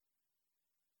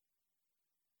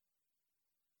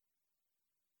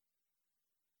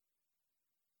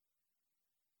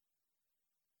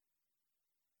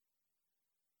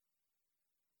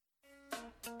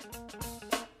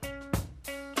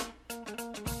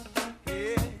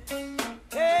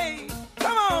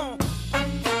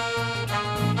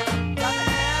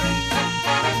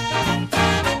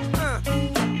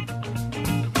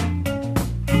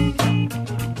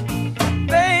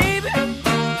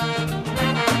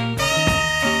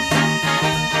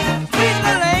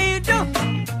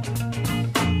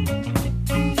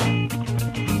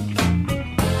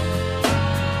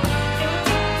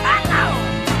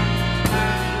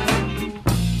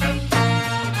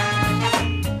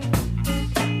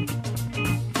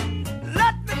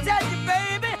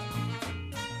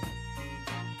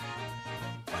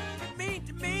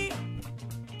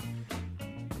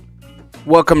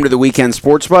Welcome to the Weekend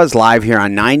Sports Buzz, live here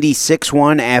on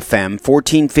 96.1 FM,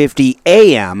 1450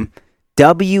 AM,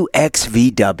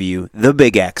 WXVW, The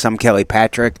Big X. I'm Kelly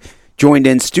Patrick, joined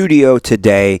in studio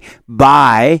today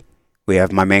by, we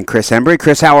have my man Chris Embry.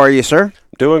 Chris, how are you, sir?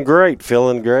 Doing great,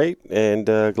 feeling great, and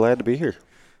glad to be here.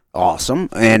 Awesome.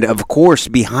 And, of course,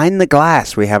 behind the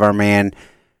glass, we have our man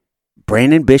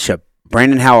Branden Bishop.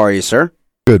 Branden, how are you, sir?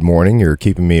 Good morning. You're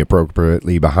keeping me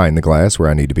appropriately behind the glass where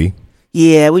I need to be.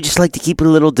 Yeah, we just like to keep a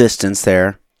little distance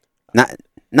there.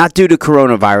 Not due to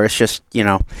coronavirus, just,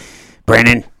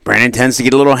 Branden tends to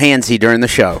get a little handsy during the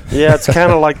show. Yeah, it's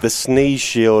kind of like the sneeze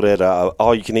shield at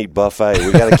all-you-can-eat buffet.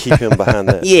 We got to keep him behind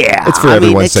that. Yeah, it's for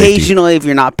everyone's safety. Occasionally, if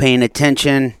you're not paying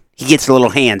attention, he gets a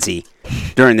little handsy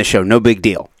during the show. No big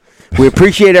deal. We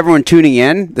appreciate everyone tuning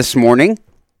in this morning.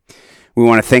 We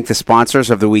want to thank the sponsors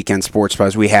of the Weekend Sports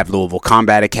Buzz. We have Louisville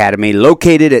Combat Academy,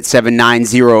 located at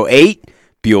 7908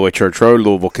 Beulah Church Road,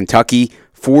 Louisville, Kentucky,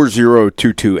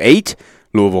 40228.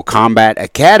 Louisville Combat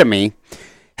Academy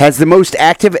has the most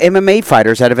active MMA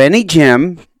fighters out of any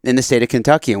gym in the state of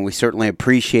Kentucky, and we certainly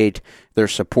appreciate their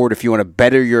support. If you want to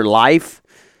better your life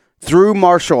through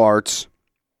martial arts,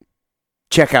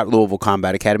 check out Louisville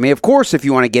Combat Academy. Of course, if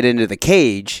you want to get into the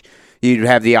cage, you'd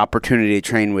have the opportunity to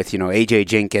train with, A.J.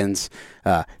 Jenkins,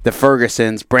 the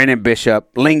Fergusons, Branden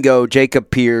Bishop, Lingo, Jacob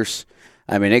Pierce.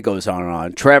 I mean, it goes on and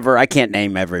on. Trevor, I can't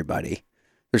name everybody.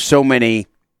 There's so many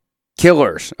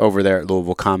killers over there at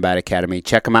Louisville Combat Academy.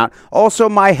 Check them out. Also,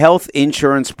 my health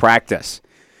insurance practice.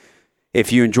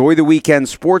 If you enjoy the Weekend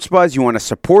Sports Buzz, you want to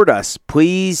support us,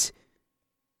 please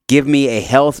give me a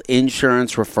health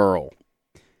insurance referral.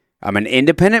 I'm an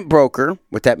independent broker.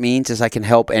 What that means is I can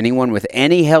help anyone with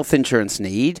any health insurance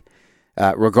need,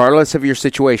 regardless of your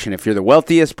situation. If you're the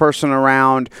wealthiest person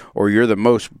around or you're the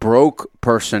most broke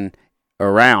person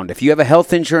around. If you have a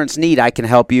health insurance need, I can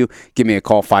help you. Give me a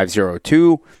call,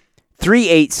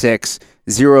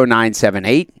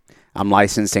 502-386-0978. I'm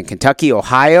licensed in Kentucky,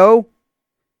 Ohio,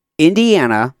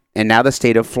 Indiana, and now the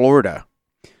state of Florida.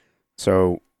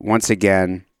 So, once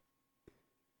again,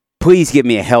 please give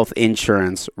me a health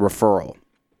insurance referral.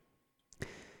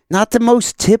 Not the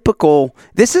most typical.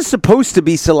 This is supposed to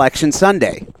be Selection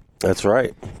Sunday. That's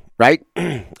right. Right?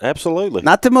 Absolutely.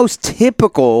 Not the most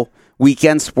typical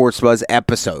Weekend Sports Buzz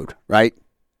episode, right?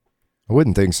 I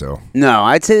wouldn't think so. No,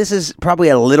 I'd say this is probably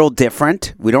a little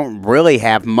different. We don't really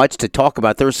have much to talk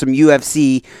about. There was some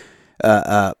UFC,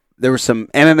 there were some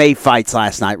MMA fights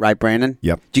last night, right, Branden?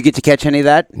 Yep. Did you get to catch any of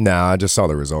that? Nah, I just saw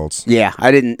the results. Yeah,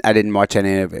 I didn't watch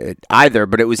any of it either,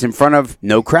 but it was in front of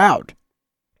no crowd.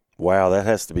 Wow, that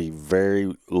has to be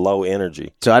very low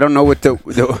energy. So I don't know what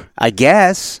the I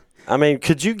guess. I mean,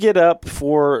 could you get up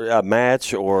for a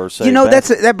match or say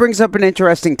that brings up an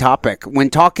interesting topic. When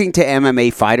talking to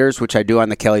MMA fighters, which I do on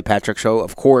the Kelly Patrick Show,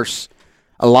 of course,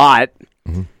 a lot,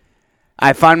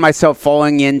 I find myself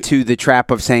falling into the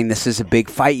trap of saying this is a big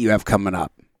fight you have coming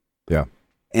up. Yeah.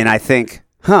 And I think,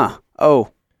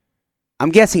 I'm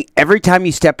guessing every time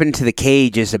you step into the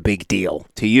cage is a big deal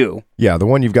to you. Yeah, the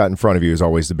one you've got in front of you is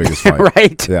always the biggest fight.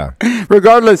 Right? Yeah.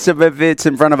 Regardless of if it's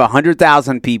in front of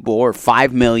 100,000 people or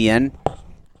 5 million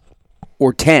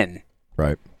or 10.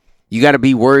 Right. You got to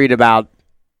be worried about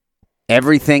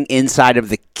everything inside of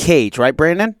the cage, right,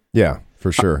 Branden? Yeah,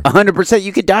 for sure. 100%.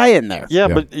 You could die in there. Yeah,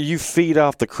 but you feed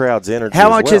off the crowd's energy.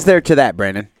 How much is there to that,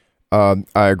 Branden?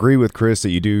 I agree with Chris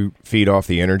that you do feed off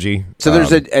the energy. So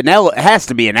there's it has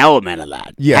to be an element of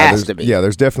that. Yeah, has to be. Yeah,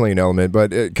 there's definitely an element,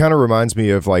 but it kind of reminds me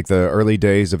of like the early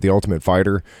days of The Ultimate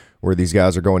Fighter, where these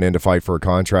guys are going in to fight for a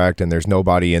contract and there's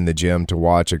nobody in the gym to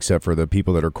watch except for the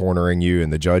people that are cornering you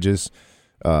and the judges.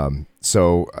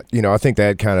 So, I think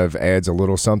that kind of adds a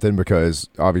little something because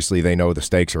obviously they know the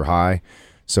stakes are high.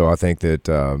 So I think that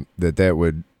that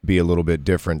would be a little bit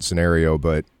different scenario.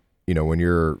 But, when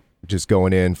you're just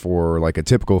going in for like a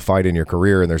typical fight in your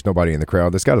career and there's nobody in the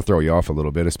crowd, that's got to throw you off a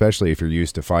little bit, especially if you're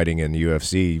used to fighting in the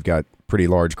UFC. You've got pretty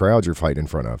large crowds you're fighting in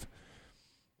front of.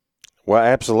 Well,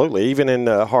 absolutely. Even in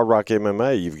Hard Rock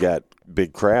MMA, you've got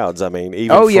big crowds. I mean,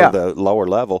 even for the lower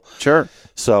level. Sure.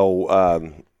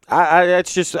 So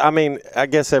it's just. I mean, I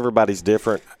guess everybody's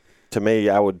different. To me,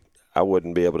 I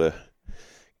wouldn't be able to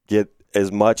get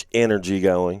as much energy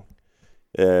going.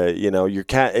 You're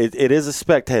it is a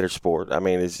spectator sport. I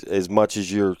mean, as much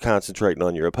as you're concentrating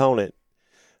on your opponent,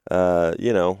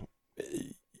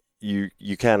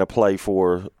 you kind of play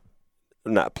for.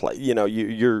 Not play,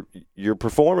 you're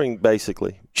performing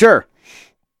basically. Sure.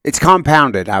 It's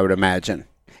compounded, I would imagine.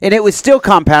 And it was still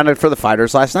compounded for the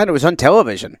fighters last night. It was on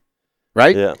television,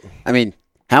 right? Yeah. I mean,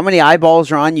 how many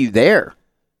eyeballs are on you there?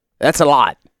 That's a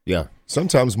lot. Yeah.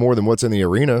 Sometimes more than what's in the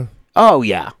arena. Oh,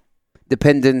 yeah.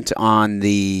 Dependent on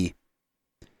the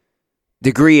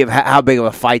degree of how big of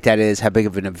a fight that is, how big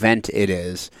of an event it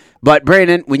is. But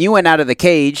Branden, when you went out of the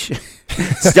cage,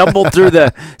 stumbled through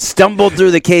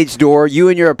the cage door, you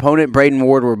and your opponent Braden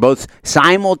Ward were both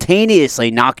simultaneously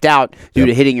knocked out due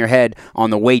to hitting your head on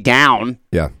the way down.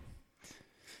 Yeah.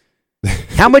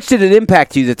 How much did it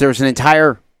impact you that there was an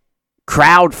entire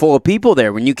crowd full of people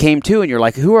there when you came to, and you're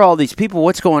like, who are all these people?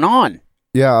 What's going on?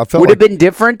 Yeah, I felt would it have been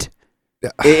different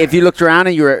if you looked around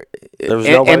and you were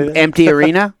empty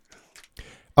arena?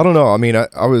 I don't know. I mean,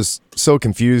 I was so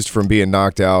confused from being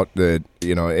knocked out that,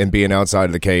 and being outside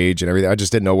of the cage and everything. I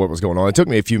just didn't know what was going on. It took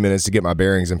me a few minutes to get my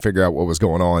bearings and figure out what was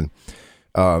going on.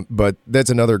 But that's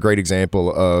another great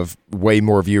example of way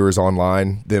more viewers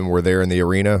online than were there in the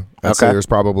arena. I'd say there's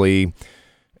probably,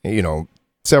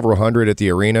 several hundred at the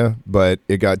arena, but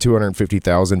it got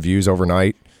 250,000 views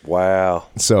overnight. Wow.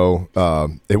 So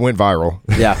it went viral.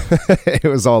 Yeah. It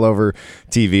was all over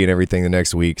TV and everything the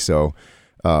next week. So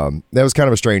that was kind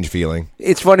of a strange feeling.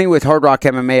 It's funny with Hard Rock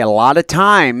MMA, a lot of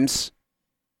times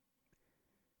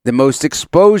the most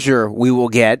exposure we will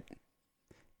get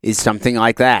is something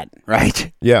like that,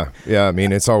 right? Yeah. I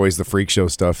mean, it's always the freak show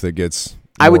stuff that gets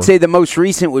I would say the most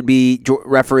recent would be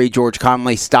referee George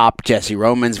Conley stopped Jesse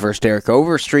Romans versus Derek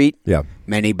Overstreet. Yeah.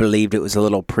 Many believed it was a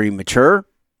little premature,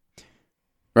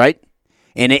 right?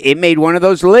 And it made one of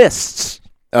those lists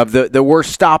of the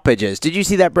worst stoppages. Did you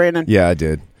see that, Branden? Yeah, I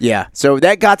did. Yeah. So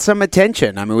that got some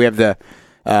attention. I mean, we have the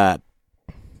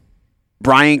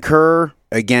Brian Kerr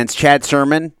against Chad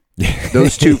Sermon.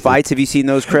 Those two fights. Have you seen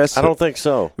those, Chris? I don't think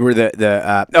so. Were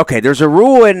okay, there's a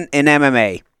rule in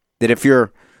MMA that if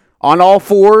you're on all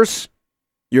fours,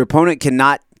 your opponent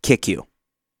cannot kick you.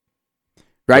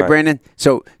 Right, Branden?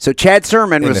 So Chad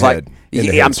Sermon was like,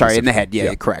 I'm sorry, in the head.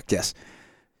 Yeah, correct, yes.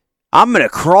 I'm going to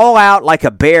crawl out like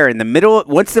a bear in the middle.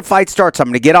 Once the fight starts, I'm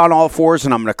going to get on all fours,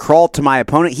 and I'm going to crawl to my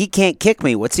opponent. He can't kick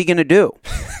me. What's he going to do?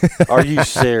 Are you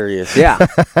serious? Yeah.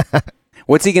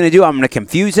 What's he going to do? I'm going to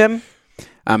confuse him.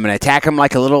 I'm going to attack him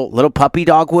like a little puppy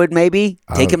dog would, maybe.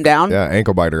 Take him down. Yeah,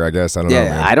 ankle biter, I guess. I don't know.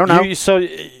 Yeah, I don't know.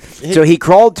 So he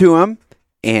crawled to him,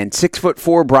 and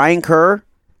 6'4" Brian Kerr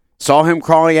saw him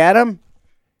crawling at him,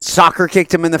 soccer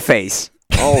kicked him in the face.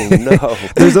 Oh, no.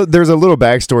 There's a little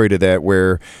backstory to that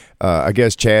where I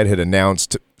guess Chad had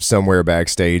announced somewhere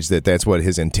backstage that that's what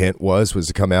his intent was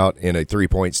to come out in a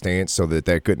 3-point stance so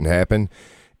that couldn't happen.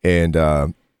 And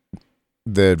the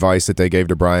advice that they gave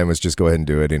to Brian was just go ahead and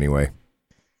do it anyway.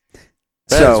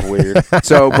 That's weird.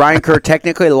 So Brian Kerr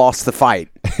technically lost the fight.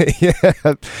 Yeah,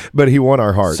 but he won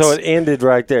our hearts. So it ended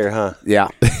right there, huh? Yeah.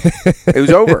 It was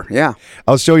over, yeah.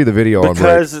 I'll show you the video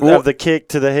because of the kick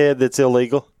to the head that's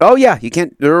illegal? Oh, yeah. You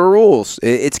can't. There are rules.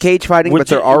 It's cage fighting, but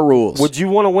there are rules. Would you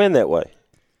want to win that way?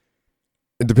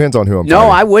 It depends on who I'm No,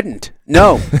 fighting. I wouldn't.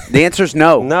 No. The answer's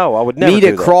no. No, I would never Me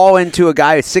do to that. crawl into a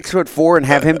guy who's 6'4" and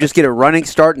have him just get a running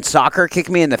start and soccer kick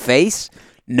me in the face?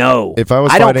 No. If I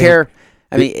was don't fighting- care.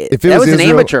 I mean, if it that was an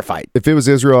Israel- amateur fight. If it was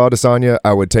Israel Adesanya,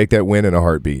 I would take that win in a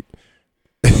heartbeat.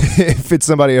 If it's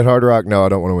somebody at Hard Rock, no, I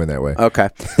don't want to win that way. Okay.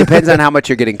 Depends on how much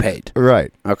you're getting paid.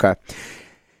 Right. Okay.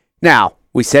 Now,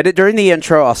 we said it during the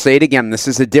intro. I'll say it again. This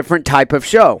is a different type of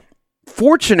show.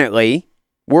 Fortunately,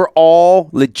 we're all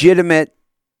legitimate.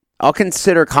 I'll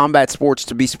consider combat sports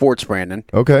to be sports, Branden.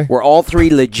 Okay. We're all three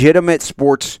legitimate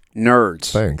sports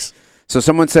nerds. Thanks. So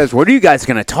someone says, what are you guys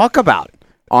going to talk about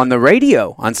on the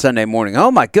radio on Sunday morning? Oh,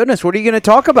 my goodness, what are you going to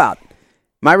talk about?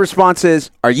 My response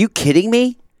is, are you kidding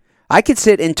me? I could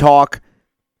sit and talk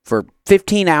for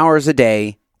 15 hours a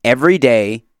day, every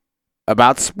day,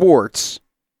 about sports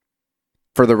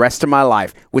for the rest of my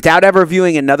life without ever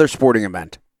viewing another sporting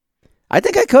event. I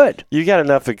think I could. You got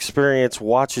enough experience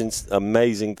watching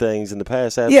amazing things in the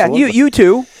past. Absolutely. Yeah, you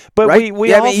too. But right?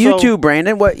 we also, I mean, you too,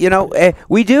 Branden. What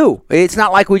we do. It's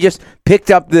not like we just picked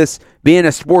up this being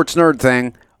a sports nerd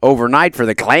thing overnight for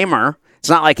the glamour. It's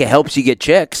not like it helps you get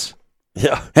chicks.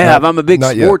 Yeah. Hey, I'm a big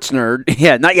not sports nerd.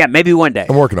 Yeah, not yet. Maybe one day.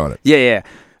 I'm working on it. Yeah.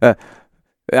 if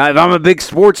I'm a big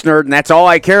sports nerd and that's all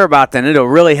I care about, then it'll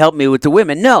really help me with the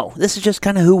women. No, this is just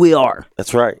kind of who we are.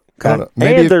 That's right. Okay.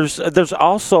 And there's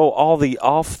also all the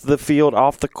off the field,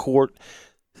 off the court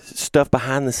stuff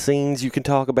behind the scenes you can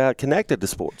talk about connected to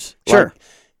sports. Sure. Like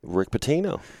Rick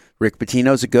Pitino. Rick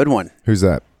Pitino's a good one. Who's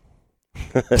that?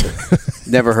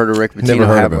 Never heard of Rick Pitino, Never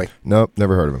heard have of we? him. Nope,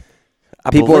 never heard of him.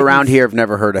 People around here have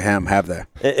never heard of him, have they?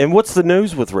 And what's the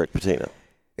news with Rick Pitino?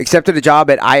 Accepted a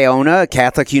job at Iona, a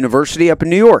Catholic university up in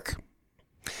New York.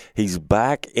 He's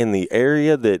back in the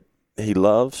area that he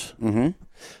loves.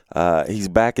 Mm-hmm. He's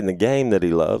back in the game that he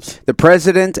loves. The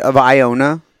president of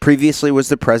Iona previously was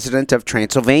the president of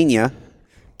Transylvania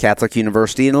Catholic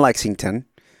University in Lexington.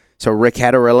 So Rick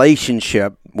had a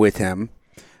relationship with him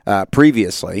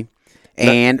previously.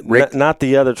 And Rick, not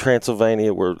the other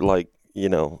Transylvania where,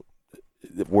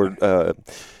 where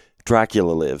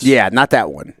Dracula lives. Yeah, not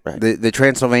that one. Right. The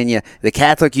Transylvania, the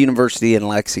Catholic University in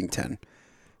Lexington.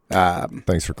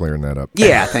 Thanks for clearing that up.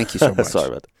 Yeah, thank you so much. Sorry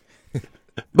about that.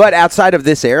 But outside of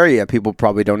this area, people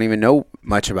probably don't even know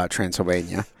much about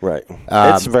Transylvania. Right.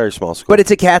 It's a very small school. But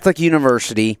it's a Catholic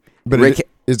university. But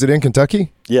is it in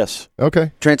Kentucky? Yes.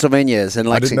 Okay. Transylvania is in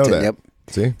Lexington. I didn't know that.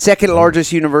 Yep. See? Second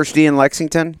largest university in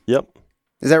Lexington. Yep.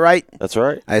 Is that right? That's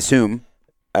right. I assume.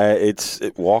 It's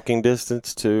walking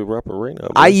distance to Rupp Arena.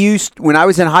 When I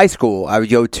was in high school, I would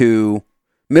go to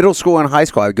middle school and high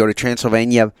school. I would go to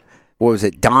Transylvania. What was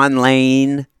it? Don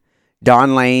Lane's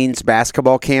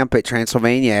basketball camp at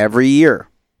Transylvania every year.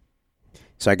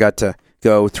 So I got to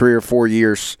go 3 or 4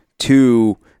 years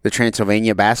to the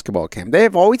Transylvania basketball camp. They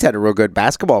have always had a real good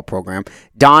basketball program.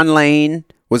 Don Lane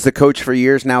was the coach for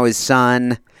years. Now his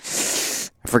son,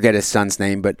 I forget his son's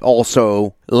name, but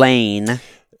also Lane.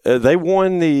 They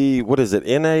won the,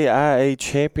 NAIA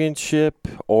championship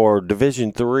or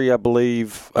Division III, I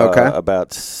believe,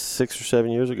 about 6 or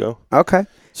 7 years ago. Okay.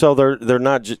 So they're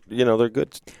not just, they're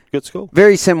good school.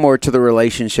 Very similar to the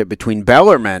relationship between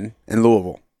Bellarmine and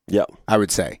Louisville. Yep. I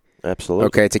would say. Absolutely.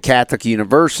 Okay, it's a Catholic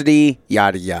university,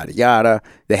 yada, yada, yada.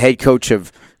 The head coach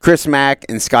of Chris Mack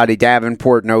and Scotty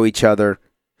Davenport know each other,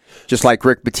 just like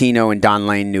Rick Pitino and Don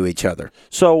Lane knew each other.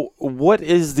 So what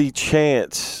is the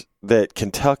chance that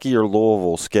Kentucky or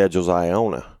Louisville schedules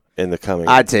Iona in the coming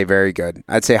I'd say very good.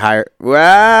 I'd say higher.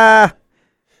 Well,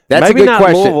 that's maybe a good not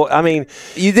question. Louisville. I mean,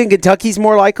 you think Kentucky's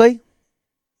more likely?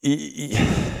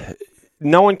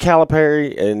 Knowing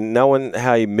Calipari and knowing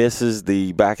how he misses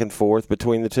the back and forth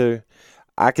between the two,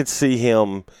 I could see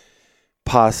him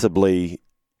possibly,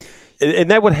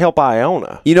 and that would help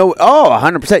Iona.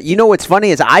 100%. You know what's funny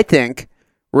is I think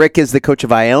Rick, as the coach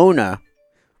of Iona,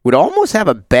 would almost have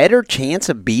a better chance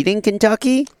of beating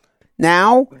Kentucky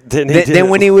now than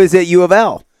when he was at U of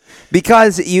L.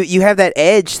 Because you have that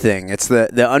edge thing. It's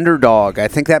the underdog. I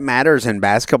think that matters in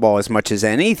basketball as much as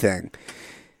anything.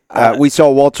 We saw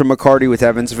Walter McCarty with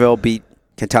Evansville beat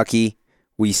Kentucky.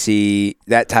 We see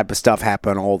that type of stuff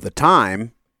happen all the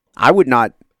time. I would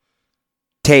not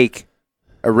take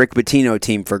a Rick Pitino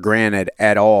team for granted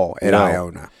at all at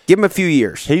Iona. Give him a few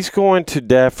years. He's going to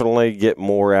definitely get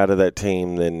more out of that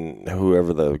team than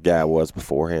whoever the guy was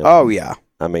before him. Oh, yeah.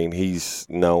 I mean, he's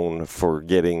known for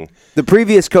getting... The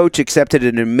previous coach accepted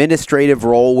an administrative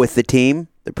role with the team,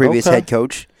 the previous head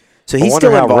coach. So he's still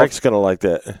involved. I wonder how Rick's going to like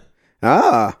that.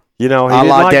 Ah. He didn't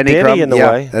like Denny in the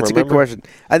way. That's a good question.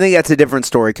 I think that's a different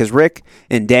story because Rick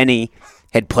and Denny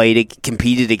had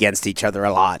competed against each other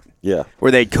a lot. Yeah.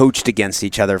 Where they'd coached against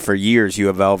each other for years, U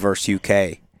of L versus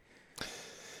UK.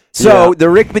 So the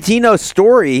Rick Pitino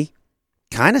story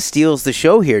kind of steals the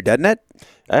show here, doesn't it?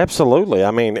 Absolutely.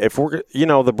 I mean, if we're,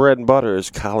 the bread and butter is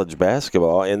college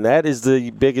basketball, and that is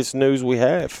the biggest news we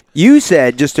have. You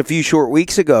said just a few short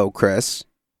weeks ago, Chris,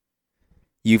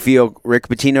 you feel Rick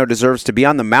Pitino deserves to be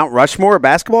on the Mount Rushmore of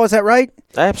basketball. Is that right?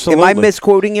 Absolutely. Am I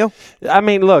misquoting you? I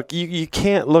mean, look, you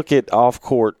can't look at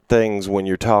off-court things when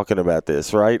you're talking about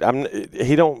this, right?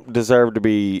 He don't deserve to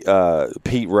be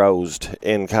Pete Rosed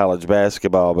in college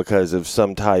basketball because of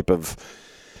some type of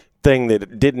thing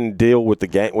that didn't deal with the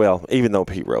game. Well, even though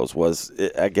Pete Rose was,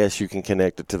 I guess you can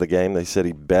connect it to the game. They said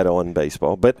he bet on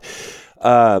baseball. But,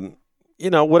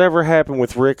 whatever happened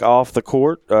with Rick off the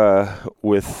court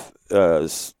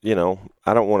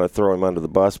I don't want to throw him under the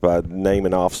bus by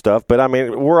naming off stuff, but I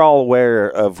mean, we're all aware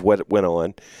of what went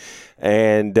on.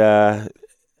 And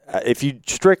if you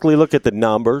strictly look at the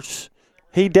numbers,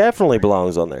 he definitely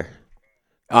belongs on there.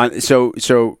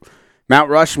 So Mount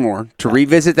Rushmore, to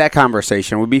revisit that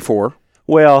conversation would be 4.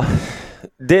 Well,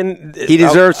 then he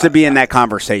deserves to be in that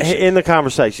conversation. In the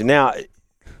conversation. Now,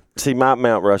 See, my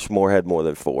Mount Rushmore had more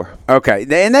than 4. Okay,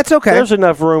 and that's okay. There's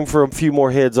enough room for a few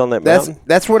more heads on that mountain.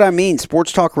 That's what I mean.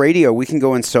 Sports Talk Radio, we can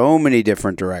go in so many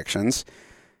different directions.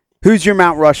 Who's your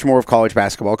Mount Rushmore of college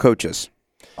basketball coaches?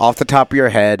 Off the top of your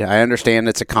head, I understand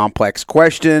it's a complex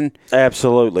question.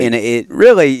 Absolutely. And it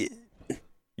really,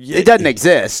 it doesn't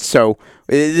exist. So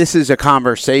this is a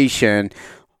conversation,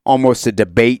 almost a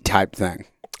debate type thing.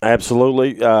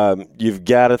 Absolutely. You've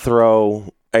got to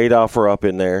throw Adolph Rupp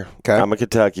in there. Okay. I'm a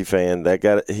Kentucky fan.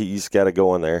 He's got to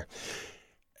go in there.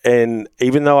 And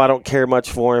even though I don't care much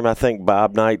for him, I think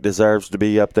Bob Knight deserves to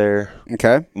be up there.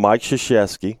 Okay. Mike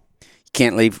Krzyzewski.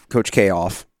 Can't leave Coach K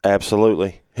off.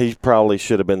 Absolutely. He probably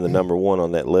should have been the number one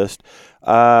on that list.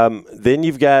 Then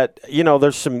you've got,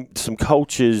 there's some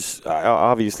coaches.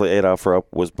 Obviously, Adolph Rupp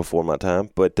was before my time,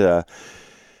 but you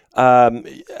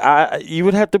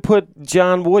would have to put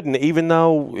John Wooden, even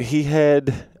though he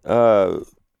had all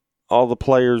the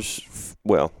players.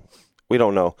 Well, we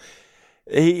don't know.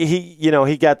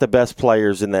 He got the best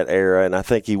players in that era, and I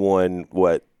think he won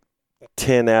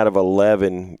 10 out of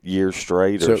 11 years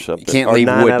straight or something. You can't or leave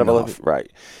 9 Wooden out of 11. off.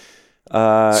 Right.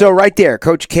 So right there,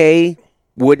 Coach K,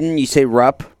 Wooden, you say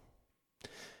Rupp?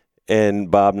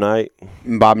 And Bob Knight.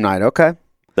 Bob Knight, okay.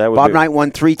 Bob Knight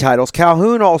won 3 titles.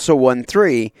 Calhoun also won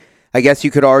 3. I guess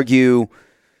you could argue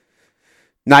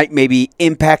Knight maybe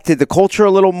impacted the culture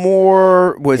a little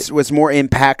more, was more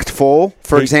impactful.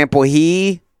 For example,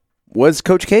 he was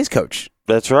Coach K's coach.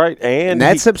 That's right. And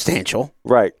that's substantial.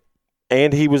 Right.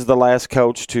 And he was the last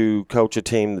coach to coach a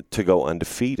team to go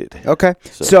undefeated. Okay.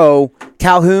 So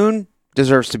Calhoun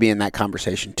deserves to be in that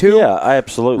conversation too. Yeah,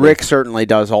 absolutely. Rick certainly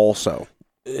does also.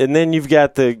 And then you've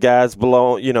got the guys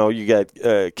below, you got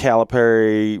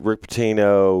Calipari, Rick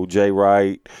Pitino, Jay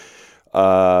Wright,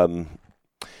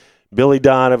 Billy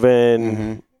Donovan.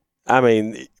 Mm-hmm. I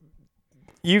mean,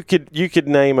 you could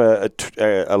name a list.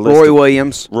 Roy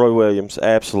Williams. Roy Williams,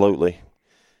 absolutely.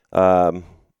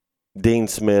 Dean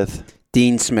Smith.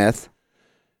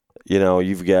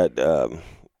 You've got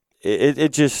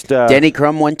it just Denny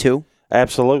Crum won 2.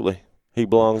 Absolutely, he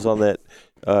belongs on that.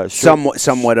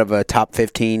 Somewhat of a top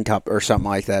 15, or something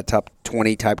like that, top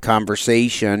 20 type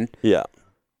conversation. Yeah,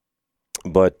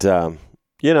 but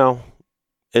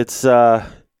it's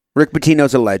Rick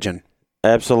Pitino's a legend.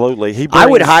 Absolutely, I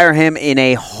would hire him in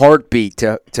a heartbeat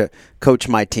to coach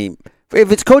my team.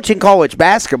 If it's coaching college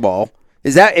basketball,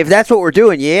 if that's what we're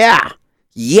doing, yeah.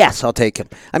 Yes, I'll take him.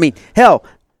 I mean, hell,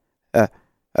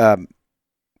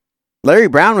 Larry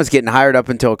Brown was getting hired up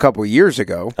until a couple of years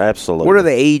ago. Absolutely. What are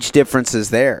the age differences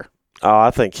there? Oh,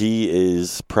 I think he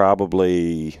is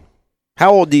probably...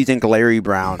 How old do you think Larry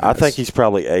Brown is? I think he's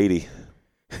probably 80.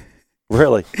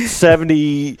 Really?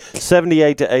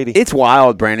 78 to 80. It's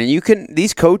wild, Branden.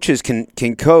 These coaches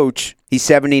can coach. He's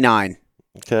 79.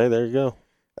 Okay, there you go.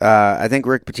 I think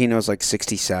Rick Pitino is like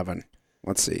 67.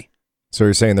 Let's see. So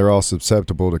you're saying they're all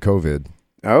susceptible to COVID?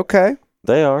 Okay.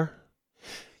 They are.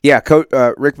 Yeah,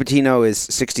 Rick Pitino is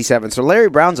 67. So Larry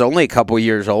Brown's only a couple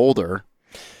years older.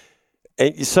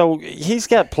 And so he's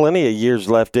got plenty of years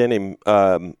left in him.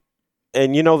 And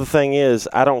the thing is,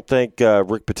 I don't think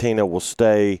Rick Pitino will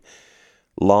stay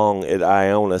long at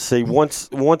Iona. See, once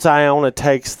Iona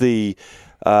takes the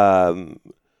bad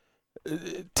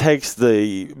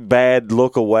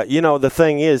look away, the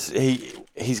thing is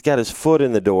he's got his foot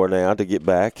in the door now to get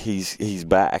back. He's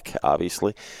back,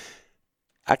 obviously.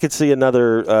 I could see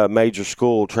another major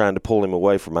school trying to pull him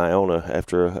away from Iona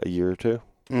after a year or two.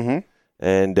 Mm-hmm.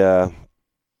 And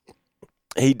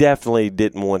he definitely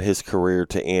didn't want his career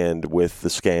to end with the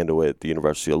scandal at the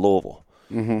University of Louisville.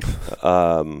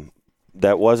 Mm-hmm.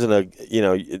 That wasn't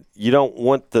you don't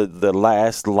want the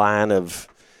last line of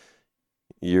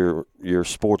your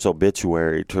sports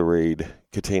obituary to read,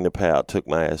 Katina Powell took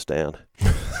my ass down.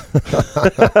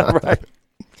 Right.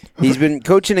 He's been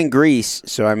coaching in Greece,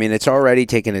 so, I mean, it's already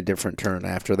taken a different turn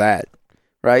after that,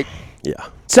 right? Yeah.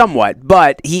 Somewhat,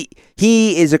 but he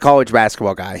is a college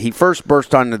basketball guy. He first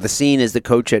burst onto the scene as the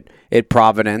coach at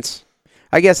Providence.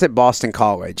 I guess at Boston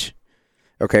College.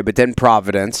 Okay, but then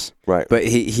Providence. Right. But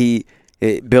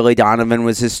Billy Donovan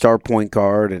was his star point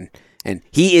guard, and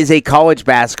he is a college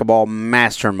basketball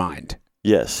mastermind.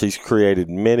 Yes, he's created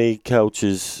many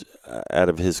coaches out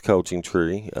of his coaching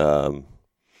tree.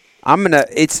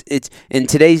 It's in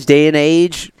today's day and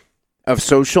age of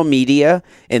social media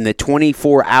and the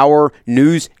 24-hour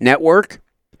news network.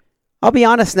 I'll be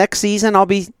honest, next season I'll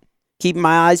be keeping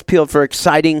my eyes peeled for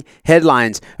exciting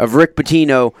headlines of Rick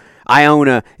Pitino.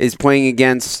 Iona is playing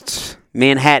against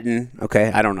Manhattan.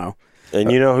 Okay, I don't know.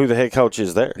 And you know who the head coach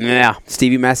is there. Yeah,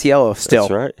 Stevie Masiello still.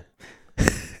 That's right.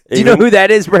 Do you know who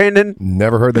that is, Brandon?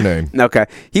 Never heard the name. Okay.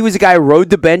 He was a guy who rode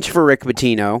the bench for Rick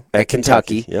Pitino at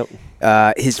Kentucky.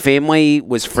 Yep. His family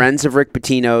was friends of Rick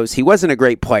Pitino's. He wasn't a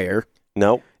great player.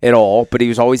 Nope. At all, but he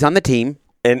was always on the team.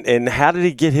 And how did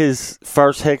he get his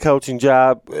first head coaching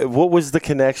job? What was the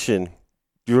connection?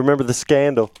 Do you remember the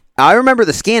scandal? I remember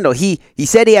the scandal. He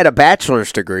said he had a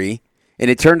bachelor's degree, and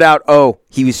it turned out,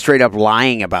 he was straight up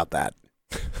lying about that.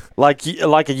 Like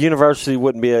a university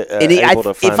wouldn't be able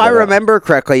to find if I that remember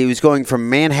correctly, he was going from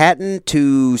Manhattan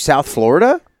to South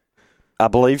Florida. I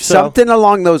believe so. Something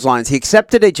along those lines. He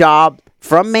accepted a job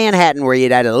from Manhattan where he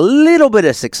had a little bit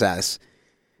of success,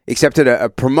 accepted a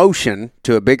promotion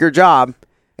to a bigger job,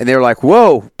 and they were like,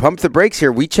 whoa, pump the brakes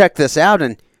here. We checked this out,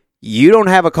 and you don't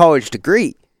have a college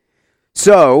degree.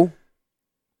 So,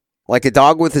 like a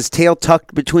dog with his tail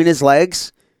tucked between his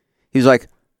legs, he was like,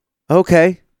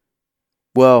 okay,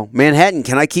 well, Manhattan,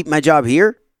 can I keep my job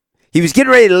here? He was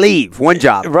getting ready to leave one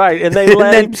job. Right, and they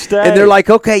let him stay. And they're like,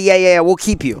 okay, yeah, we'll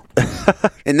keep you.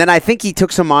 And then I think he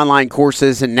took some online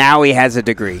courses, and now he has a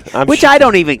degree, which I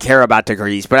don't even care about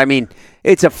degrees. But, I mean,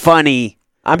 it's a funny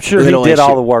I'm sure he did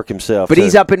all the work himself. But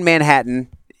he's up in Manhattan.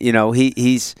 You know,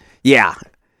 he's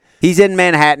in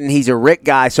Manhattan. He's a Rick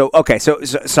guy. So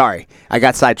sorry, I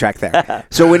got sidetracked there.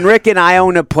 So when Rick and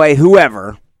Iona play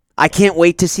whoever, I can't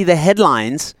wait to see the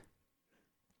headlines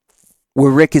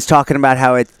where Rick is talking about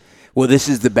how this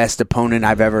is the best opponent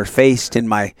I've ever faced in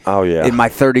my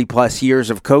 30-plus years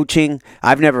of coaching.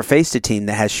 I've never faced a team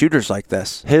that has shooters like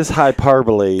this. His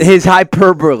hyperbole is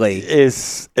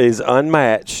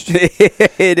unmatched.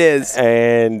 It is.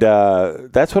 And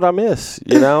that's what I miss,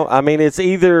 you know? I mean, it's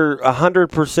either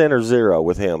 100% or zero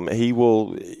with him.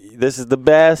 This is the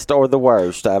best or the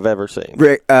worst I've ever seen.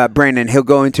 Brandon, he'll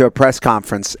go into a press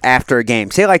conference after a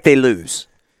game. Say like they lose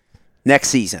next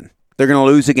season. They're going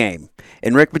to lose a game.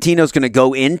 And Rick Pitino's going to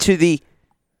go into the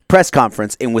press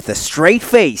conference, and with a straight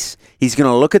face, he's going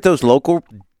to look at those local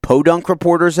podunk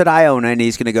reporters at Iona, and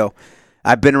he's going to go,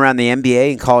 I've been around the NBA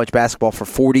and college basketball for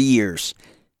 40 years.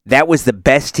 That was the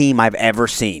best team I've ever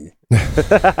seen.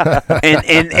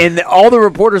 and all the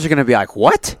reporters are going to be like,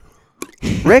 what?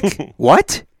 Rick,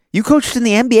 what? You coached in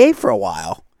the NBA for a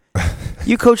while.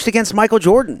 You coached against Michael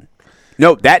Jordan.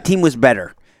 No, that team was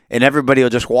better. And everybody will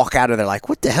just walk out of there like,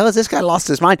 what the hell? Has this guy lost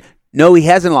his mind? No, he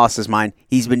hasn't lost his mind.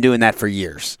 He's been doing that for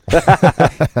years.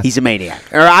 He's a maniac.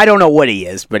 Or I don't know what he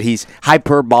is, but he's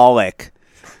hyperbolic.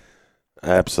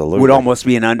 Absolutely. Would almost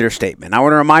be an understatement. I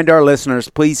want to remind our listeners,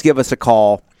 please give us a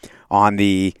call on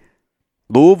the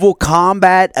Louisville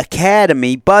Combat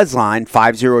Academy Buzzline,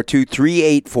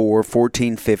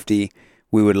 502-384-1450.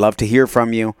 We would love to hear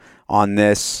from you on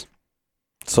this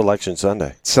Selection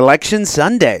Sunday.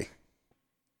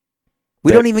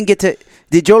 We don't even get to...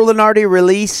 Did Joe Lunardi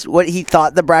release what he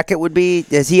thought the bracket would be?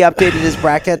 Has he updated his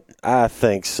bracket? I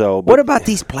think so. What about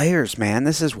these players, man?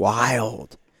 This is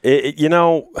wild.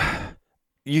 You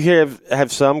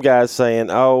have some guys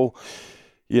saying, I'm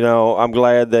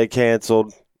glad they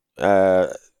canceled.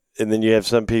 And then you have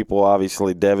some people,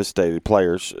 obviously, devastated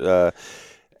players.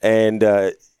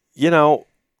 They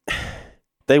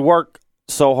work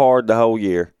so hard the whole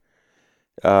year.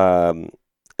 And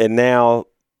now...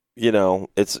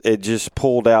 it just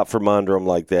pulled out from under them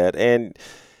like that, and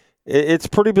it's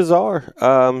pretty bizarre.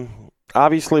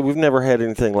 Obviously, we've never had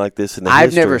anything like this in the history.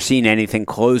 I've never seen anything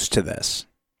close to this.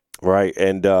 Right,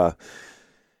 and we're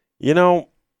going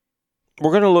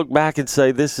to look back and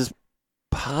say this is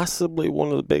possibly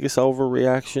one of the biggest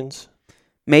overreactions.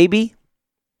 Maybe,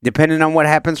 depending on what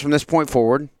happens from this point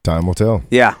forward. Time will tell.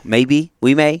 Yeah, maybe.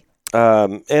 We may.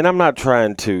 And I'm not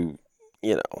trying to,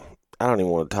 I don't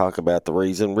even want to talk about the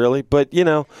reason, really, but, yes,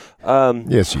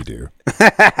 you do.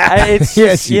 It's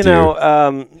yes, you do.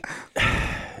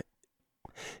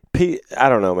 I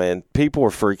don't know, man. People are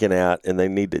freaking out, and they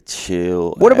need to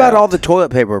chill. What about all the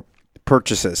toilet paper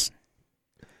purchases?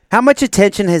 How much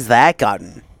attention has that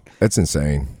gotten? That's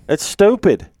insane. It's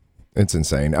stupid. It's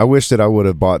insane. I wish that I would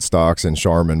have bought stocks in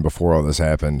Charmin before all this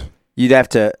happened. You'd have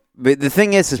to. But the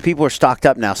thing is people are stocked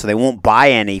up now, so they won't buy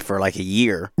any for like a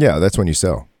year. Yeah, that's when you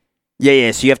sell.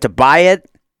 Yeah. So you have to buy it,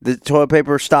 the toilet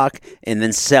paper stock, and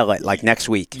then sell it like next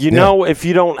week. If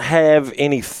you don't have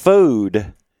any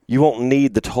food, you won't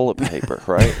need the toilet paper,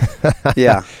 right?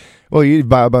 Yeah. Well, you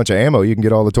buy a bunch of ammo, you can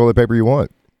get all the toilet paper you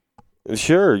want.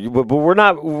 Sure, but we're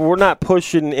not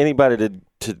pushing anybody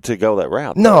to go that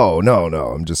route. No.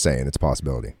 I'm just saying it's a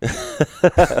possibility.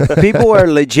 People are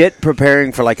legit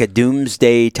preparing for like a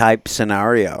doomsday type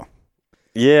scenario.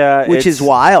 Yeah, which is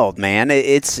wild, man.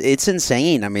 It's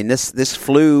insane. I mean, this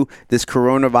flu, this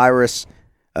coronavirus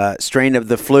strain of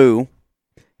the flu,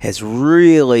 has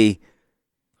really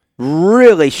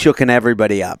really shooking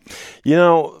everybody up. You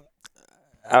know,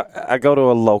 I go to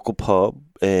a local pub,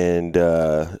 and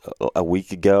a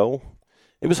week ago,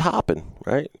 it was hopping,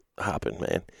 right? Hopping,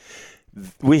 man.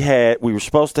 We were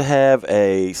supposed to have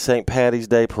a St. Patty's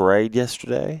Day parade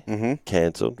yesterday.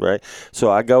 Canceled, right?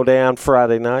 So I go down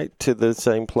Friday night to the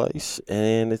same place,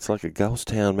 and it's like a ghost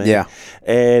town, man. Yeah.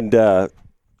 And,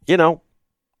 you know,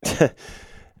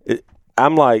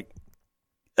 I'm like,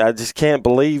 I just can't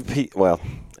believe well,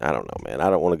 I don't know, man. I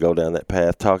don't want to go down that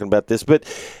path talking about this, but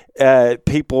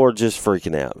people are just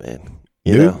freaking out, man.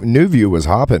 New View was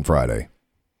hopping Friday.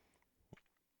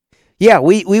 Yeah,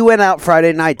 we went out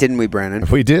Friday night, didn't we, Branden?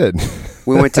 We did.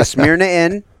 We went to Smyrna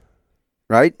Inn,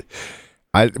 right?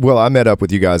 I met up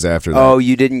with you guys after that. Oh,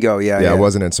 you didn't go, yeah. I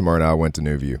wasn't in Smyrna. I went to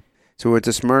New View. So we went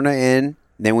to Smyrna Inn,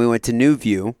 then we went to New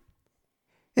View,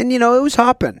 and, it was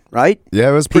hopping, right? Yeah,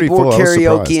 it was pretty People full. Were I was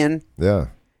surprised. karaokeing. Yeah.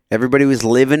 Everybody was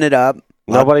living it up.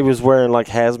 Nobody was wearing, like,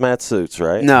 hazmat suits,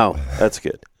 right? No. That's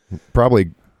good.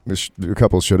 Probably a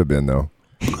couple should have been, though.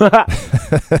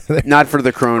 Not for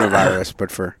the coronavirus, but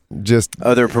for just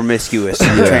other promiscuous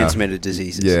transmitted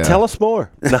diseases. Yeah. Tell us more.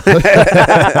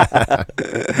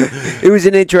 It was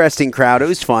an interesting crowd. It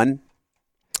was fun.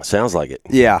 Sounds like it.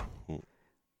 Yeah.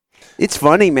 It's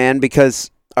funny, man,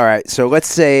 because, all right, so let's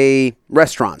say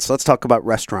restaurants. Let's talk about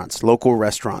restaurants, local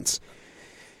restaurants.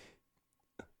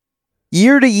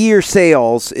 Year-to-year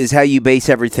sales is how you base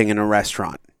everything in a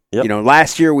restaurant. Yep.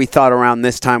 Last year we thought around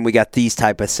this time we got these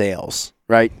type of sales,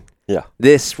 right? Yeah.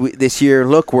 This year,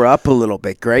 look, we're up a little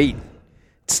bit. Great.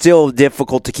 It's still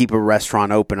difficult to keep a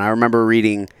restaurant open. I remember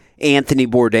reading Anthony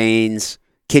Bourdain's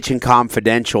Kitchen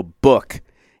Confidential book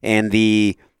and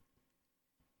the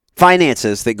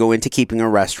finances that go into keeping a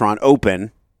restaurant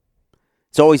open.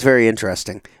 It's always very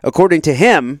interesting. According to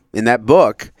him, in that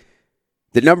book,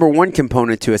 the number one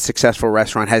component to a successful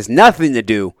restaurant has nothing to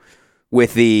do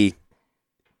with the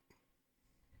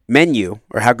menu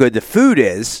or how good the food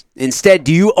is. Instead,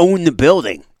 do you own the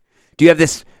building? Do you have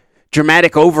this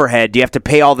dramatic overhead? Do you have to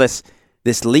pay all this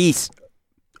lease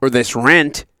or this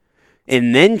rent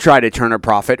and then try to turn a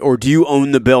profit, or do you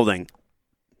own the building?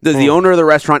 Does the owner of the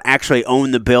restaurant actually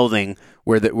own the building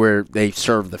where they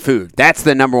serve the food? That's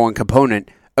the number one component,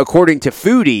 according to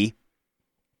Foodie,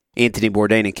 Anthony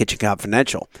Bourdain and Kitchen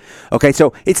Confidential. Okay,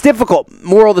 so it's difficult.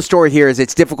 Moral of the story here is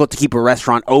it's difficult to keep a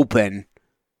restaurant open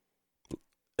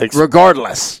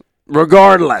regardless.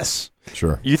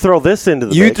 Sure. You throw this into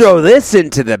the mix. You throw this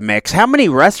into the mix. How many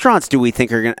restaurants do we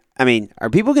think are going to, are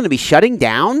people going to be shutting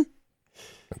down?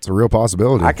 It's a real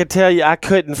possibility. I could tell you, I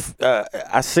couldn't.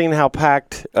 I seen how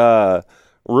packed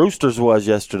Roosters was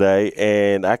yesterday,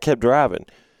 and I kept driving.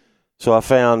 So I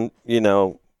found,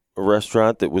 a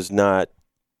restaurant that was not.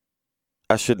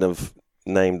 I shouldn't have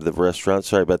named the restaurant.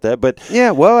 Sorry about that. But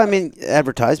yeah, well,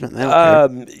 advertisement. I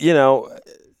don't care.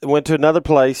 Went to another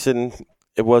place and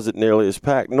it wasn't nearly as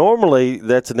packed. Normally,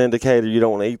 that's an indicator you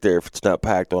don't want to eat there if it's not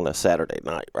packed on a Saturday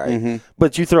night, right? Mm-hmm.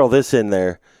 But you throw this in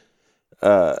there.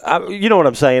 You know what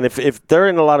I'm saying? If there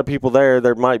ain't a lot of people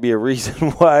there might be a reason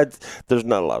why there's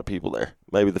not a lot of people there.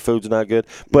 Maybe the food's not good.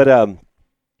 But,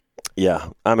 yeah,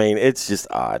 it's just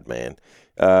odd, man.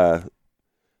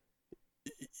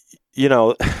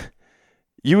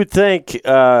 You would think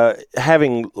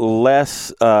having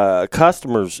less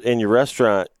customers in your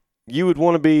restaurant, you would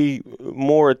want to be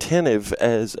more attentive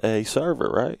as a server,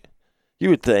 right? You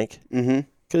would think. Mm-hmm.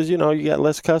 Because, you got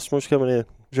less customers coming in.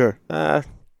 Sure.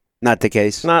 Not the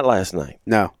case. Not last night.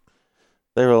 No.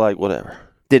 They were like, whatever.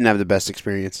 Didn't have the best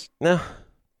experience. No,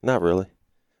 not really.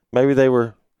 Maybe they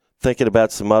were thinking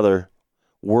about some other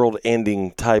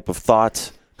world-ending type of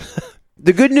thoughts.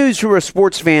 The good news from a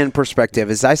sports fan perspective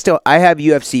is I have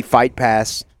UFC Fight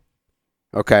Pass.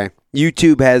 Okay.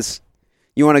 YouTube has,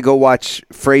 you want to go watch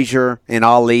Frazier and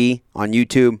Ali on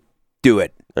YouTube? Do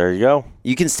it. There you go.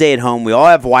 You can stay at home. We all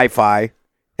have Wi-Fi.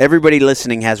 Everybody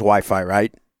listening has Wi-Fi,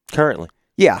 right? Currently.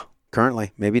 Yeah,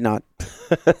 currently. Maybe not.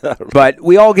 But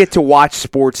we all get to watch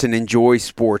sports and enjoy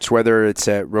sports, whether it's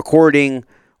a recording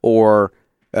or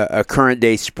a current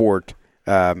day sport.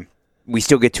 We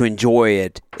still get to enjoy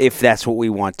it if that's what we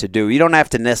want to do. You don't have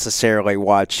to necessarily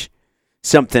watch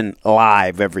something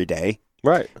live every day.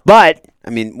 Right. But,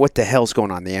 what the hell's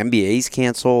going on? The NBA's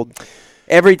canceled.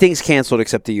 Everything's canceled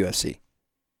except the UFC.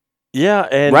 Yeah,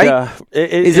 and right?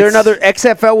 Is there another?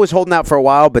 XFL was holding out for a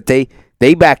while, but they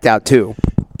backed out too.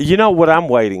 You know what I'm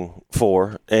waiting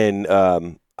for, and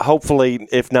hopefully,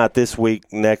 if not this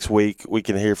week, next week, we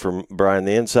can hear from Brian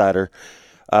the Insider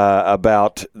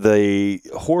about the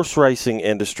horse racing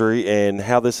industry and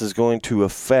how this is going to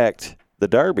affect the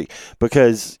Derby.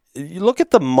 Because you look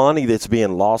at the money that's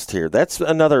being lost here. That's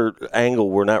another angle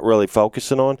we're not really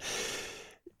focusing on.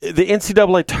 The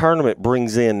NCAA tournament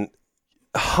brings in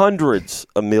hundreds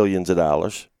of millions of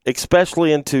dollars,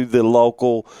 especially into the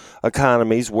local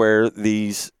economies where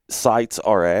these sites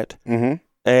are at. Mm-hmm.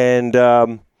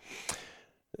 And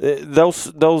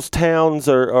those towns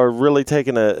are really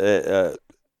taking a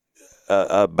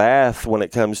bath when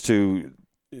it comes to.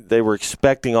 They were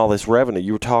expecting all this revenue.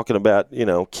 You were talking about,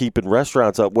 keeping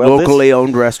restaurants up. Well, locally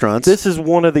owned restaurants. This is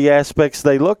one of the aspects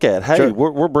they look at. Hey, Sure.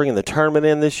 we're bringing the tournament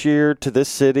in this year to this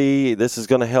city. This is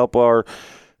going to help our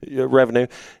revenue,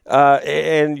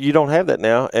 and you don't have that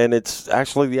now. And it's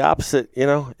actually the opposite.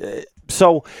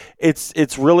 So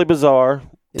it's really bizarre.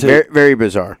 Very, very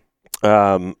bizarre.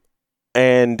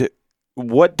 And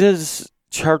what does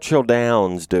Churchill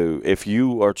Downs do if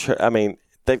you are?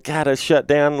 They've got to shut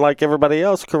down like everybody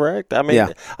else, correct? Yeah.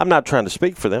 I'm not trying to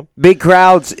speak for them. Big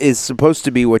crowds is supposed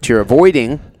to be what you're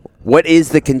avoiding. What is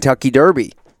the Kentucky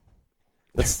Derby?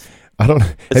 I don't.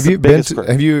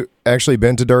 Have you actually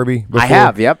been to Derby before? I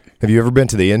have. Yep. Have you ever been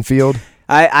to the infield?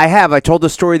 I have. I told the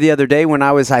story the other day when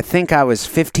I think I was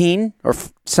 15 or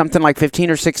something like 15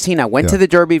 or 16. I went to the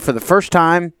Derby for the first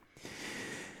time.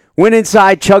 Went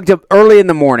inside, early in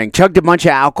the morning, chugged a bunch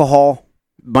of alcohol,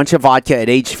 bunch of vodka at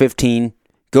age 15.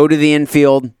 Go to the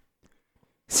infield,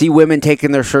 see women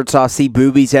taking their shirts off, see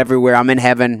boobies everywhere. I'm in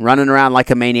heaven, running around like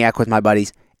a maniac with my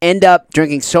buddies. End up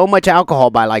drinking so much alcohol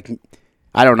by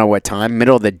I don't know what time,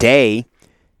 middle of the day.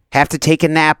 Have to take a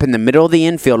nap in the middle of the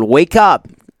infield. Wake up,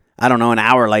 I don't know, an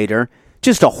hour later.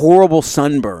 Just a horrible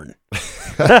sunburn.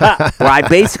 Where I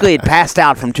basically had passed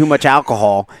out from too much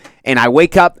alcohol. And I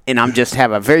wake up and I'm just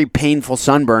have a very painful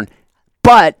sunburn.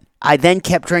 But I then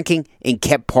kept drinking and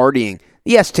kept partying.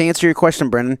 Yes, to answer your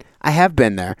question, Branden, I have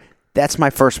been there. That's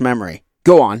my first memory.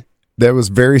 Go on. That was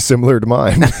very similar to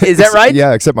mine. Is that right?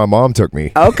 Yeah, except my mom took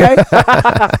me. Okay.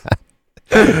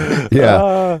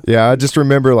 Yeah. I just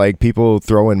remember people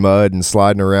throwing mud and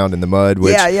sliding around in the mud.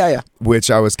 Which, yeah. Which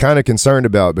I was kind of concerned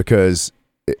about because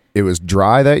it was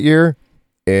dry that year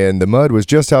and the mud was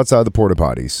just outside the porta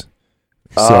potties.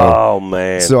 Oh,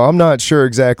 man. So I'm not sure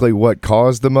exactly what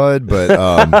caused the mud, but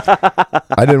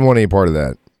I didn't want any part of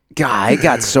that. God, it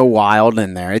got so wild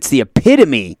in there. It's the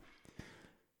epitome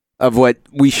of what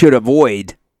we should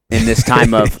avoid in this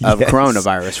time of Yes.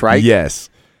 coronavirus, right? Yes.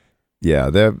 Yeah,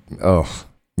 that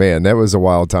was a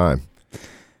wild time.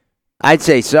 I'd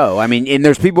say so. And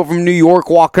there's people from New York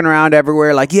walking around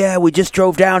everywhere yeah, we just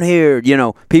drove down here.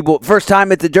 People, first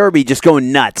time at the Derby, just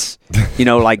going nuts.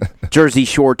 Like Jersey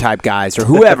Shore type guys or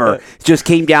whoever just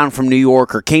came down from New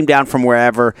York or came down from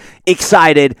wherever,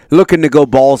 excited, looking to go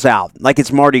balls out, like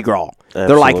it's Mardi Gras. Absolutely.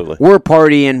 They're like, we're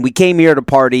partying. We came here to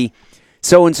party.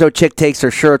 So-and-so chick takes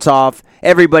her shirts off.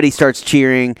 Everybody starts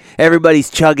cheering. Everybody's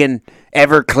chugging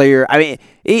Everclear.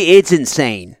 It's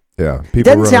insane. Yeah,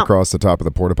 people run across the top of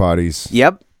the porta potties.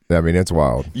 Yep. It's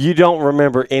wild. You don't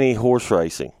remember any horse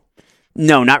racing?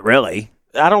 No, not really.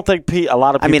 I don't think a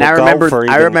lot of people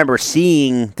I remember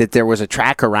seeing that there was a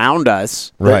track around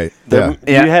us. Right. You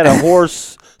had a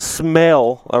horse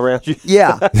smell around you.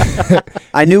 Yeah.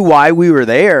 I knew why we were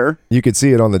there. You could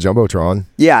see it on the Jumbotron.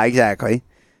 Yeah, exactly.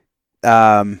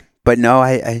 But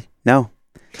no, no.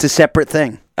 It's a separate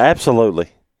thing. Absolutely.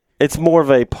 It's more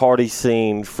of a party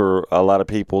scene for a lot of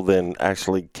people than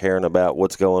actually caring about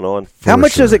what's going on. How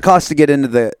much does it cost to get into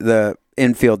the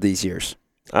infield these years?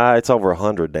 It's over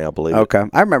 100 now, I believe. Okay.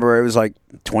 I remember it was like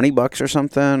 $20 or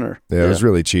something. It was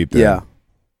really cheap then. Yeah.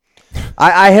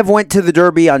 I have went to the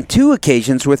Derby on 2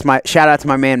 occasions with shout out to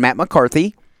my man Matt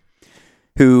McCarthy,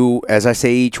 who, as I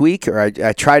say each week, or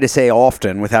I try to say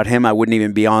often, without him I wouldn't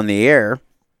even be on the air.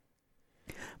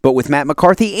 But with Matt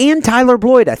McCarthy and Tyler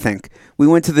Bloyd, I think, we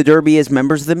went to the Derby as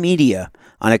members of the media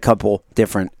on a couple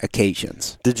different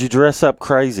occasions. Did you dress up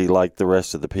crazy like the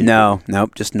rest of the people? No,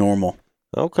 nope, just normal.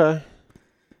 Okay.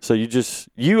 So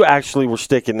you actually were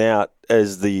sticking out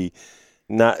as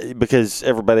not because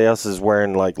everybody else is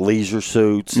wearing leisure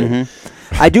suits.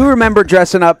 I do remember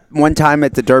dressing up one time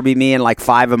at the Derby, me and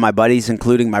 5 of my buddies,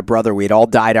 including my brother. We'd all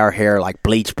dyed our hair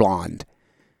bleach blonde.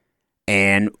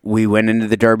 And we went into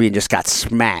the Derby and just got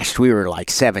smashed. We were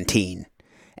 17.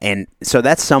 And so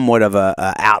that's somewhat of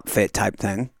a outfit type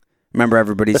thing. Remember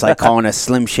everybody's calling us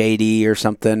Slim Shady or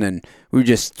something, and we were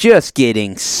just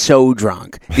getting so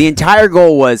drunk. The entire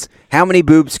goal was, how many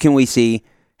boobs can we see?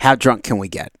 How drunk can we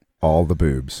get? All the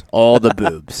boobs. All the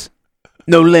boobs.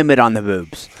 No limit on the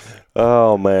boobs.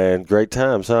 Oh, man. Great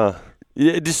times, huh?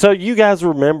 So you guys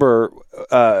remember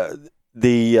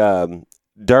the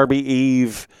Derby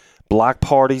Eve block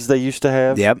parties they used to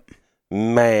have? Yep.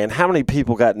 Man, how many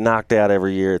people got knocked out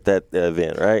every year at that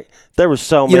event, right? There were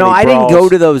so many I didn't brawls. go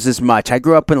to those as much. I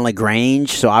grew up in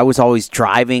LaGrange, so I was always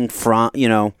driving from,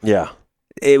 Yeah.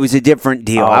 It was a different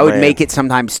deal. Oh, I would man. make it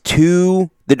sometimes to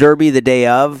the Derby the day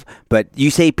of, but you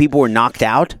say people were knocked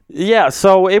out? Yeah,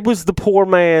 so it was the poor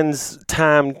man's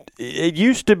time. It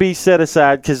used to be set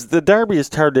aside because the Derby is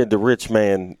turned into rich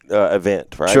man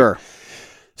event, right? Sure.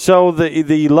 So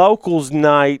the locals'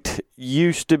 night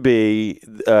used to be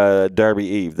Derby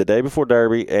Eve, the day before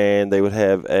Derby, and they would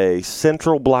have a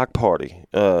central block party.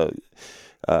 Churchill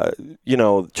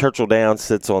Downs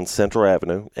sits on Central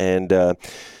Avenue, and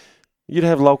you'd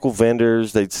have local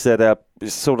vendors. They'd set up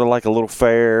sort of like a little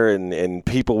fair, and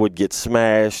people would get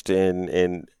smashed,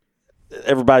 and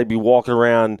everybody be walking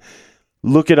around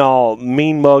looking all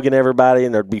mean mugging everybody,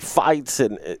 and there'd be fights,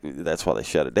 and that's why they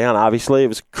shut it down. Obviously, it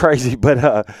was crazy,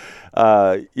 but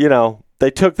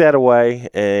they took that away,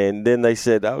 and then they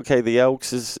said, okay, the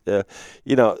Oaks is,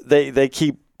 they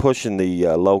keep pushing the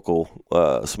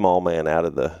local small man out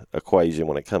of the equation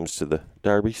when it comes to the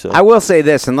Derby. So I will say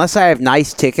this, unless I have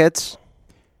nice tickets,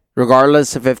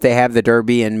 regardless of if they have the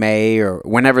Derby in May or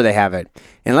whenever they have it,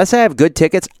 unless I have good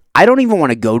tickets, I don't even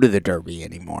want to go to the Derby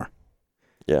anymore.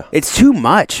 Yeah. It's too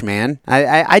much, man.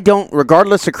 I don't,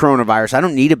 regardless of coronavirus, I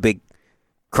don't need a big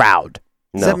crowd.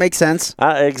 Does that make sense?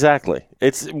 Exactly.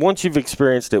 It's once you've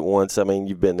experienced it once, I mean,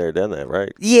 you've been there, done that,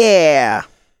 right? Yeah,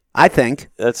 I think.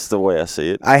 That's the way I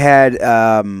see it. I had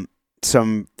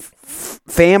some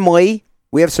family.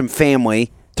 We have some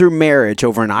family through marriage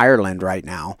over in Ireland right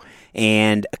now.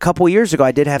 And a couple years ago,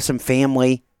 I did have some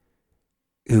family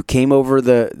who came over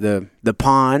the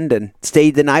pond and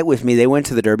stayed the night with me. They went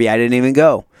to the Derby. I didn't even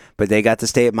go, but they got to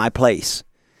stay at my place.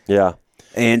 Yeah.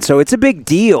 And so it's a big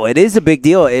deal. It is a big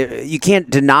deal. You can't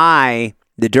deny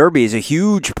the Derby is a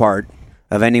huge part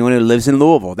of anyone who lives in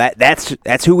Louisville.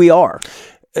 That's who we are.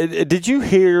 Did you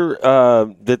hear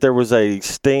that there was a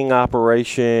sting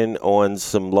operation on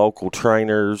some local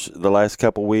trainers the last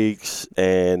couple weeks,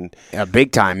 and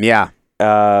Big time, yeah.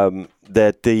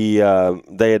 that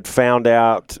they had found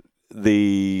out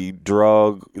the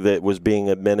drug that was being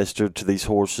administered to these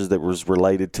horses that was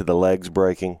related to the legs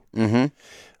breaking? Mm-hmm.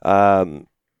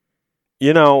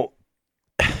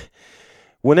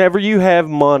 Whenever you have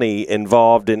money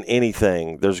involved in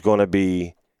anything, there's going to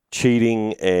be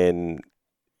cheating, and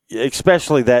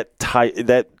especially that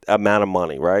amount of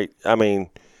money, right? I mean,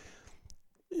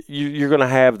 you're going to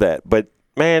have that. But,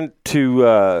 man,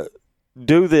 to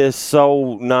do this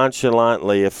so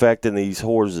nonchalantly affecting these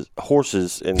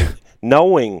horses and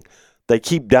knowing they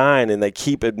keep dying and they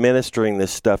keep administering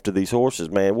this stuff to these horses,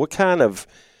 man, what kind of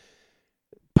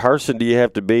person do you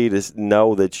have to be to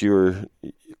know that you're –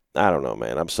 I don't know,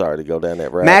 man. I'm sorry to go down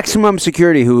that route. Maximum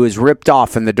Security, who was ripped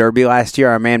off in the Derby last year,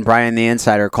 our man Brian the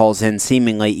Insider calls in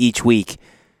seemingly each week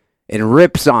and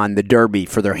rips on the Derby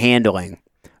for their handling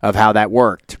of how that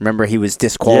worked. Remember, he was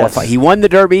disqualified. Yes. He won the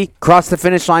Derby, crossed the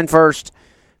finish line first,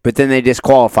 but then they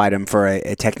disqualified him for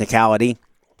a technicality.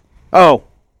 Oh,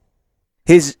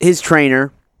 his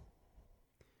trainer,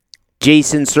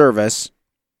 Jason Service,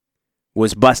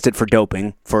 was busted for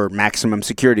doping for Maximum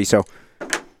Security. So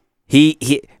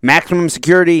he Maximum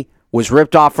Security was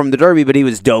ripped off from the Derby, but he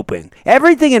was doping.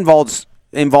 Everything involves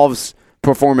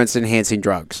performance-enhancing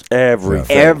drugs.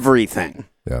 Everything.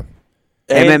 Yeah.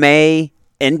 MMA,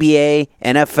 NBA,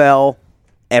 NFL,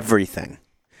 everything.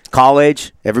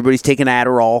 College, everybody's taking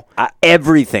Adderall.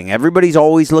 Everything. Everybody's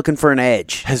always looking for an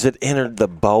edge. Has it entered the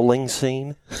bowling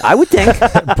scene? I would think.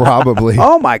 Probably.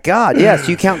 Oh, my God. Yes.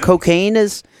 You count cocaine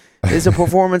as a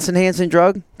performance-enhancing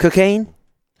drug? Cocaine?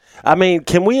 I mean,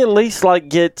 can we at least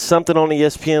get something on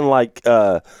ESPN like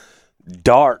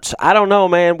darts? I don't know,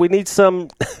 man. We need some.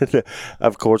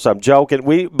 Of course, I'm joking.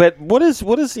 But what is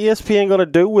ESPN going to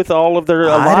do with all of their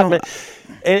allotment?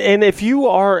 And if you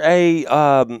are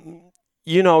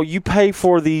you pay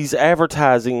for these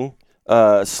advertising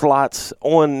slots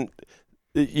on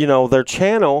their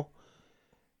channel.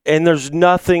 And there's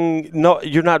nothing. No,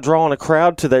 you're not drawing a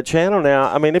crowd to that channel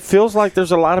now. I mean, it feels like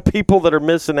there's a lot of people that are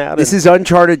missing out. This is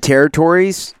uncharted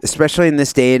territories, especially in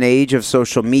this day and age of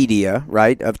social media,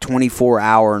 right? Of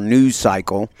 24-hour news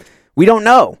cycle. We don't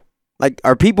know.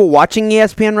 Are people watching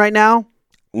ESPN right now?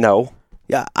 No.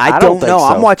 Yeah, I don't know. So.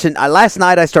 I'm watching. Last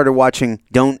night I started watching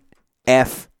Don't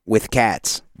F with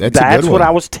Cats. That's what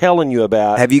I was telling you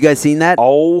about. Have you guys seen that?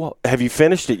 Oh, have you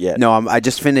finished it yet? No, I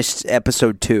just finished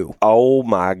episode 2. Oh,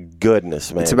 my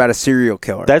goodness, man. It's about a serial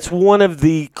killer. That's one of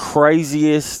the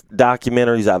craziest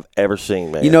documentaries I've ever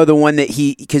seen, man. You know, the one that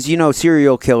because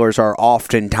serial killers are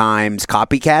oftentimes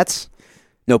copycats,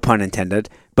 no pun intended,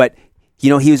 but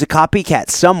he was a copycat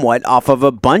somewhat off of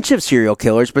a bunch of serial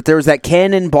killers, but there was that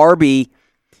Ken and Barbie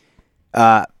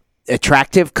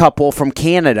attractive couple from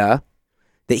Canada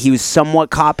that he was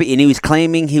somewhat and he was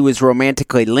claiming he was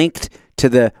romantically linked to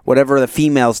the whatever the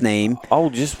female's name. Oh,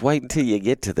 just wait until you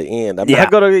get to the end. I'm not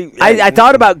going to. I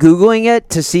thought about Googling it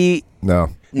to see. No.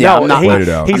 Yeah, I'm not. Wait it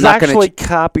out. He's actually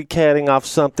copycatting off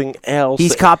something else.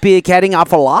 He's copycatting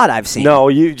off a lot. I've seen. No,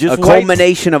 you just a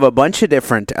culmination of a bunch of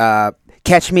different.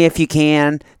 Catch Me If You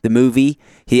Can, the movie.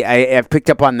 I've picked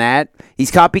up on that.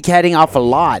 He's copycatting off a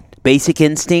lot. Basic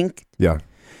Instinct. Yeah.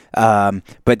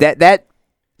 But that.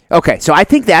 Okay, so I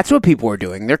think that's what people are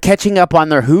doing. They're catching up on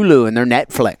their Hulu and their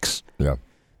Netflix. Yeah.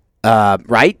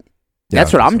 Right? Yeah,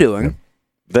 that's what I'm doing.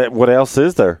 Yeah. What else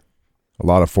is there? A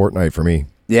lot of Fortnite for me.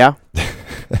 Yeah.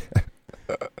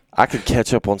 I could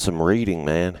catch up on some reading,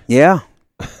 man. Yeah.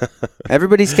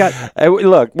 Everybody's got. Hey,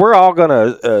 look, we're all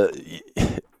gonna.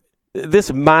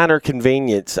 This minor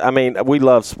convenience. I mean, we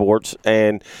love sports,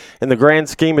 and in the grand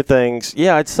scheme of things,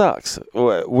 yeah, it sucks.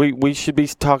 We should be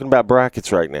talking about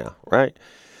brackets right now, right?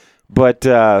 But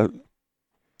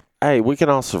hey, we can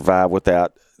all survive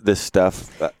without this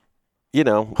stuff.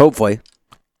 Hopefully.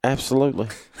 Absolutely.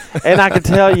 And I can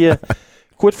tell you,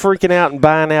 quit freaking out and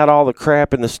buying out all the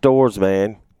crap in the stores,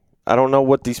 man. I don't know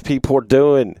what these people are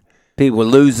doing. People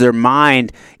lose their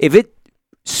mind. If it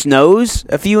snows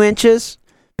a few inches,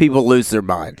 people lose their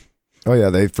mind. Oh, yeah.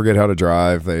 They forget how to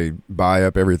drive. They buy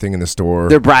up everything in the store.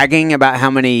 They're bragging about how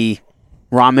many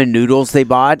ramen noodles they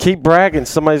bought. Keep bragging.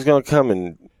 Somebody's going to come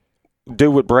and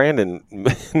do what Branden.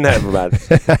 Never mind.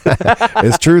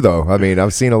 It's true, though. I mean,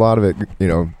 I've seen a lot of it,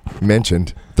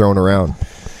 mentioned, thrown around.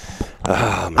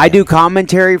 Oh, I do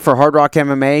commentary for Hard Rock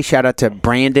MMA. Shout out to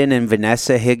Branden and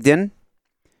Vanessa Higdon.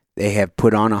 They have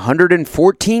put on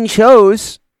 114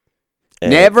 shows. And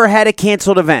never had a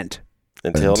canceled event.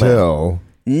 Until now.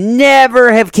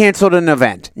 Never have canceled an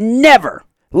event. Never.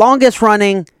 Longest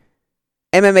running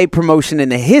MMA promotion in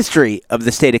the history of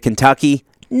the state of Kentucky.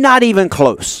 Not even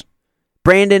close.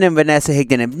 Branden and Vanessa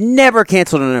Higdon have never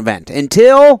canceled an event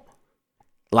until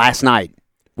last night.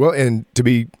 Well, and to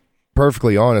be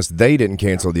perfectly honest, they didn't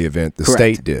cancel the event. The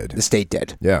state did. The state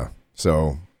did. Yeah.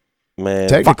 So, man,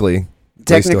 technically,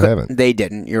 they still haven't. They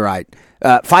didn't. You're right.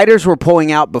 Fighters were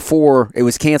pulling out before it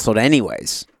was canceled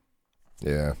anyways.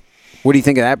 Yeah. What do you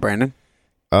think of that, Branden?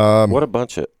 What a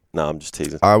bunch of... No, I'm just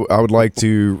teasing. I would like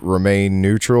to remain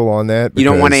neutral on that. You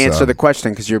don't want to answer the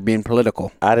question because you're being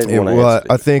political. I didn't want to answer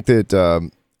I think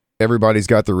that everybody's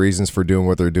got the reasons for doing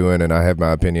what they're doing, and I have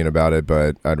my opinion about it,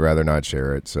 but I'd rather not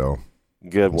share it. So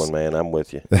good one, man. I'm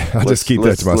with you. I'll just keep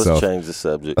that to myself. Let's change the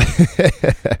subject.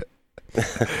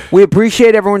 We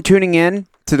appreciate everyone tuning in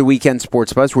to the Weekend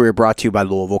Sports Buzz. We're brought to you by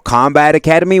Louisville Combat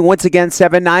Academy. Once again,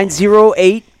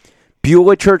 7908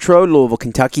 Beulah Church Road, Louisville,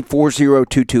 Kentucky,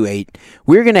 40228.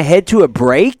 We're going to head to a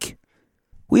break.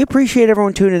 We appreciate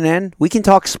everyone tuning in. We can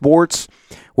talk sports,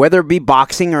 whether it be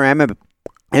boxing or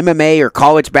MMA or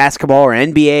college basketball or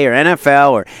NBA or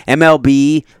NFL or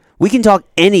MLB. We can talk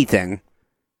anything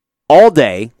all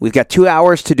day. We've got 2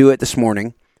 hours to do it this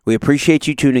morning. We appreciate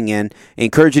you tuning in. I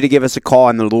encourage you to give us a call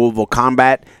on the Louisville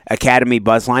Combat Academy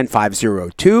Buzzline,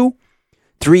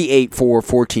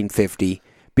 502-384-1450.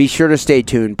 Be sure to stay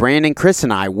tuned. Branden, Chris,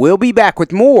 and I will be back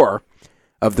with more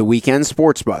of the Weekend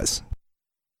Sports Buzz.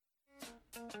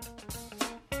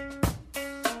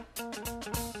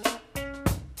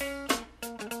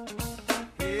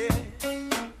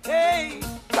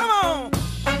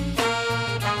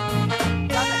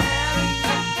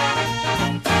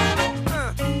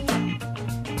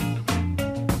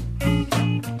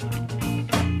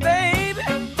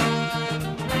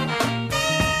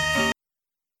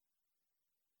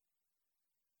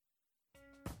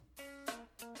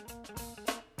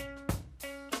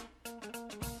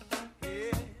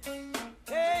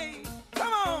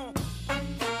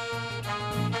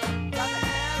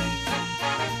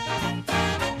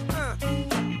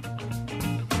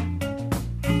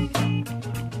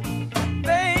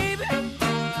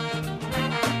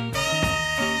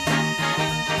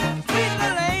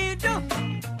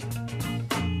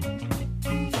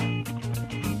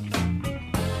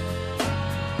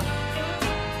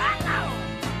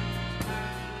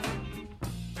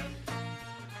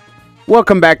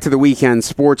 Welcome back to the Weekend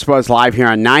Sports Buzz live here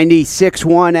on 96.1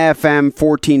 FM,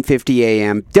 1450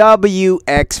 AM,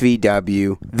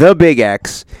 WXVW, the Big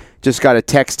X. Just got a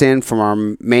text in from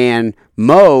our man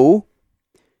Mo,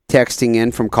 texting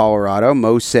in from Colorado.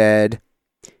 Mo said,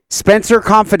 Spencer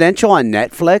Confidential on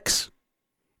Netflix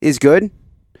is good.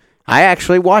 I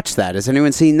actually watched that. Has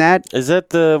anyone seen that? Is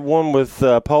that the one with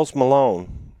Post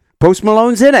Malone? Post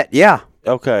Malone's in it, yeah.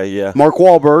 Okay, yeah. Mark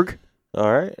Wahlberg.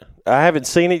 All right. I haven't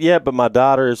seen it yet, but my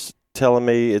daughter's telling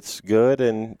me it's good,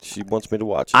 and she wants me to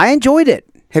watch it. I enjoyed it.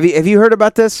 Have you heard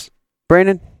about this,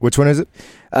 Brandon? Which one is it?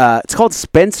 It's called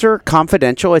Spencer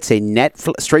Confidential. It's a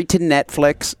straight to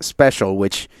Netflix special,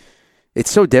 which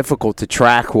it's so difficult to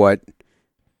track what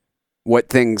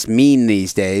things mean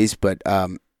these days. But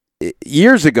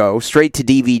years ago, straight to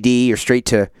DVD or straight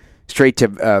to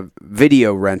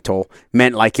video rental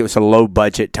meant like it was a low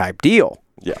budget type deal.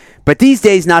 Yeah. But these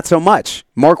days, not so much.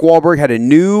 Mark Wahlberg had a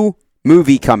new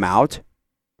movie come out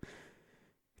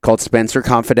called Spencer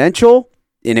Confidential,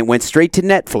 and it went straight to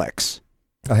Netflix.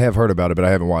 I have heard about it, but I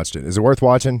haven't watched it. Is it worth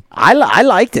watching? I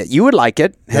liked it. You would like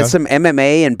it. It has Yeah. some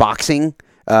MMA and boxing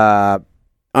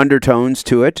undertones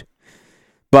to it.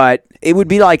 But it would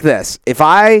be like this. If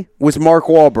I was Mark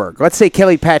Wahlberg, let's say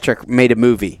Kelly Patrick made a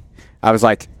movie. I was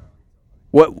like,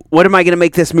 what am I going to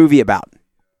make this movie about?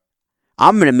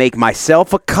 I'm going to make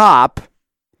myself a cop,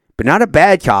 but not a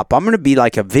bad cop. I'm going to be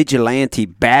like a vigilante,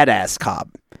 badass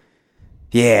cop.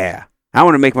 Yeah. I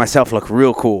want to make myself look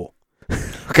real cool.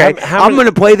 Okay? I'm going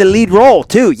to play the lead role,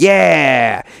 too.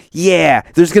 Yeah. Yeah.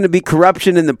 There's going to be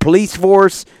corruption in the police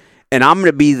force, and I'm going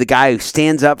to be the guy who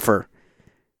stands up for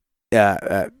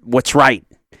what's right.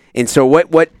 And so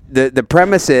what the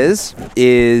premise is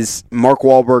Mark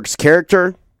Wahlberg's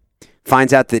character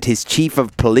finds out that his chief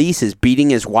of police is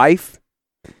beating his wife,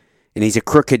 and he's a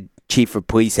crooked chief of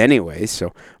police anyway.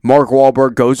 So Mark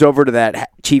Wahlberg goes over to that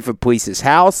chief of police's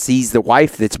house, sees the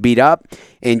wife that's beat up,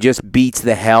 and just beats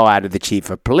the hell out of the chief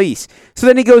of police. So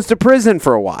then he goes to prison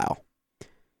for a while.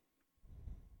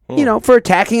 For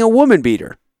attacking a woman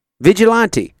beater.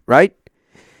 Vigilante, right?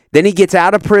 Then he gets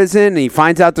out of prison, and he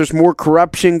finds out there's more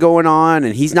corruption going on,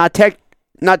 and he's not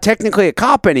technically a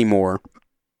cop anymore.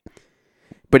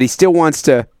 But he still wants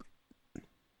to.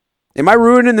 Am I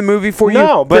ruining the movie for you?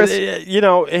 No, but Chris? he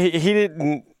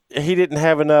didn't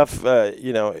have enough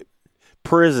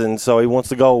prison, so he wants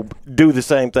to go do the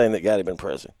same thing that got him in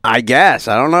prison. I guess.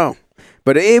 I don't know.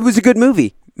 But it was a good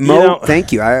movie. Mo,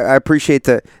 thank you. I appreciate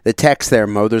the text there,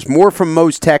 Mo. There's more from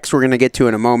Mo's text we're going to get to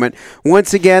in a moment.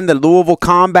 Once again, the Louisville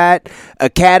Combat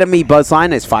Academy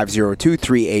buzzline is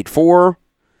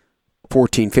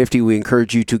 502-384-1450. We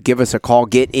encourage you to give us a call,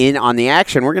 get in on the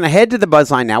action. We're going to head to the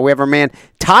buzzline now. We have our man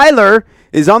Tyler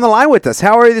is on the line with us.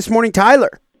 How are you this morning,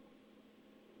 Tyler?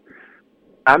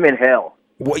 I'm in hell.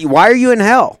 Why are you in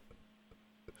hell?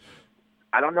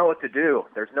 I don't know what to do.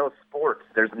 There's no sports.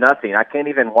 There's nothing. I can't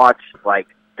even watch,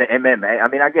 the MMA. I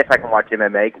mean, I guess I can watch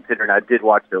MMA, considering I did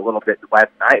watch it a little bit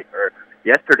last night or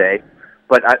yesterday.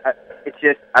 But it's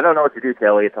just, I don't know what to do,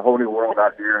 Kelly. It's a whole new world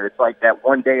out here. It's like that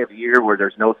one day of the year where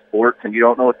there's no sports and you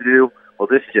don't know what to do. Well,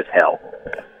 this is just hell.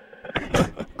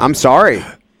 I'm sorry.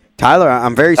 Tyler,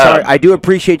 I'm very sorry. I do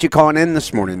appreciate you calling in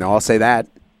this morning, though. I'll say that.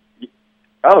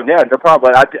 Oh, yeah, no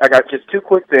problem. I got just two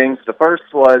quick things. The first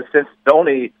was, since the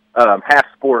only half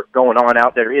sport going on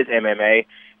out there is MMA,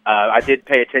 I did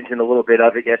pay attention a little bit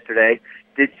of it yesterday.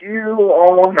 Did you,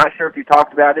 I'm not sure if you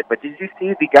talked about it, but did you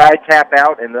see the guy tap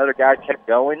out and the other guy kept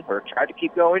going or tried to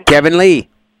keep going? Kevin Lee.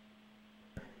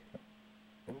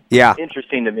 Yeah.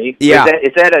 Interesting to me. Yeah.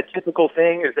 Is that a typical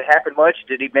thing? Does it happen much?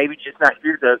 Did he maybe just not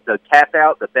hear the tap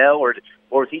out, the bell, or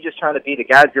was he just trying to be the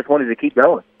guy that just wanted to keep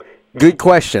going? Good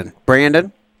question.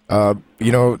 Brandon?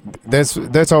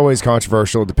 That's always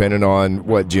controversial depending on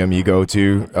what gym you go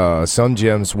to. Some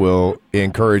gyms will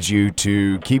encourage you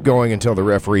to keep going until the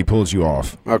referee pulls you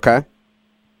off. Okay.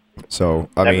 So,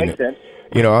 That makes sense.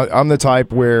 I'm the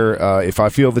type where if I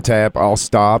feel the tap, I'll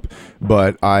stop.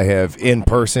 But I have in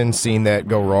person seen that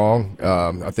go wrong.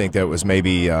 I think that was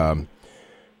maybe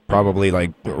probably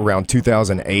like around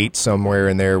 2008, somewhere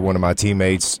in there. One of my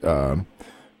teammates,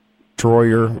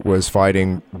 Troyer, was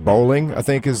fighting Bowling, I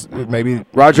think is maybe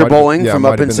Roger Bowling from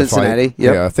up in Cincinnati.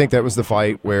 Yep. Yeah, I think that was the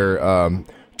fight where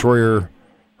Troyer,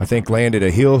 I think, landed a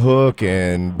heel hook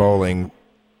and Bowling,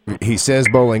 he says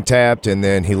Bowling tapped and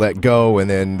then he let go and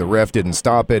then the ref didn't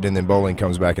stop it and then Bowling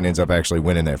comes back and ends up actually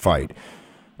winning that fight.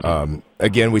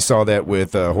 Again, we saw that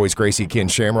with Hoist Gracie, Ken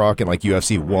Shamrock in like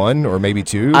UFC 1 or maybe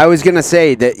 2. I was going to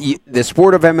say that the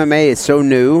sport of MMA is so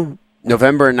new,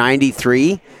 November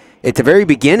 93. At the very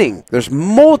beginning, there's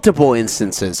multiple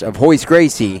instances of Hoist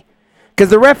Gracie because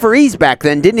the referees back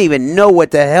then didn't even know what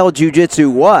the hell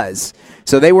jiu-jitsu was.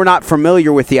 So they were not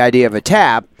familiar with the idea of a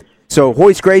tap. So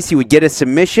Hoist Gracie would get a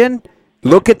submission,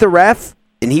 look at the ref,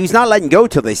 and he was not letting go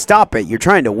till they stop it. You're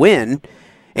trying to win.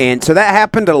 And so that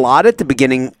happened a lot at the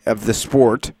beginning of the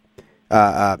sport,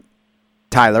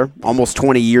 Tyler, almost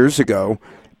 20 years ago.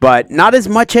 But not as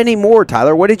much anymore,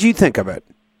 Tyler. What did you think of it?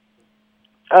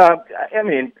 I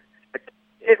mean,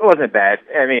 it wasn't bad.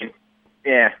 I mean,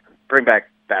 yeah, bring back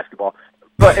basketball.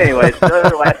 But anyways, the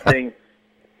other last thing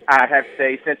I have to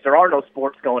say, since there are no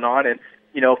sports going on, and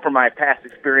from my past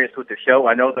experience with the show,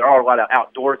 I know there are a lot of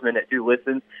outdoorsmen that do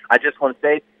listen. I just want to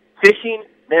say, fishing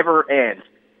never ends.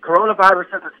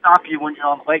 Coronavirus doesn't stop you when you're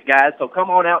on the lake, guys. So come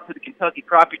on out to the Kentucky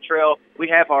Crappie Trail. We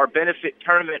have our benefit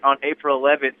tournament on April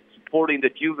 11th, supporting the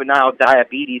Juvenile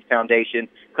Diabetes Foundation.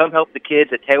 Come help the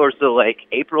kids at Taylorsville Lake,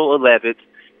 April 11th.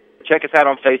 Check us out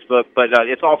on Facebook, but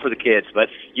it's all for the kids. But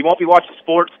you won't be watching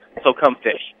sports, so come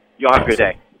fish. Y'all have a good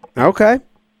day. Okay.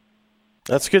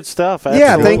 That's good stuff.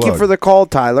 Yeah, thank you for the call,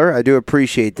 Tyler. I do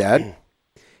appreciate that.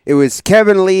 It was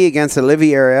Kevin Lee against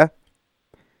Oliviera,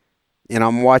 and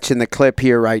I'm watching the clip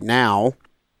here right now.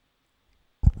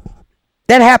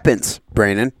 That happens,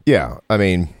 Branden. Yeah, I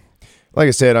mean, like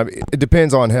I said, it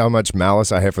depends on how much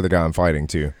malice I have for the guy I'm fighting,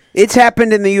 too. It's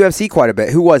happened in the UFC quite a bit.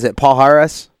 Who was it, Paul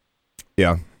Harris?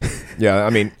 Yeah. Yeah,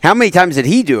 I mean. How many times did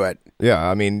he do it? Yeah,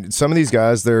 I mean, some of these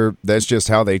guys, that's just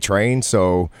how they train,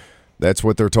 so that's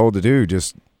what they're told to do.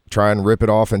 Just try and rip it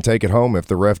off and take it home. If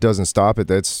the ref doesn't stop it,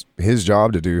 that's his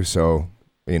job to do. So,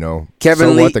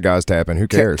 Kevin Lee, what the guy's tapping? Who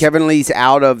cares? Kevin Lee's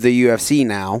out of the UFC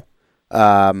now.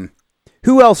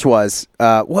 Who else was?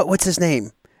 What's his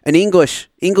name? An English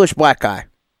black guy.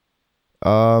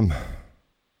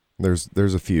 There's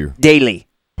a few. Daly.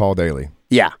 Paul Daly.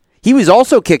 Yeah. He was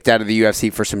also kicked out of the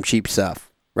UFC for some cheap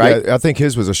stuff, right? Yeah, I think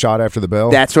his was a shot after the bell.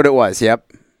 That's what it was,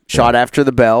 yep. Shot after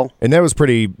the bell. And that was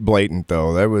pretty blatant,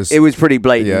 though. It was pretty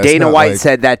blatant. Yeah, Dana White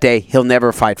said that day he'll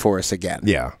never fight for us again.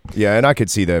 Yeah, and I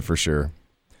could see that for sure.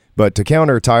 But to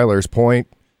counter Tyler's point,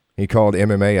 he called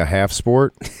MMA a half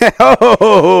sport.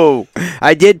 Oh,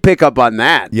 I did pick up on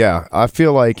that. Yeah, I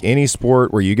feel like any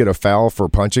sport where you get a foul for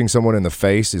punching someone in the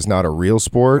face is not a real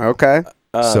sport. Okay.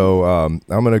 So I'm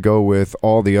going to go with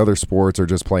all the other sports are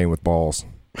just playing with balls.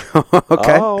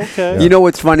 Okay. Oh, okay. Yeah. You know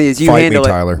what's funny is you handle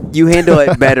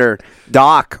it better.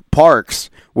 Doc Parks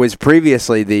was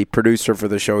previously the producer for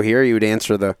the show here. He would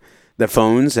answer the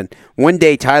phones. And one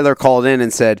day Tyler called in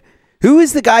and said, "Who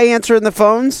is the guy answering the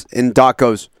phones?" And Doc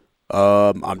goes,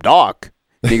 I'm Doc.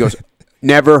 And he goes,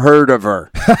 "Never heard of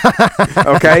her."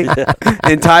 Okay.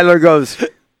 And Tyler goes,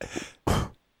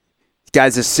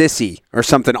 "Guy's a sissy," or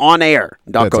something on air.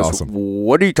 Doc That's goes, awesome.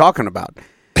 "What are you talking about?"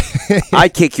 "I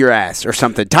kick your ass," or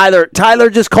something. Tyler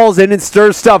just calls in and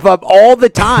stirs stuff up all the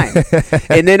time.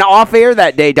 And then off air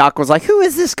that day, Doc was like, "Who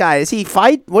is this guy? Is he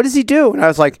fight? What does he do?" And I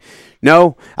was like,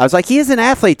 "No." I was like, "He is an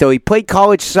athlete, though. He played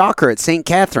college soccer at St.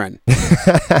 Catherine."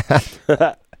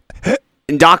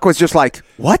 And Doc was just like,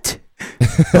 "What?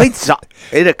 Played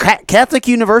at a Catholic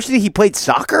university? He played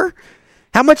soccer?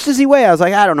 How much does he weigh?" I was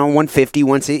like, "I don't know, 150,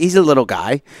 160. He's a little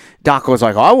guy." Doc was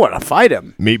like, "Oh, I want to fight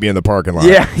him. Meet me in the parking lot."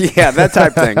 Yeah, that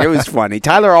type thing. It was funny.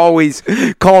 Tyler always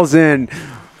calls in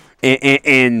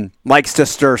and likes to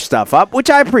stir stuff up, which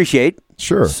I appreciate.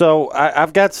 Sure. So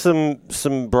I've got some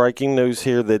breaking news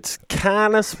here that's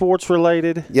kind of sports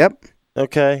related. Yep.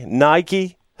 Okay,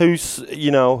 Nike, who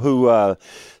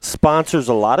sponsors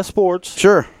a lot of sports.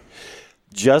 Sure.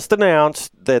 Just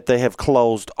announced that they have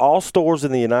closed all stores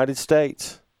in the United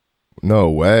States. No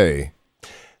way.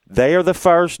 They are the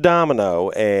first domino,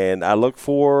 and I look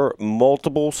for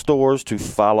multiple stores to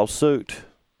follow suit.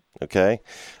 Okay?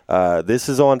 This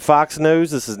is on Fox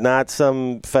News. This is not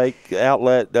some fake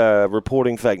outlet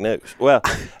reporting fake news. Well,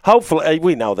 hopefully,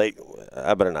 we know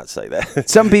I better not say that.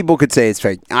 Some people could say it's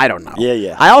fake. I don't know.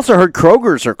 Yeah. I also heard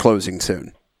Kroger's are closing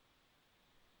soon.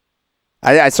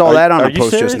 I saw that on a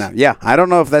post just now. Yeah, I don't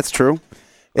know if that's true.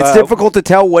 It's difficult to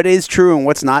tell what is true and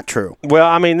what's not true. Well,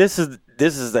 I mean, this is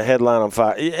the headline on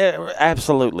Fox. Yeah,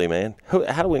 absolutely, man.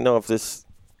 How do we know if this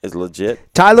is legit?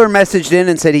 Tyler messaged in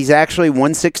and said he's actually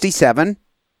 167.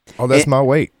 Oh, that's my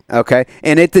weight. Okay.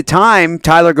 And at the time,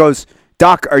 Tyler goes,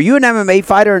 "Doc, are you an MMA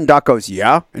fighter?" And Doc goes,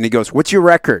 "Yeah." And he goes, "What's your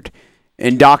record?"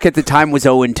 And Doc at the time was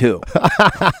 0-2.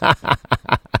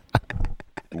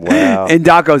 Wow. And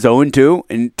Doc goes 0-2,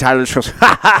 and Tyler just goes,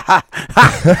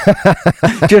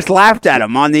 just laughed at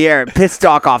him on the air. It pissed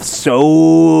Doc off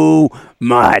so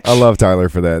much. I love Tyler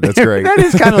for that. That's great. That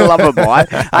is kind of lovable.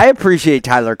 I appreciate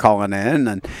Tyler calling in.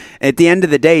 And at the end of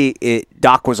the day,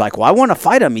 Doc was like, "Well, I want to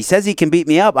fight him. He says he can beat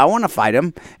me up. I want to fight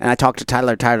him." And I talked to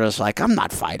Tyler. Tyler's like, "I'm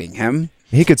not fighting him."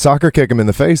 He could soccer kick him in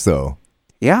the face, though.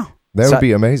 Yeah. That would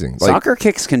be amazing. Soccer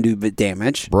kicks can do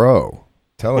damage. Bro,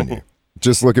 telling you.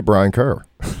 Just look at Brian Kerr.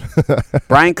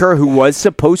 Brian Kerr, who was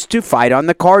supposed to fight on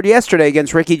the card yesterday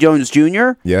against Ricky Jones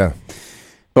Jr. Yeah.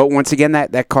 But once again,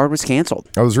 that card was canceled.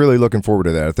 I was really looking forward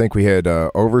to that. I think we had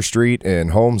Overstreet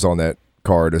and Holmes on that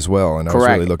card as well, and I was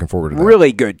really looking forward to that.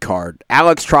 Really good card.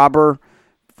 Alex Trauber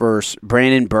versus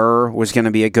Brandon Burr was going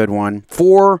to be a good one.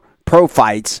 4 pro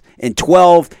fights and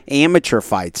 12 amateur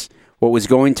fights, what was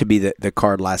going to be the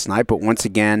card last night. But once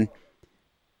again,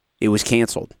 it was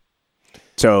canceled.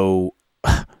 So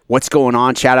what's going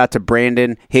on? Shout out to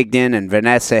Branden Higdon and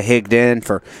Vanessa Higdon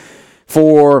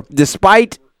for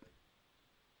despite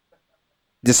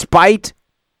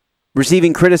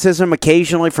receiving criticism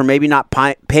occasionally for maybe not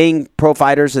paying pro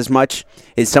fighters as much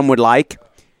as some would like,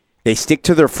 they stick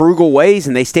to their frugal ways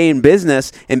and they stay in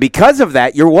business. And because of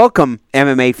that, you're welcome,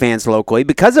 MMA fans locally.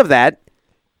 Because of that,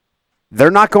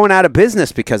 they're not going out of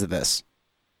business because of this.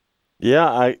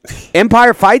 Yeah,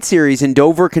 Empire Fight Series in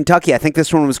Dover, Kentucky. I think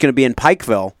this one was going to be in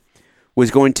Pikeville.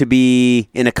 Was going to be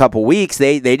in a couple weeks.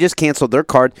 They just canceled their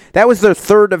card. That was their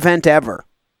third event ever.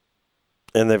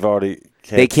 And they've already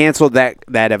canceled. They canceled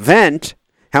that event.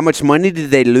 How much money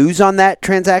did they lose on that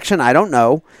transaction? I don't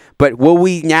know. But will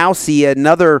we now see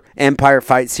another Empire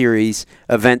Fight Series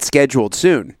event scheduled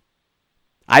soon?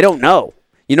 I don't know.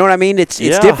 You know what I mean? It's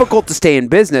difficult to stay in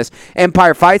business.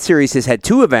 Empire Fight Series has had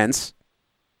 2 events.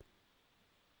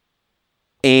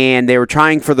 And they were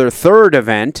trying for their third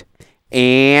event,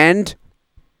 and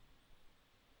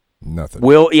nothing.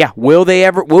 Will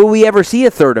we ever see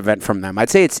a third event from them? I'd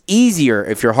say it's easier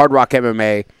if you're Hard Rock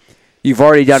MMA. You've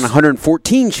already done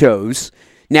 114 shows.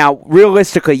 Now,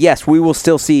 realistically, yes, we will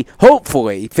still see,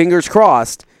 hopefully, fingers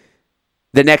crossed,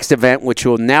 the next event, which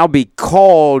will now be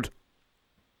called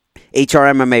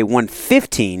HRMMA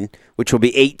 115, which will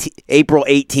be April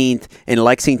 18th in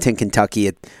Lexington, Kentucky,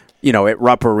 at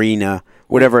Rupp Arena.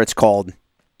 Whatever it's called.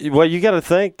 Well, you got to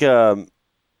think a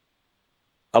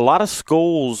lot of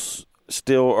schools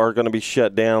still are going to be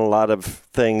shut down. A lot of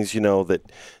things, that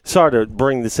sorry to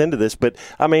bring this into this, but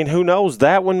I mean, who knows?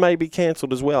 That one may be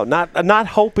canceled as well. Not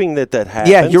hoping that happens.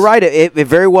 Yeah, you're right. It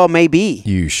very well may be.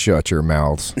 You shut your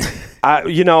mouths.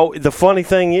 The funny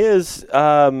thing is,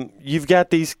 you've got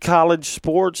these college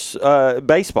sports,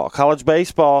 baseball. College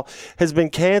baseball has been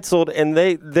canceled, and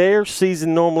their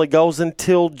season normally goes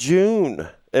until June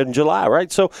and July,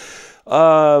 right? So,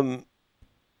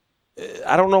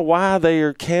 I don't know why they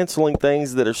are canceling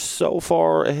things that are so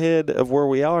far ahead of where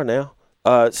we are now.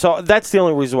 So that's the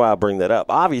only reason why I bring that up.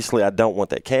 Obviously, I don't want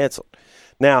that canceled.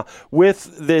 Now,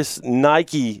 with this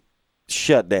Nike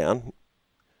shutdown,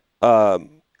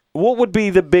 what would be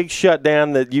the big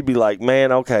shutdown that you'd be like,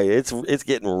 man, okay, it's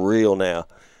getting real now?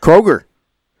 Kroger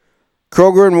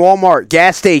and Walmart,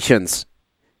 gas stations.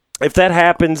 If that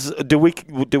happens, do we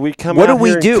come what out do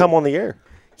we here do? And come on the air?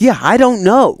 Yeah, I don't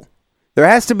know. There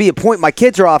has to be a point. My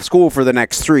kids are off school for the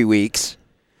next 3 weeks.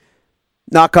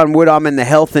 Knock on wood, I'm in the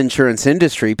health insurance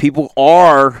industry. People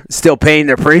are still paying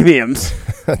their premiums.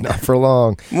 Not for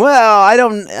long. Well, I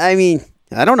don't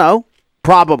know.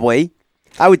 Probably.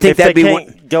 I would think that'd be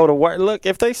one. Go to work. Look,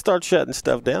 if they start shutting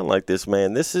stuff down like this,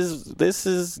 man, this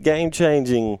is game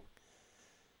changing,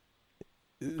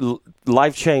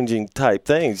 life changing type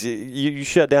things. You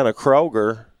shut down a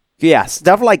Kroger. Yeah,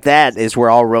 stuff like that is where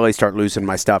I'll really start losing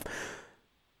my stuff.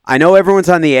 I know everyone's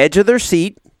on the edge of their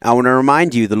seat. I want to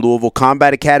remind you, the Louisville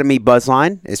Combat Academy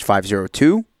buzzline is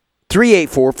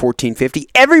 502-384-1450.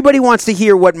 Everybody wants to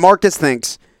hear what Marcus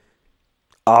thinks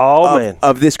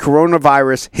of this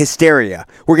coronavirus hysteria.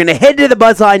 We're going to head to the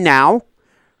buzzline now.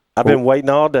 I've been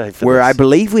waiting all day for where this. I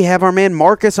believe we have our man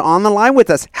Marcus on the line with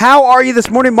us. How are you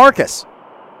this morning, Marcus?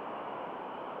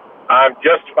 I'm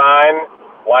just fine,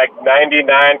 like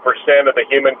 99% of the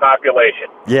human population.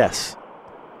 Yes.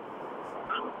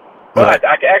 But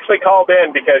I actually called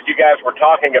in because you guys were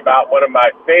talking about one of my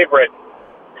favorite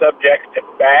subjects to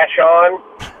bash on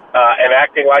and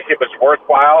acting like it was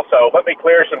worthwhile. So let me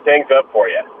clear some things up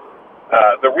for you.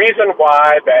 The reason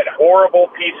why that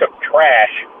horrible piece of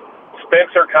trash,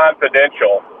 Spencer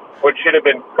Confidential, which should have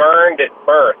been burned at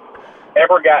birth,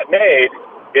 ever got made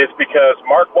is because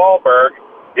Mark Wahlberg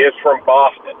is from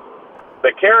Boston.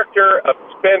 The character of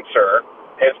Spencer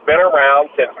has been around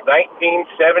since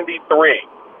 1973.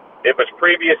 It was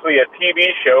previously a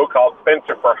TV show called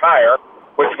Spencer for Hire,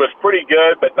 which was pretty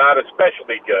good but not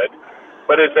especially good,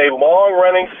 but is a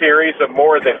long-running series of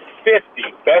more than 50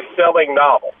 best-selling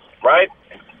novels, right?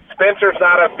 Spencer's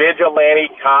not a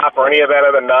vigilante cop or any of that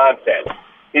other nonsense.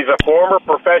 He's a former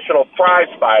professional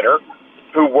prize fighter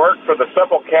who worked for the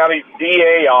Suffolk County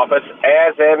DA office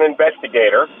as an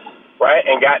investigator, right,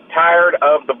 and got tired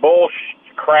of the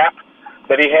crap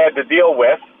that he had to deal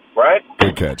with, right?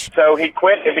 Good catch. So he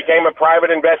quit and became a private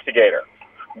investigator.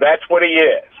 That's what he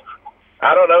is.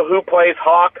 I don't know who plays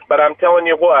Hawk, but I'm telling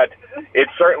you what, it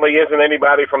certainly isn't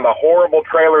anybody from the horrible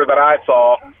trailer that I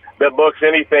saw that looks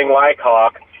anything like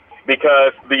Hawk,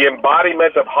 because the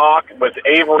embodiment of Hawk was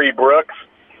Avery Brooks,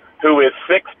 who is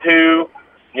 6'2",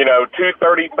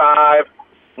 235,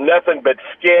 nothing but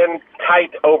skin,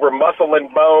 tight over muscle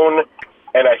and bone,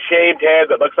 and a shaved head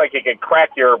that looks like he could crack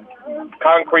your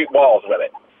concrete walls with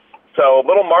it. So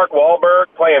little Mark Wahlberg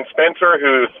playing Spencer,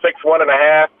 who's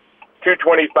 6'1.5",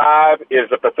 225,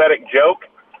 is a pathetic joke.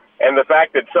 And the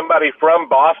fact that somebody from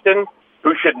Boston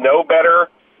who should know better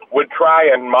would try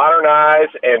and modernize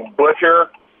and butcher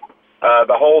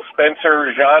the whole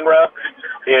Spencer genre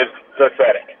is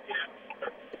pathetic.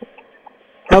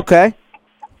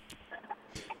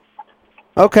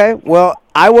 Okay, well,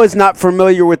 I was not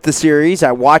familiar with the series.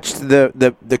 I watched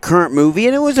the current movie,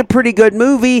 and it was a pretty good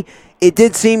movie. It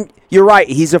did seem, you're right,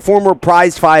 he's a former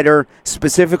prize fighter,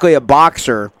 specifically a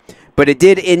boxer, but it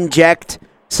did inject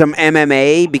some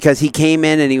MMA because he came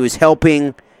in and he was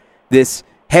helping this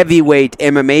heavyweight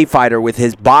MMA fighter with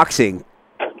his boxing,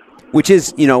 which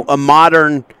is, a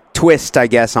modern twist, I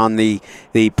guess, on the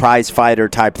prize fighter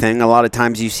type thing. A lot of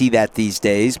times you see that these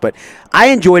days, but I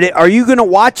enjoyed it. Are you going to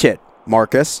watch it,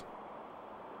 Marcus?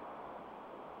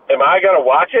 Am I going to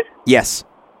watch it? Yes.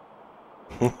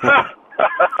 No.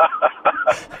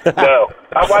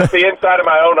 I watch the inside of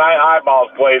my own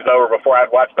eyeballs glaze over before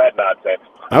I'd watch that nonsense.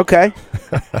 Okay.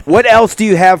 What else do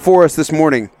you have for us this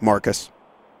morning, Marcus?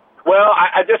 Well,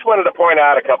 I just wanted to point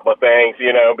out a couple of things,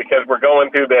 because we're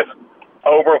going through this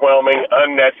overwhelming,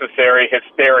 unnecessary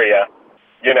hysteria.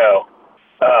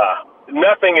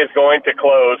 Nothing is going to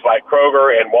close like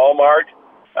Kroger and Walmart.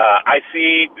 I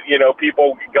see,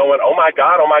 people going, oh my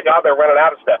God, they're running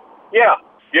out of stuff. Yeah.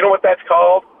 You know what that's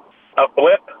called? A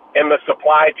blip in the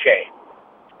supply chain.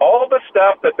 All the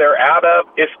stuff that they're out of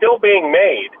is still being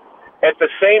made at the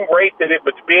same rate that it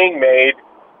was being made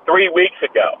 3 weeks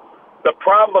ago. The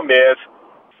problem is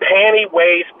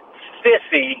panty-waist,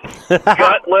 sissy,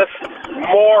 gutless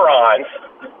morons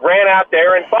ran out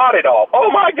there and bought it all.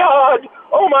 Oh, my God,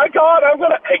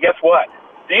 Hey, guess what?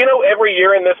 Do you know every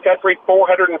year in this country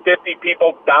 450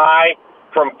 people die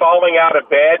from falling out of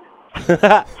bed?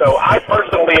 So I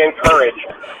personally encourage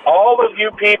all of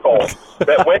you people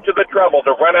that went to the trouble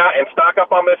to run out and stock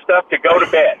up on this stuff to go to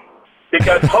bed.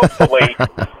 Because hopefully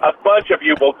a bunch of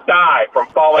you will die from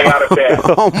falling out of bed.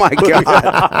 Oh, my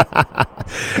God.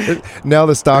 Now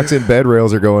the stocks in bed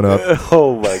rails are going up.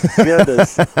 Oh, my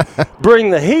goodness. Bring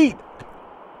the heat.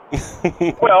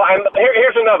 Well, and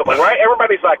here's another one, right?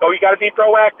 Everybody's like, oh, you got to be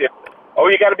proactive. Oh,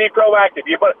 you got to be proactive.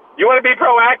 You want to be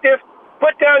proactive?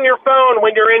 Put down your phone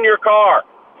when you're in your car.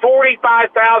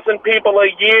 45,000 people a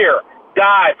year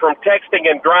die from texting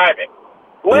and driving.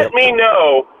 Let me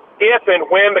know if and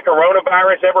when the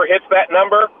coronavirus ever hits that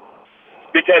number,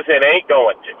 because it ain't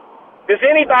going to. Does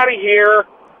anybody here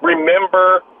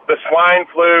remember the swine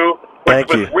flu, which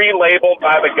was relabeled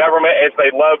by the government as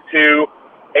they love to,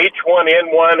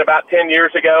 H1N1 about 10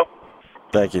 years ago?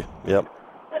 Thank you. Yep.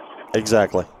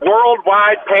 Exactly.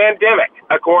 Worldwide pandemic,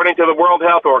 according to the World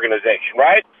Health Organization,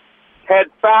 right? Had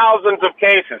thousands of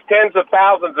cases, tens of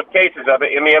thousands of cases of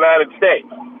it in the United States.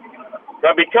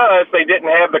 Now, because they didn't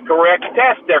have the correct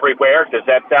test everywhere, does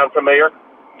that sound familiar,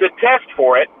 to test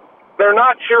for it, they're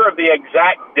not sure of the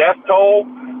exact death toll,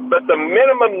 but the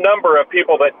minimum number of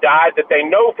people that died that they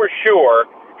know for sure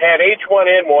had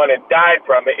H1N1 and died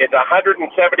from it is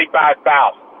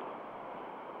 175,000.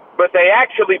 But they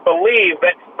actually believe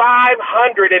that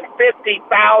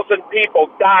 550,000 people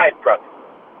died from it.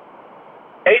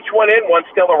 H1N1's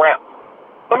still around.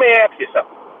 Let me ask you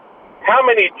something. How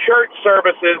many church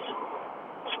services,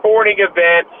 sporting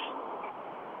events,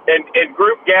 and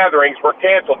group gatherings were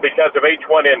canceled because of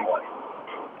H1N1?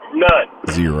 None.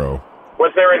 0.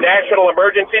 Was there a national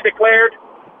emergency declared?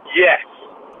 Yes.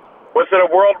 Was it a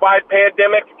worldwide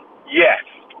pandemic? Yes.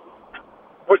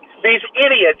 These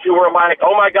idiots who are like,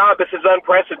 oh, my God, this is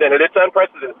unprecedented. It's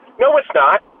unprecedented. No, it's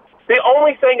not. The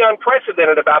only thing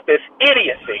unprecedented about this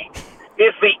idiocy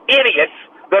is the idiots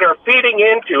that are feeding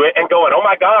into it and going, oh,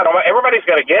 my God, everybody's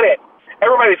going to get it.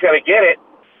 Everybody's going to get it.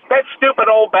 That stupid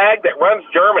old bag that runs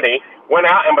Germany went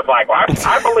out and was like, well,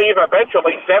 I believe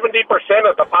eventually 70%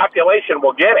 of the population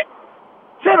will get it.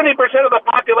 70% of the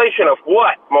population of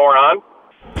what, moron?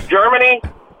 Germany?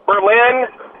 Berlin?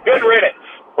 Good riddance,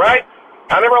 right?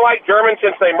 I never liked Germans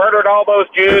since they murdered all those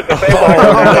Jews. If they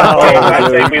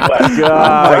I'd say we left.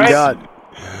 God, right? God.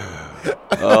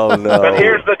 Oh, no. But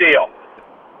here's the deal.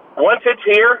 Once it's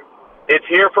here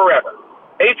forever.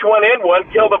 H1N1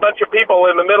 killed a bunch of people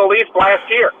in the Middle East last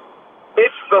year.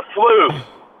 It's the flu.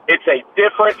 It's a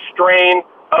different strain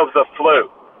of the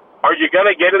flu. Are you going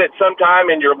to get it at some time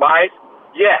in your life?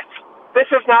 Yes.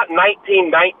 This is not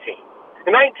 1919.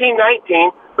 In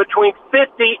 1919, between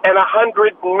 50 and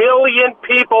 100 million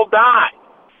people died.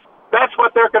 That's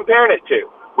what they're comparing it to.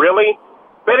 Really?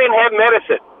 They didn't have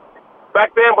medicine.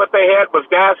 Back then, what they had was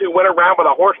guys who went around with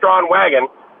a horse-drawn wagon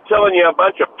selling you a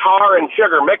bunch of tar and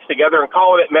sugar mixed together and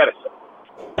calling it medicine.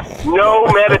 No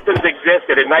medicines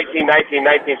existed in 1919,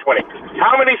 1920.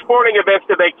 How many sporting events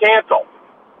did they cancel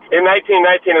in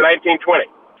 1919 and 1920?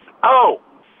 Oh,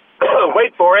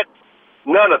 wait for it,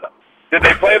 none of them. Did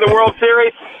they play the World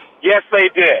Series? Yes, they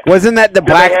did. Wasn't that the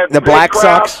Black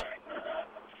Sox?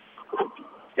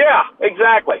 Yeah,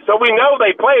 exactly. So we know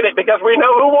they played it because we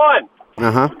know who won.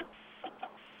 Uh-huh.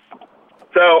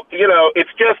 So, it's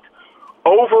just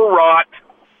overwrought,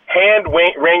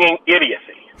 hand-wringing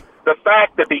idiocy. The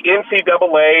fact that the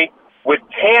NCAA would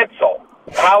cancel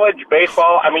college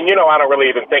baseball, I don't really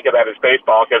even think of that as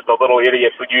baseball because the little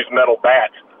idiots would use metal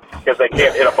bats because they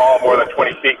can't hit a ball more than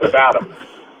 20 feet without them.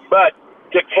 But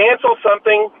to cancel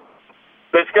something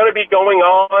that's going to be going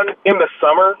on in the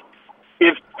summer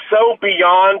is so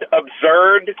beyond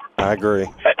absurd. I agree.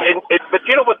 But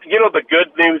you know what the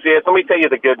good news is? Let me tell you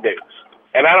the good news.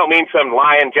 And I don't mean some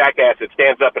lying jackass that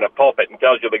stands up in a pulpit and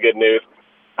tells you the good news.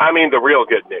 I mean the real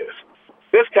good news.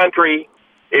 This country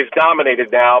is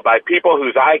dominated now by people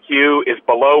whose IQ is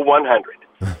below 100.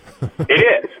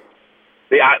 It is.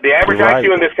 The average Right.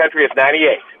 IQ in this country is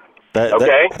 98.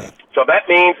 Okay? So that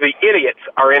means the idiots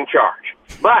are in charge.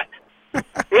 But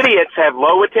idiots have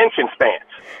low attention spans.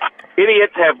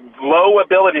 Idiots have low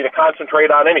ability to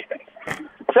concentrate on anything.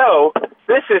 So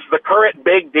this is the current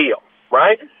big deal,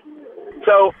 right?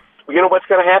 So you know what's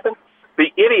going to happen? The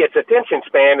idiot's attention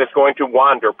span is going to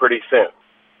wander pretty soon,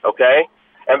 okay?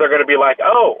 And they're going to be like,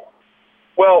 oh,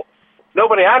 well,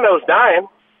 nobody I know is dying,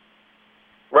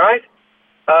 right?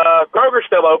 Kroger's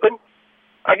still open.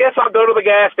 I guess I'll go to the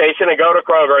gas station and go to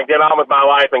Kroger and get on with my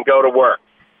life and go to work,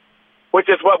 which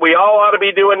is what we all ought to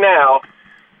be doing now.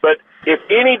 But if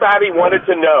anybody wanted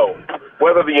to know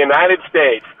whether the United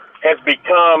States has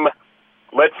become,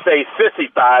 let's say,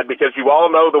 sissified, because you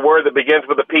all know the word that begins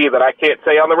with a P that I can't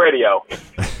say on the radio.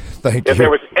 Thank you. If there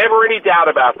was ever any doubt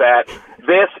about that,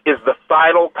 this is the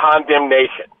final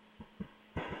condemnation.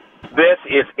 This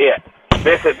is it.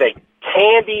 This is a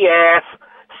candy-ass,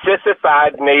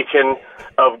 sissified nation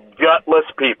of gutless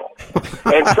people.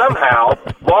 And somehow,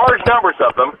 large numbers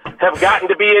of them have gotten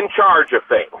to be in charge of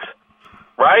things.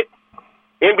 Right?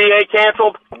 NBA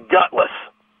canceled, gutless.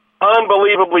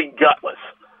 Unbelievably gutless.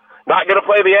 Not going to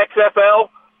play the XFL?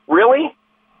 Really?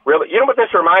 Really? You know what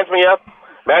this reminds me of?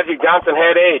 Magic Johnson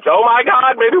had AIDS. Oh, my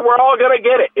God, maybe we're all going to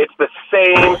get it. It's the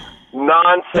same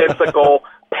nonsensical,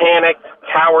 panicked,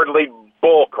 cowardly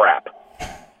bullcrap.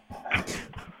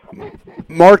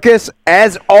 Marcus,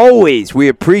 as always, we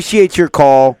appreciate your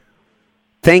call.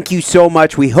 Thank you so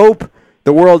much. We hope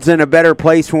the world's in a better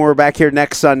place when we're back here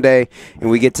next Sunday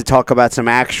and we get to talk about some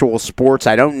actual sports.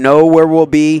 I don't know where we'll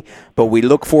be, but we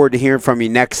look forward to hearing from you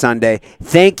next Sunday.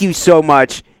 Thank you so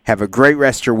much. Have a great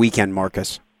rest of your weekend,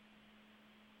 Marcus.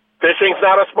 Fishing's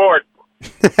not a sport.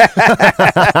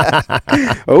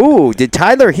 Oh, did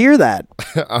Tyler hear that?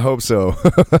 I hope so.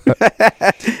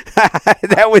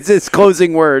 That was his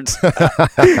closing words.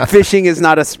 Fishing is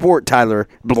not a sport, Tyler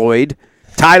Bloyd.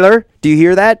 Tyler, do you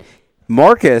hear that?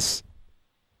 Marcus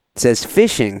says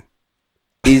fishing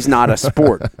is not a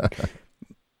sport.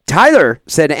 Tyler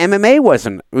said MMA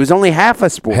wasn't. It was only half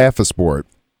a sport. Half a sport.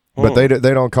 But they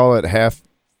don't call it half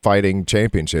fighting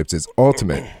championships. It's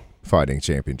ultimate fighting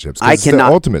championships. It's the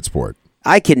ultimate sport.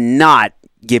 I cannot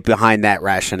get behind that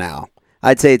rationale.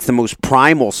 I'd say it's the most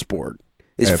primal sport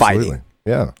is fighting.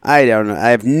 Yeah. I don't know. I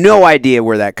have no idea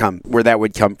where that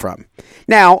would come from.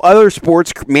 Now, other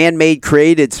sports, man-made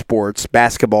created sports,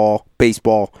 basketball,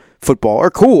 baseball, football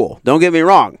are cool. Don't get me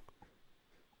wrong.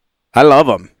 I love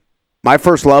them. My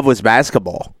first love was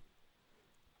basketball.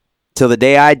 Till the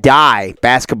day I die,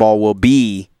 basketball will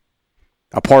be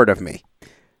a part of me.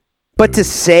 But to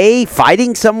say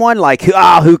fighting someone like,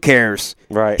 who cares?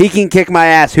 Right. He can kick my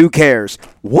ass. Who cares?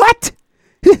 What?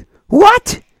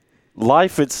 What?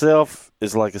 Life itself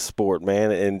is like a sport,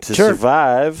 man. And to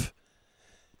survive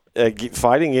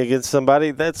fighting against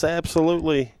somebody, that's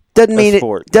absolutely a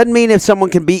sport. Doesn't mean if someone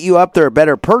can beat you up, they're a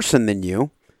better person than you,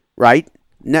 right?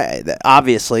 No,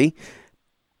 obviously.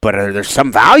 But there's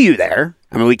some value there.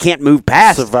 I mean, we can't move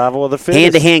past survival of the fittest.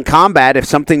 Hand-to-hand combat. If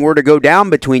something were to go down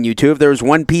between you two, if there was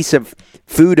one piece of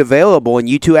food available and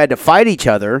you two had to fight each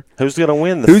other. Who's going to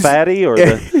win, the fatty or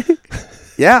the...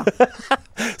 Yeah.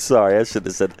 Sorry, I should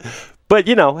have said But,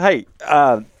 hey,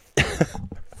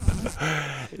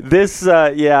 this,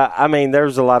 I mean,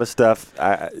 there's a lot of stuff,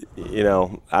 I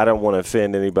don't want to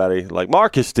offend anybody like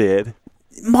Marcus did.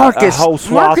 Marcus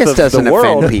doesn't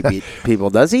offend people,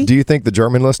 does he? Do you think the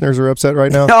German listeners are upset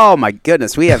right now? Oh, my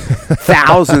goodness. We have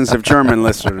thousands of German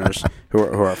listeners who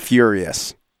are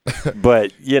furious.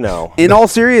 But, you know. In all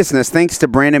seriousness, thanks to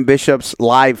Brandon Bishop's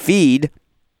live feed,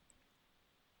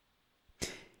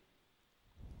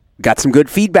 got some good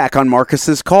feedback on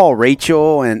Marcus's call.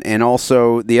 Rachel and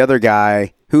also the other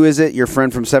guy. Who is it? Your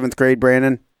friend from 7th grade,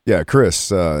 Brandon? Yeah,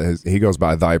 Chris. He goes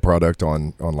by Thy Product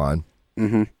online.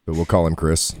 Mm-hmm. But we'll call him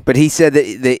Chris. But he said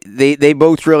that they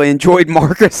both really enjoyed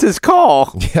Marcus's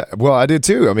call. Yeah, well, I did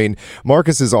too. I mean,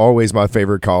 Marcus is always my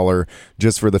favorite caller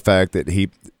just for the fact that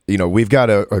we've got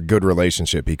a good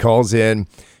relationship. He calls in,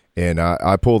 and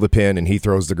I pull the pin, and he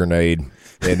throws the grenade,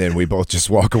 and then we both just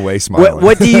walk away smiling.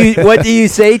 What do you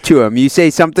say to him? You say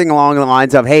something along the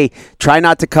lines of, "Hey, try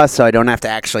not to cuss so I don't have to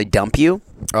actually dump you."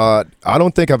 I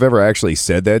don't think I've ever actually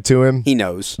said that to him. He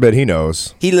knows. But he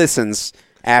knows. He listens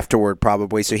afterward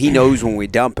probably, so he knows when we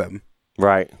dump him.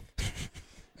 Right.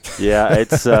 Yeah,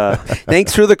 it's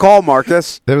Thanks for the call,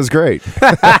 Marcus. That was great.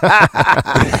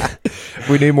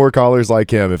 We need more callers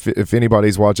like him. If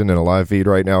anybody's watching in a live feed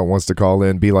right now and wants to call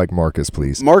in, be like Marcus,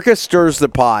 please. Marcus stirs the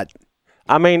pot.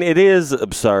 I mean, it is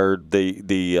absurd,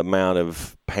 the amount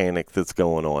of panic that's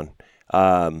going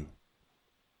on.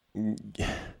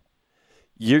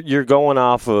 You're going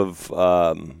off of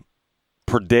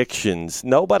predictions.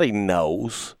 Nobody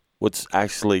knows what's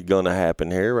actually going to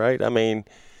happen here, right? I mean,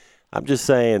 I'm just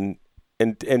saying,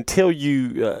 until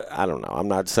you, I don't know. I'm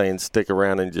not saying stick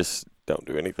around and just don't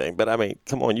do anything. But, I mean,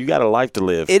 come on. You got a life to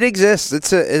live. It exists.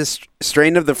 It's a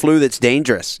strain of the flu that's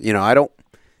dangerous. You know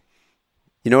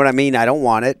what I mean? I don't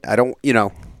want it.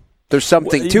 There's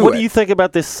something to it. What do you think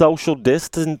about this social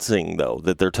distancing, though,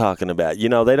 that they're talking about? You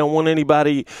know, they don't want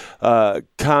anybody,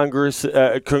 Congress,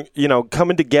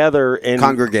 coming together and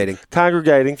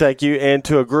congregating, thank you, and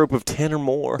to a group of 10 or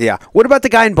more. Yeah. What about the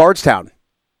guy in Bardstown?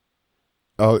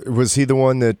 Oh, was he the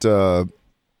one that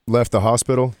left the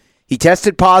hospital? He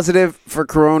tested positive for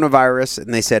coronavirus,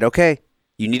 and they said, okay,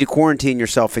 you need to quarantine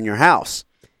yourself in your house.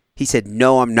 He said,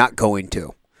 no, I'm not going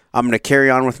to. I'm going to carry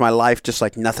on with my life just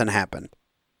like nothing happened.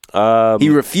 He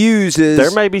refuses.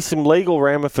 There may be some legal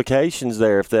ramifications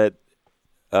there if that.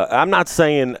 I'm not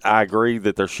saying I agree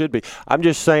that there should be. I'm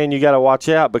just saying you got to watch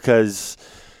out because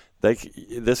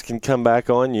this can come back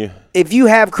on you. If you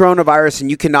have coronavirus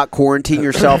and you cannot quarantine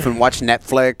yourself and watch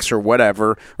Netflix or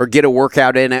whatever, or get a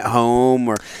workout in at home,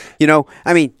 or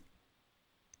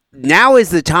now is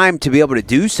the time to be able to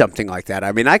do something like that.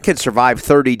 I mean, I could survive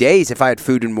 30 days if I had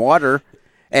food and water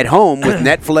at home with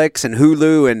Netflix and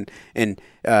Hulu and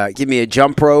give me a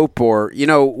jump rope or,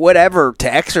 whatever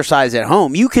to exercise at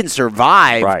home. You can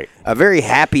survive a very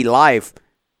happy life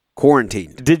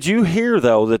quarantined. Did you hear,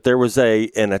 though, that there was an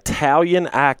Italian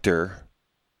actor,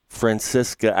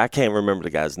 Francesca, I can't remember the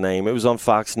guy's name. It was on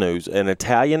Fox News. An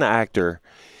Italian actor,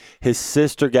 his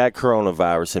sister got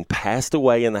coronavirus and passed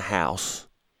away in the house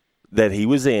that he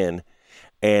was in,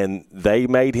 and they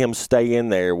made him stay in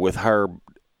there with her.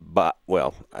 But,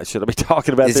 well, I shouldn't be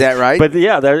talking about this. Is that right? But,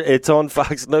 yeah, it's on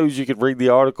Fox News. You could read the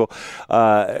article.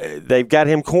 They've got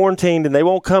him quarantined, and they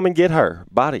won't come and get her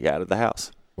body out of the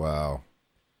house. Wow.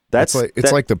 It's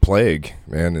like the plague,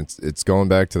 man. It's going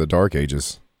back to the dark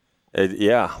ages.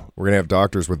 Yeah. We're going to have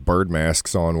doctors with bird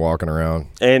masks on walking around.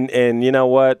 And you know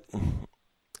what?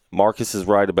 Marcus is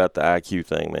right about the IQ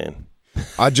thing, man.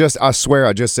 I swear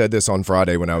I just said this on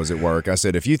Friday when I was at work. I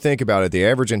said, if you think about it, the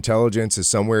average intelligence is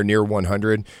somewhere near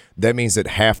 100. That means that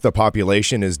half the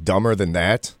population is dumber than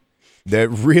that. That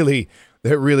really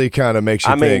kind of makes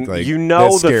you think. Like,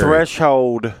 the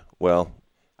threshold. Well,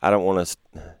 I don't want to.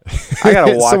 I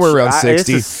gotta watch. Somewhere around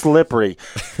 60. This is slippery.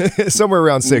 Somewhere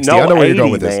around 60. No, I know where 80, you're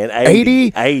going with man, this.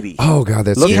 80? 80. Oh, God,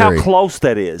 that's Look scary. how close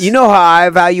that is. You know how I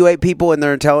evaluate people and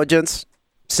their intelligence?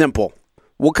 Simple.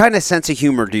 What kind of sense of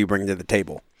humor do you bring to the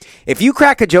table? If you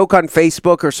crack a joke on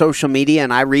Facebook or social media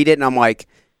and I read it and I'm like,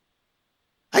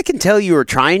 I can tell you are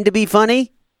trying to be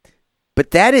funny,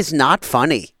 but that is not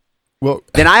funny. Well,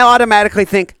 then I automatically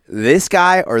think this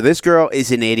guy or this girl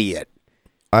is an idiot.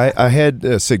 I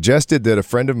had suggested that a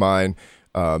friend of mine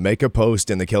make a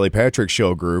post in the Kelly Patrick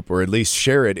Show group, or at least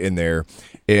share it in there,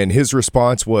 and his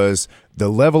response was, the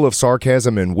level of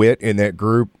sarcasm and wit in that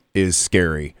group is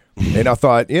scary. And I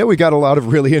thought, yeah, we got a lot of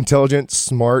really intelligent,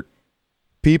 smart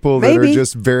people that are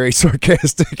just very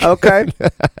sarcastic. Okay.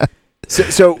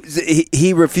 So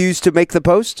he refused to make the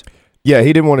post? Yeah,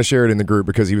 he didn't want to share it in the group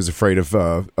because he was afraid of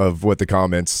what the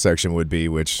comments section would be,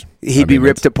 which... He'd be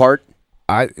ripped apart?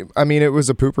 I mean, it was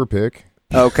a pooper pick.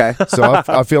 Okay. So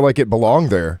I feel like it belonged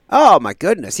there. Oh, my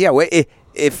goodness. Yeah,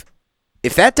 if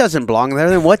that doesn't belong there,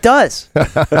 then what does?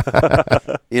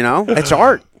 It's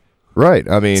art. Right.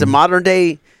 I mean... It's a modern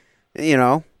day...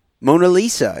 Mona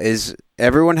Lisa is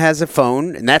everyone has a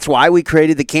phone, and that's why we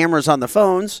created the cameras on the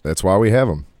phones. That's why we have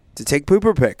them. to take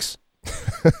pooper pics.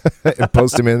 And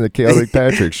post them in the Kelly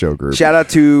Patrick Show group. Shout out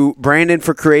to Branden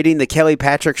for creating the Kelly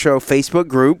Patrick Show Facebook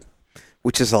group,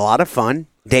 which is a lot of fun.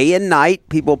 Day and night,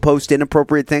 people post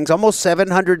inappropriate things. Almost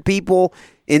 700 people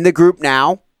in the group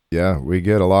now. Yeah, we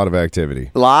get a lot of activity.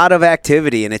 A lot of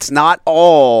activity, and it's not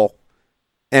all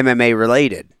MMA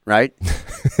related, right?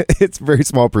 It's a very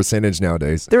small percentage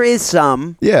nowadays. There is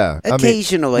some. Yeah.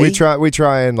 Occasionally. We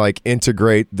try and like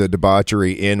integrate the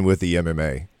debauchery in with the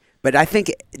MMA. But I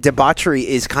think debauchery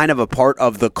is kind of a part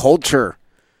of the culture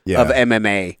of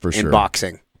MMA for sure. and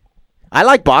boxing. I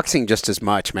like boxing just as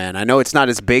much, man. I know it's not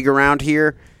as big around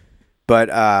here, but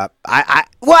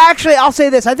actually, I'll say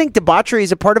this. I think debauchery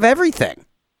is a part of everything.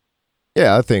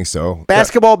 Yeah, I think so.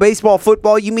 Basketball, baseball,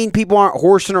 football. You mean people aren't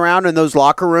horsing around in those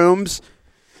locker rooms?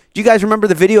 Do you guys remember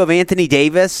the video of Anthony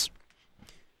Davis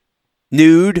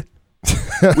nude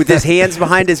with his hands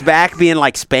behind his back being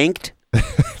like spanked?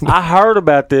 I heard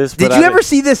about this. Did you ever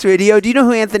see this video? Do you know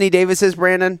who Anthony Davis is,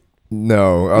 Branden?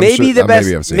 No. Maybe the best.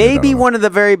 Maybe I've seen maybe one of the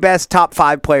very best top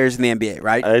 5 players in the NBA,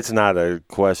 right? It's not a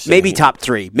question. Maybe top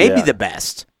 3. Maybe the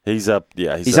best. He's up.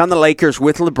 Yeah, he's on the Lakers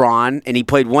with LeBron, and he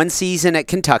played 1 season at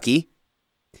Kentucky,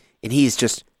 and he's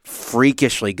just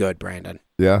freakishly good, Branden.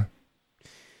 Yeah.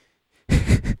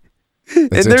 And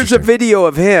there's a video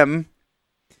of him,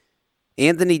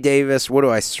 Anthony Davis. What do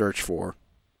I search for?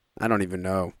 I don't even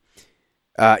know.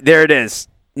 There it is.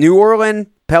 New Orleans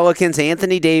Pelicans,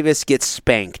 Anthony Davis gets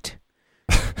spanked.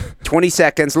 20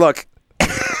 seconds. Look.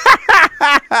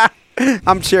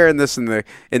 I'm sharing this in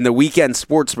the Weekend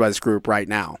Sports Buzz group right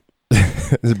now.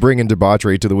 It's bringing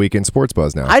debauchery to the Weekend Sports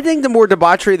Buzz now. I think the more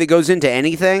debauchery that goes into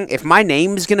anything, if my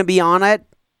name's going to be on it,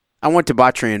 I want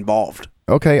debauchery involved.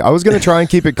 Okay, I was going to try and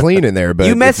keep it clean in there, but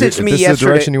you messaged me if this yesterday. is the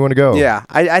direction you want to go. Yeah,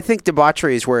 I think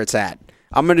debauchery is where it's at.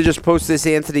 I'm going to just post this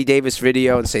Anthony Davis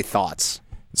video and say thoughts.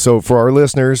 So for our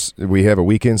listeners, we have a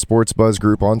Weekend Sports Buzz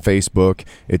group on Facebook.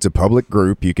 It's a public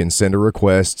group. You can send a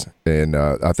request, and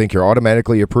I think you're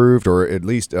automatically approved, or at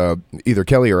least either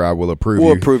Kelly or I will approve you.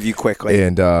 We'll approve you quickly.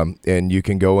 And you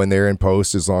can go in there and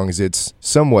post as long as it's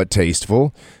somewhat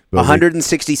tasteful.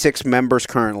 166 members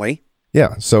currently.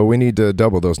 Yeah, so we need to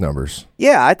double those numbers.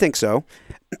 Yeah, I think so.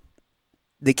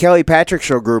 The Kelly Patrick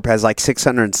Show group has like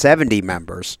 670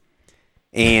 members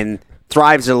and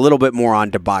thrives a little bit more on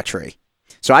debauchery.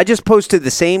 So I just posted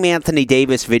the same Anthony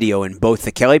Davis video in both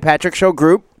the Kelly Patrick Show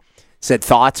group, said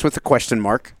thoughts with a question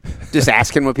mark, just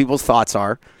asking what people's thoughts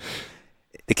are,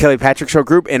 the Kelly Patrick Show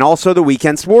group, and also the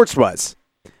Weekend Sports Buzz.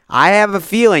 I have a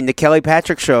feeling the Kelly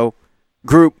Patrick Show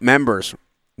group members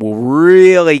will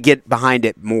really get behind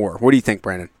it more. What do you think,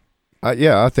 Branden?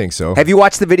 Yeah, I think so. Have you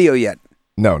watched the video yet?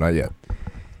 No, not yet.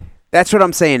 That's what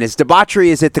I'm saying, is debauchery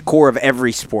is at the core of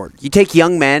every sport. You take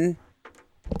young men,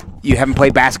 you have them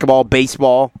play basketball,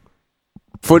 baseball,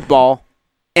 football,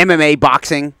 MMA,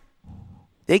 boxing.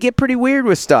 They get pretty weird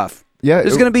with stuff. Yeah,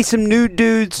 There's going to be some nude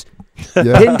dudes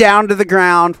pinned down to the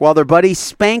ground while their buddies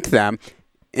spank them.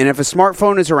 And if a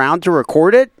smartphone is around to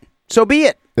record it, so be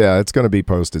it. Yeah, it's going to be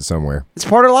posted somewhere. It's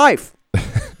part of life.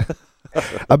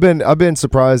 I've been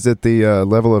surprised at the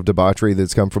level of debauchery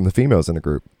that's come from the females in the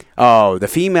group. Oh, the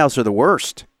females are the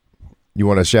worst. You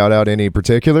want to shout out any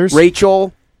particulars?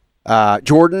 Rachel,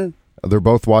 Jordan. They're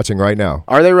both watching right now.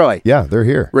 Are they really? Yeah, they're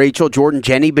here. Rachel, Jordan,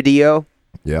 Jenny Badillo.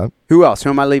 Yeah. Who else? Who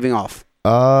am I leaving off?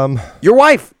 Your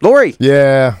wife, Lori.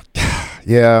 Yeah.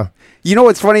 Yeah. You know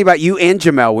what's funny about you and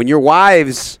Jamel? When your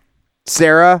wives,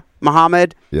 Sarah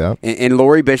Muhammad and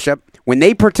Lori Bishop, when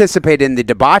they participate in the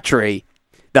debauchery,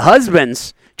 the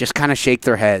husbands just kind of shake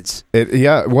their heads.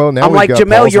 Well, now I'm we've like, got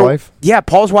Jamel, Paul's wife. Yeah,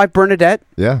 Paul's wife, Bernadette.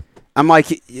 Yeah. I'm like,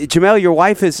 Jamel, your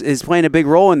wife is playing a big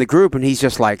role in the group, and he's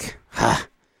just like,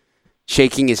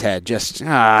 shaking his head, just,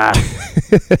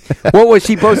 What was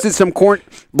she posted some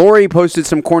Lori posted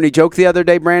some corny joke the other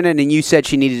day, Branden, and you said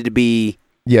she needed to be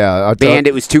banned.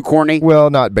 It was too corny. Well,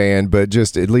 not banned, but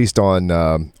just at least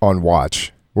on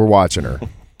watch. We're watching her.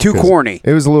 Too corny.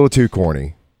 It was a little too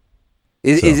corny.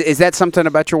 Is that something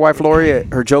about your wife, Lori?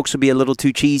 Her jokes would be a little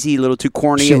too cheesy, a little too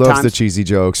corny. She at loves times? the cheesy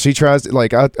jokes. She tries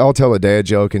to, I'll tell a dad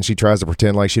joke, and she tries to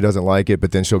pretend like she doesn't like it,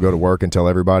 but then she'll go to work and tell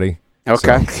everybody.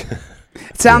 Okay. So.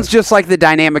 It sounds just like the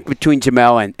dynamic between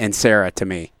Jamel and Sarah to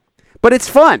me. But it's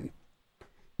fun.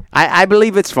 I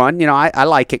believe it's fun. You know, I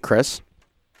like it, Chris.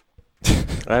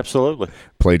 Absolutely.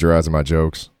 Plagiarizing my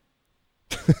jokes.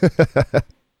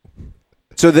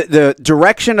 So the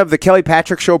direction of the Kelly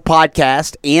Patrick Show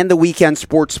podcast and the Weekend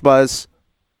Sports Buzz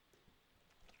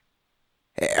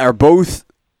are both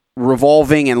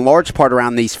revolving in large part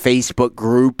around these Facebook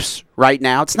groups right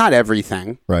now. It's not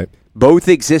everything. Right. Both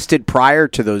existed prior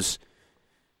to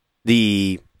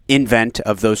the invent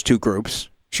of those two groups.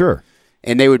 Sure.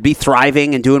 And they would be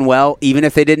thriving and doing well even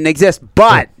if they didn't exist.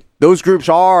 But those groups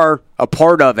are a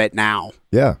part of it now.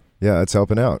 Yeah, it's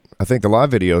helping out. I think the live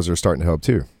videos are starting to help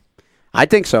too. I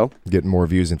think so. Getting more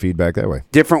views and feedback that way.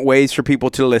 Different ways for people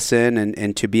to listen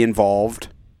and to be involved.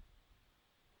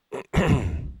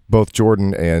 Both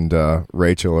Jordan and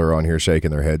Rachel are on here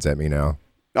shaking their heads at me now.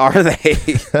 Are they?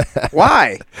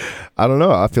 Why? I don't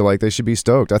know. I feel like they should be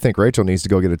stoked. I think Rachel needs to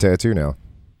go get a tattoo now.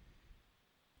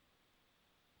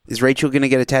 Is Rachel going to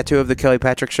get a tattoo of the Kelly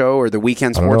Patrick Show or the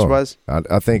Weekend Sports Buzz?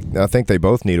 I think they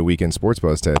both need a Weekend Sports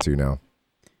Buzz tattoo now.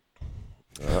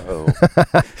 Uh-oh.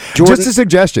 Just a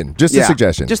suggestion. Just a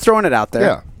suggestion. Just throwing it out there.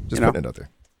 Yeah, just putting it out there.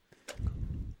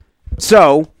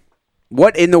 So,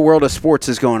 what in the world of sports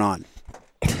is going on?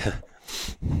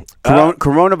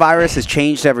 Coronavirus has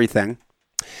changed everything.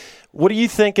 What do you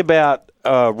think about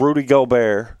Rudy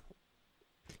Gobert?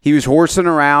 He was horsing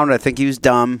around. I think he was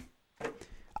dumb.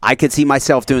 I could see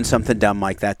myself doing something dumb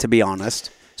like that, to be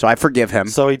honest. So I forgive him.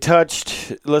 So he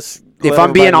touched. If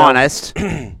I'm being honest,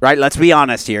 right? Let's be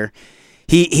honest here.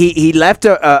 He left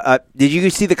a. Did you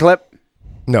see the clip?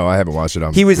 No, I haven't watched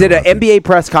it. He was at an NBA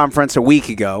press conference a week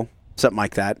ago, something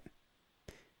like that.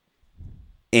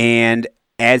 And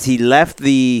as he left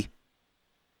the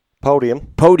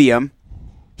podium,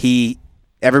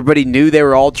 everybody knew they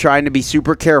were all trying to be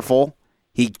super careful.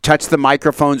 He touched the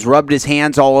microphones, rubbed his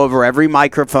hands all over every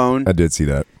microphone. I did see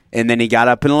that. And then he got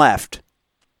up and left.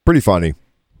 Pretty funny.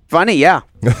 Funny, yeah.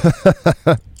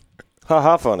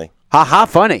 Ha-ha funny. Ha-ha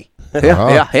funny.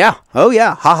 Yeah. Oh,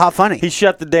 yeah. Ha-ha funny. He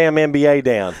shut the damn NBA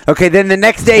down. Okay, then the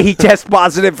next day he tests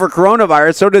positive for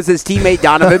coronavirus. So does his teammate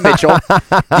Donovan Mitchell.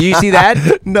 Do you see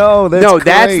that? No,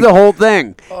 that's the whole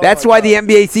thing. That's why the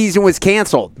NBA season was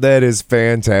canceled. That is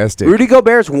fantastic. Rudy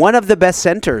Gobert's one of the best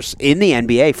centers in the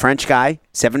NBA. French guy,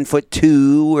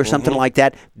 7'2" or something like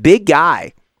that. Big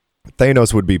guy.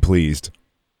 Thanos would be pleased.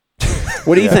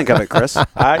 What do you think of it, Chris?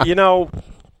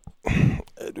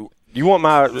 You want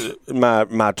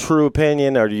my true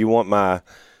opinion, or do you want my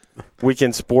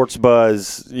Weekend Sports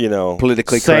Buzz,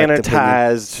 politically correct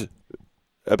sanitized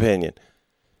opinion?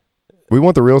 We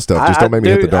want the real stuff. Just don't make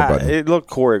me hit the dump button. It looked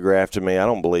choreographed to me. I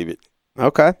don't believe it.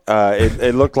 Okay.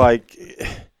 It looked like,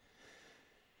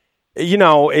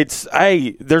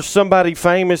 there's somebody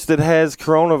famous that has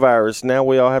coronavirus. Now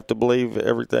we all have to believe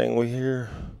everything we hear.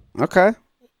 Okay.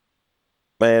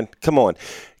 Man, come on.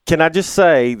 Can I just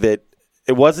say that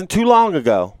it wasn't too long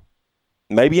ago,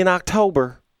 maybe in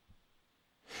October,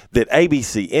 that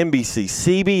ABC, NBC,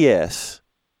 CBS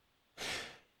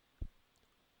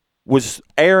was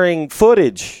airing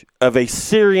footage of a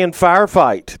Syrian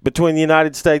firefight between the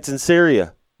United States and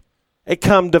Syria. It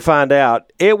come to find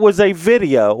out it was a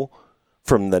video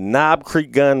from the Knob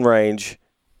Creek gun range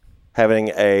having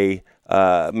a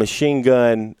machine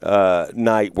gun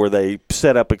night where they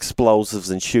set up explosives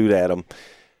and shoot at them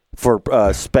for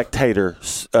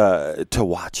spectators to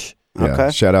watch. Yeah,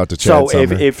 okay. Shout out to Chad Sumner.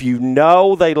 So if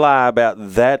they lie about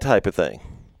that type of thing,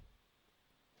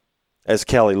 as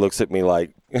Kelly looks at me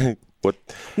like, what?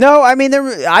 No, I mean,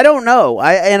 I don't know.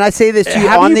 I say this to you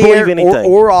How on do you the air believe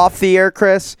anything? or off the air,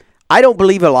 Chris. I don't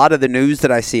believe a lot of the news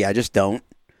that I see. I just don't.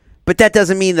 But that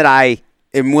doesn't mean that I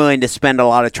am willing to spend a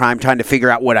lot of time trying to figure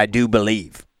out what I do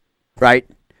believe, right?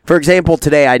 For example,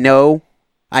 today I know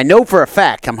for a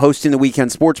fact I'm hosting the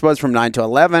Weekend Sports Buzz from 9 to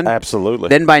 11. Absolutely.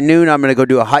 Then by noon, I'm going to go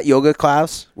do a hot yoga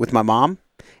class with my mom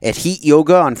at Heat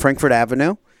Yoga on Frankfurt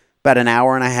Avenue. About an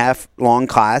hour and a half long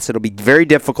class. It'll be very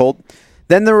difficult.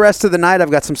 Then the rest of the night, I've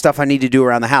got some stuff I need to do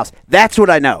around the house. That's what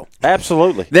I know.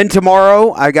 Absolutely. Then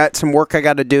tomorrow, I got some work I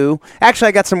got to do. Actually,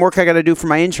 I got some work I got to do for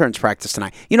my insurance practice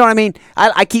tonight. You know what I mean?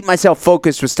 I keep myself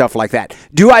focused with stuff like that.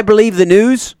 Do I believe the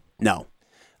news? No.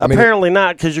 Apparently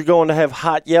not, because you're going to have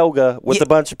hot yoga with a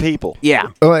bunch of people. Yeah.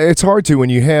 It's hard to when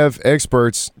you have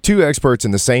two experts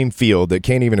in the same field that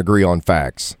can't even agree on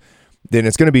facts. Then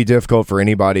it's going to be difficult for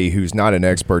anybody who's not an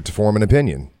expert to form an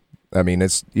opinion. I mean,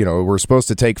 it's, we're supposed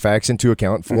to take facts into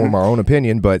account, form our own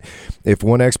opinion, but if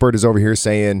one expert is over here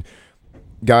saying,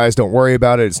 guys, don't worry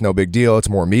about it, it's no big deal, it's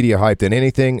more media hype than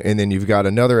anything, and then you've got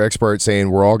another expert saying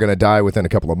we're all going to die within a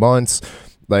couple of months,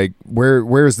 like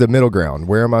where's the middle ground?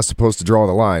 Where am I supposed to draw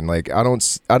the line? Like I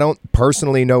don't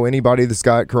personally know anybody that's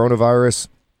got coronavirus.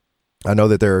 I know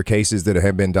that there are cases that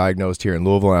have been diagnosed here in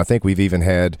Louisville, and I think we've even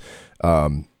had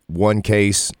one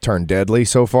case turn deadly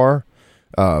so far.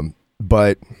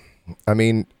 But I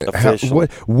mean,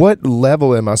 what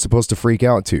level am I supposed to freak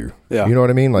out to? Yeah. You know what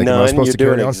I mean? Like, am I supposed to you're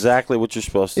carry doing on? exactly what you're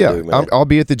supposed to do, man. I'll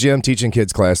be at the gym teaching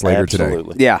kids class later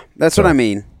Absolutely. today. Yeah, that's what I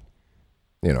mean.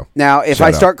 Now, if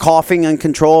I start coughing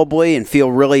uncontrollably and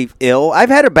feel really ill, I've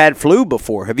had a bad flu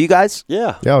before. Have you guys?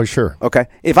 Yeah. Yeah, sure. Okay.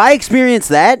 If I experience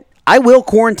that, I will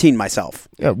quarantine myself.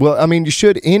 Yeah, well, I mean, you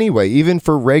should anyway, even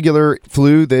for regular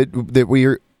flu that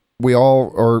we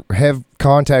all have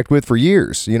contact with for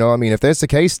years. I mean, if that's the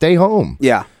case, stay home.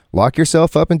 Yeah. Lock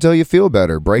yourself up until you feel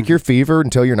better. Break your fever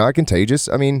until you're not contagious.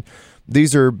 I mean,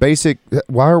 these are basic.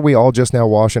 Why are we all just now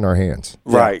washing our hands?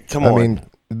 Right. Come on. I mean,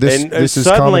 this is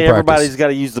suddenly common everybody's got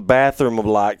to use the bathroom a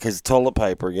lot because toilet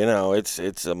paper.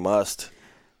 It's a must.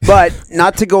 But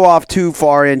not to go off too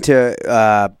far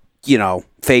into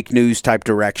fake news type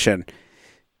direction.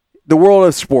 The world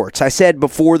of sports. I said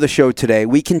before the show today,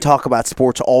 we can talk about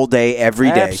sports all day, every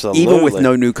day, Absolutely. even with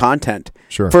no new content.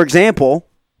 Sure. For example,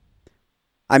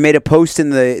 I made a post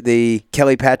in the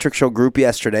Kelly Patrick Show group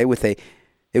yesterday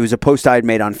it was a post I had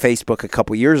made on Facebook a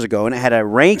couple years ago, and it had a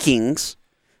rankings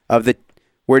of the.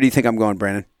 Where do you think I'm going,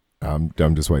 Brandon? I'm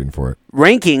just waiting for it.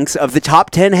 Rankings of the top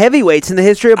 10 heavyweights in the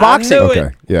history of boxing.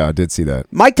 Okay. Yeah, I did see that.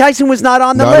 Mike Tyson was not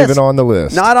on the list. Not even on the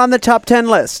list. Not on the top 10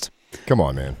 list. Come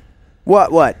on, man.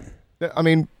 What? I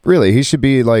mean, really, he should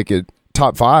be like at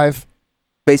top 5.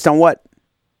 Based on what?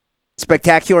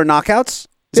 Spectacular knockouts?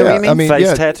 Is that what you mean? I mean,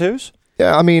 Face tattoos?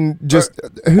 Yeah, I mean, just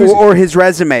or his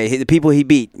resume, the people he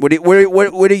beat. What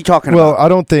are you talking well, about? I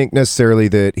don't think necessarily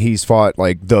that he's fought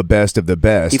like the best of the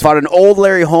best. He fought an old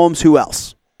Larry Holmes. Who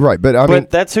else? Right, but I mean,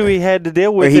 that's who he had to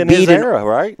deal with in his era,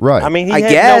 right? Right. I mean, I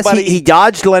guess he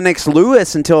dodged Lennox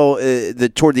Lewis until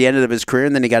toward the end of his career,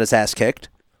 and then he got his ass kicked.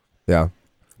 Yeah,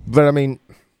 but I mean,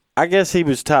 I guess he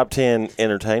was top 10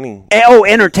 entertaining. Oh,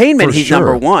 entertainment, For he's sure.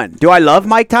 number one. Do I love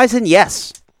Mike Tyson?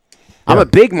 Yes. I'm a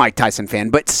big Mike Tyson fan,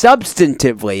 but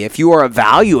substantively, if you are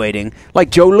evaluating, like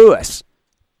Joe Louis,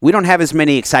 we don't have as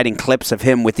many exciting clips of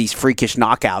him with these freakish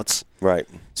knockouts. Right.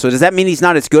 So does that mean he's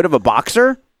not as good of a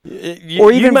boxer?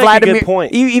 Or Even make Vladimir, a good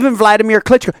point. even Vladimir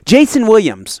Klitschko. Jason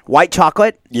Williams, white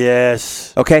chocolate.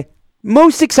 Yes. Okay.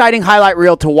 Most exciting highlight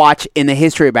reel to watch in the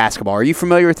history of basketball. Are you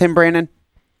familiar with him, Brandon?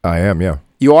 I am, yeah.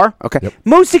 You are? Okay. Yep.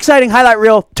 Most exciting highlight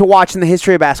reel to watch in the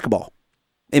history of basketball,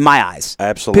 in my eyes.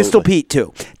 Absolutely. Pistol Pete,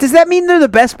 too. Does that mean they're the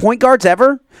best point guards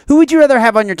ever? Who would you rather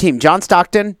have on your team? John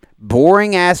Stockton,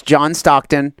 boring-ass John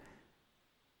Stockton,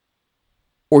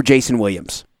 or Jason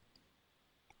Williams?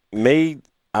 Me,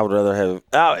 I would rather have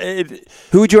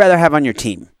Who would you rather have on your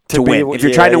team to win? If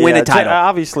you're trying to win a title.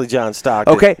 Obviously, John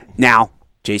Stockton. Okay, now,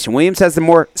 Jason Williams has the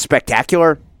more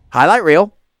spectacular highlight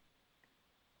reel.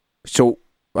 So,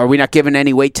 are we not giving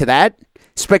any weight to that?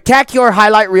 Spectacular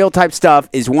highlight reel type stuff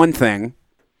is one thing.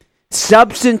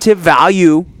 Substantive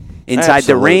value inside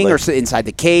the ring or inside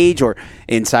the cage or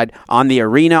inside on the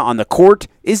arena, on the court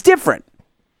is different.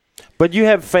 But you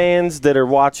have fans that are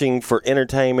watching for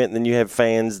entertainment, and then you have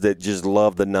fans that just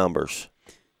love the numbers.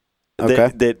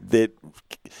 Okay. That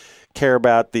care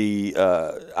about the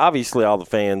obviously all the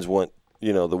fans want,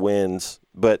 the wins,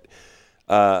 but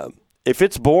if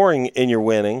it's boring and you're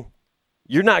winning,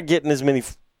 you're not getting as many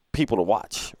people to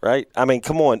watch, right? I mean,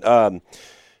 come on.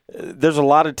 There's a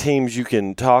lot of teams you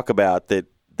can talk about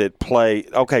that play.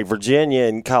 Okay, Virginia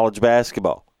in college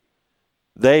basketball,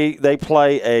 they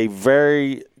play a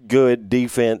very good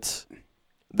defense.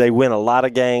 They win a lot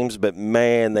of games, but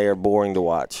man, they are boring to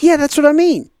watch. Yeah, that's what I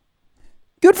mean.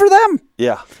 Good for them.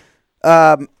 Yeah.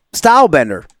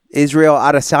 Stylebender, Israel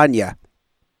Adesanya.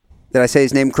 Did I say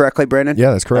his name correctly, Brandon?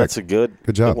 Yeah, that's correct. That's a good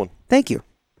job. Good one. Thank you.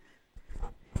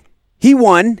 He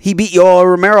won. He beat Yoel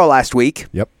Romero last week.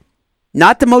 Yep.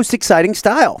 Not the most exciting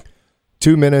style.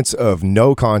 2 minutes of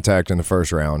no contact in the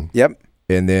first round. Yep.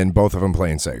 And then both of them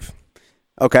playing safe.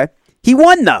 Okay. He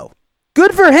won, though.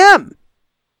 Good for him.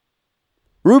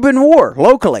 Ruben War,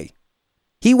 locally.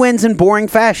 He wins in boring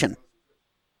fashion.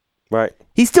 Right.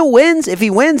 He still wins. If he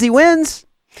wins, he wins.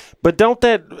 But don't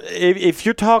if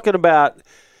you're talking about,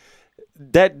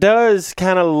 that does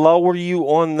kind of lower you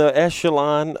on the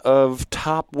echelon of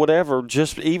top whatever,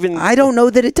 just even. I don't know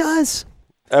that it does.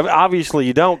 Obviously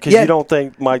you don't, because you don't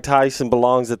think Mike Tyson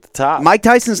belongs at the top. Mike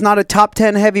Tyson's not a top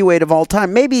 10 heavyweight of all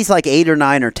time. Maybe he's like 8 or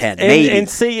 9 or 10. Maybe. And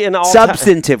see, in all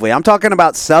substantively. I'm talking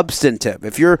about substantive.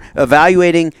 If you're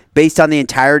evaluating based on the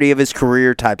entirety of his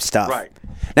career type stuff. Right.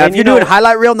 Now, And if you're doing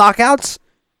highlight reel knockouts,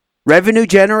 revenue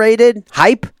generated,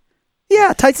 hype,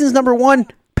 yeah, Tyson's number one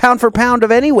pound for pound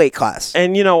of any weight class.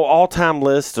 And, all-time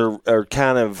lists are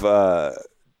kind of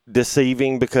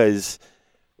deceiving, because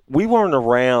we weren't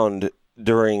around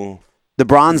during the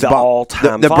bronze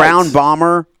all-time the fights. Brown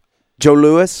Bomber, Joe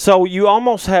Louis. So you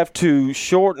almost have to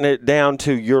shorten it down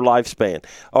to your lifespan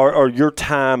or your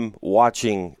time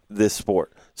watching this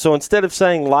sport. So instead of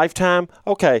saying lifetime,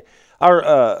 okay, our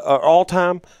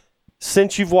all-time,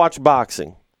 since you've watched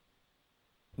boxing,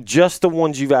 Just the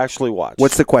ones you've actually watched.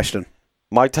 What's the question?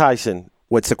 Mike Tyson.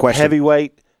 What's the question?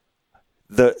 Heavyweight.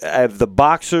 The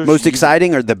boxers. Most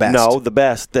exciting or the best? No, the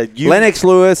best. Lennox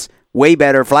Lewis, way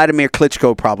better. Vladimir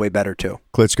Klitschko, probably better too.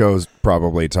 Klitschko's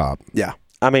probably top. Yeah.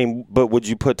 I mean, but would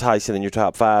you put Tyson in your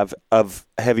top 5 of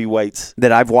heavyweights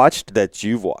that I've watched? That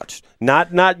you've watched.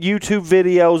 Not YouTube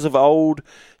videos of old,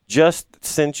 just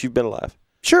since you've been alive.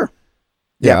 Sure.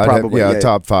 Yeah, probably.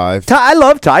 Top 5. I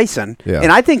love Tyson, yeah.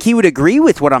 And I think he would agree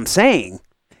with what I'm saying.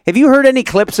 Have you heard any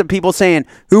clips of people saying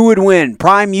who would win,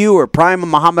 Prime you or Prime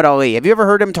Muhammad Ali? Have you ever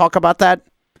heard him talk about that?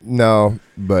 No,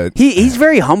 but he's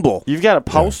very humble. You've got a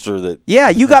poster that. Yeah,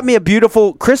 you got me a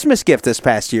beautiful Christmas gift this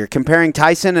past year comparing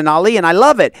Tyson and Ali, and I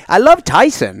love it. I love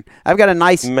Tyson. I've got a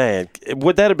nice. Man,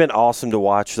 would that have been awesome to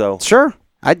watch, though? Sure.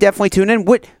 I'd definitely tune in.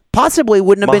 Possibly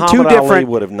wouldn't have been too Muhammad different. Ali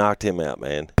would have knocked him out,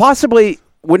 man. Possibly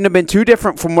wouldn't have been too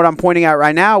different from what I'm pointing out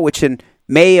right now, which in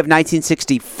May of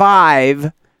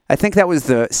 1965, I think that was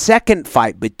the second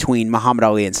fight between Muhammad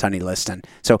Ali and Sonny Liston.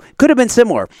 So could have been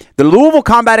similar. The Louisville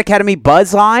Combat Academy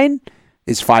buzz line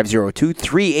is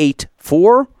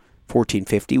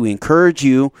 502-384-1450. We encourage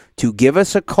you to give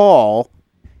us a call,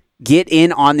 get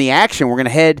in on the action. We're going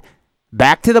to head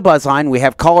back to the buzz line. We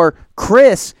have caller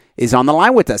Chris is on the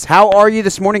line with us. How are you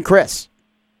this morning, Chris?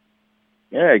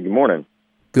 Yeah, good morning.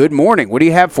 Good morning. What do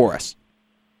you have for us?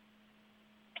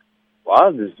 Well,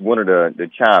 I just wanted to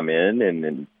chime in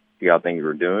and see how things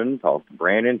were doing, talk to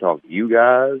Branden, talk to you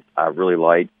guys. I really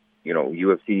like,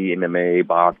 UFC, MMA,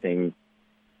 boxing.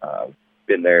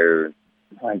 Been there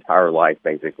my entire life,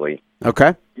 basically.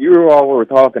 Okay. You all were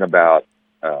talking about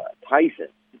Tyson.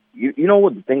 You know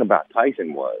what the thing about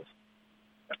Tyson was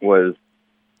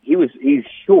he's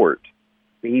short,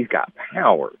 but he's got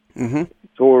power. Mm-hmm.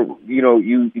 So,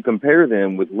 you compare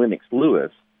them with Lennox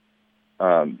Lewis.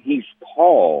 He's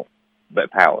tall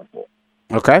but powerful.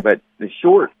 Okay. But the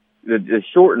short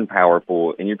and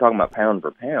powerful, and you're talking about pound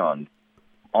for pound,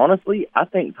 honestly, I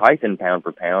think Tyson pound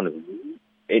for pound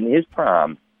in his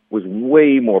prime was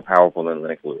way more powerful than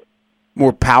Lennox Lewis.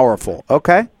 More powerful.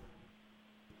 Okay.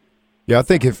 Yeah, I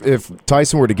think if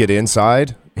Tyson were to get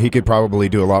inside, he could probably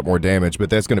do a lot more damage, but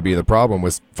that's going to be the problem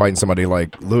with fighting somebody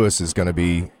like Lewis is going to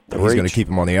be he's going to keep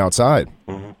him on the outside.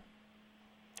 Mm-hmm.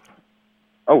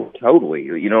 Oh, totally.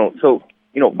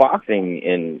 Boxing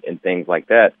and things like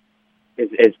that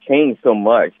has changed so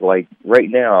much. Like right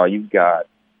now, you've got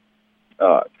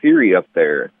Fury up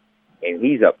there, and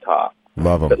he's up top.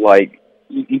 Love him. But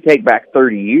you take back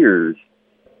 30 years,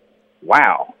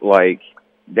 wow,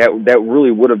 that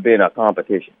really would have been a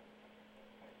competition.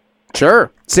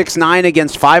 Sure. 6'9"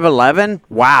 against 5'11".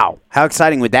 Wow. How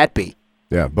exciting would that be?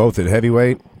 Yeah, both at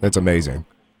heavyweight. That's amazing.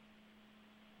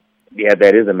 Yeah,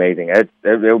 that is amazing.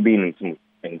 There'll be some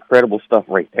incredible stuff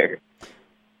right there.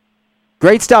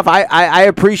 Great stuff. I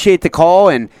appreciate the call,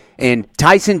 and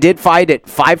Tyson did fight at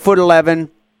 5'11",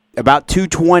 about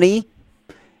 220,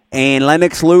 and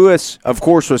Lennox Lewis, of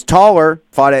course, was taller.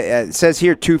 Fought at, it says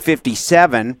here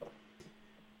 257.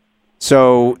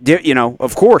 So,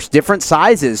 of course, different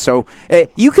sizes. So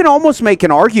you can almost make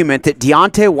an argument that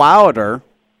Deontay Wilder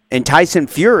and Tyson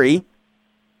Fury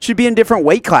should be in different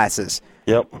weight classes.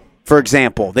 Yep. For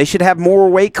example, they should have more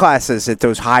weight classes at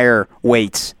those higher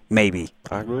weights, maybe.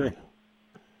 I agree.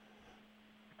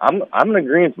 I'm in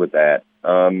agreement with that.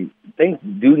 Things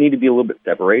do need to be a little bit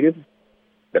separated,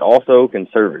 but also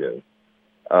conservative.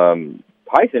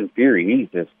 Tyson Fury, he's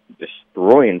just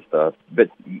destroying stuff.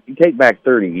 But you take back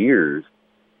 30 years,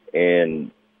 and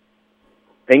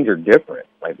things are different,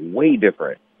 way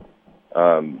different.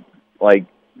 I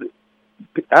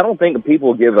don't think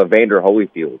people give Evander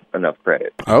Holyfield enough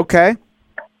credit. Okay.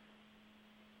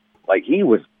 He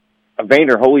was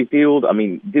Evander Holyfield. I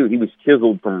mean, dude, he was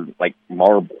chiseled from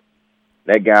marble.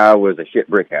 That guy was a shit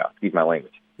brick house. Excuse my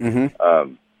language.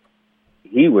 Mm-hmm.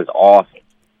 He was awesome.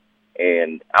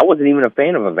 And I wasn't even a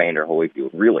fan of Evander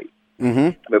Holyfield, really.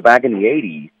 Mm-hmm. But back in the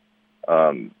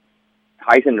 80s,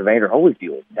 Tyson and Evander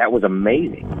Holyfield, that was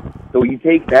amazing. So you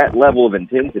take that level of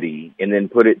intensity and then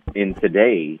put it in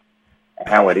today,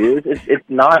 how it is, it's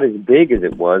not as big as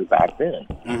it was back then.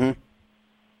 Mm-hmm.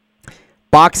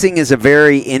 Boxing is a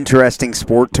very interesting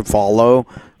sport to follow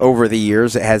over the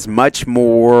years. It has much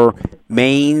more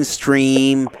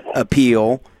mainstream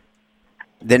appeal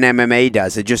than MMA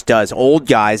does. It just does. Old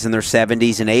guys in their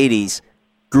 70s and 80s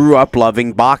grew up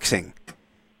loving boxing.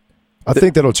 I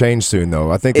think that'll change soon,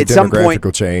 though. I think the demographic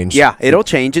will change. Yeah, it'll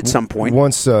change at some point.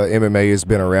 Once MMA has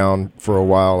been around for a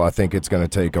while, I think it's going to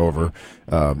take over.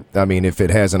 If it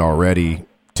hasn't already,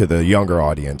 to the younger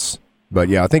audience. But,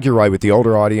 yeah, I think you're right. With the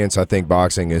older audience, I think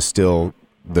boxing is still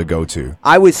the go-to.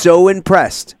 I was so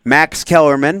impressed. Max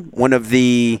Kellerman, one of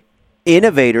the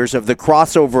innovators of the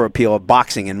crossover appeal of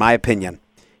boxing, in my opinion.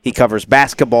 He covers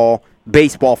basketball,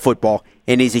 baseball, football,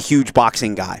 and he's a huge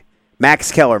boxing guy.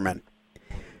 Max Kellerman.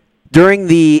 During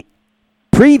the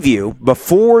preview,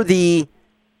 before the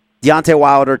Deontay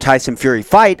Wilder-Tyson Fury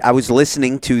fight, I was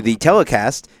listening to the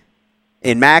telecast,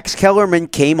 and Max Kellerman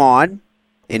came on,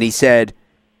 and he said,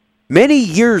 many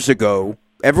years ago,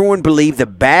 everyone believed the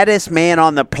baddest man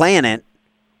on the planet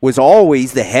was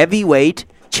always the heavyweight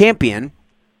champion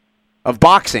of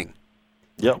boxing.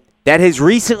 Yep. That has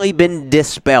recently been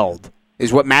dispelled,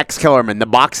 is what Max Kellerman, the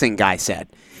boxing guy, said.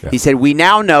 Yeah. He said, we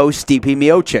now know Stipe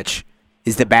Miocic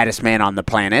is the baddest man on the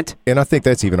planet. And I think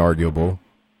that's even arguable.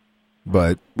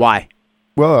 But why?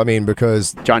 Well, I mean,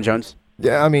 because John Jones?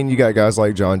 Yeah, I mean, you got guys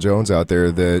like John Jones out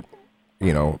there that,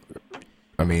 you know,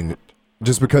 I mean,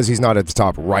 just because he's not at the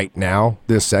top right now,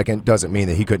 this second, doesn't mean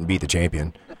that he couldn't beat the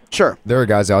champion. Sure. There are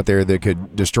guys out there that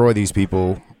could destroy these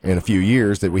people in a few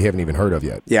years that we haven't even heard of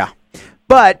yet. Yeah.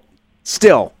 But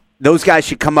still, those guys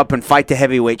should come up and fight the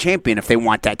heavyweight champion if they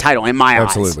want that title, in my eyes.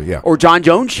 Absolutely, yeah. Or John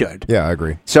Jones should. Yeah, I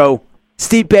agree. So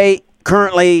Stipe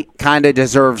currently kind of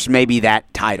deserves maybe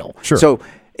that title. Sure. So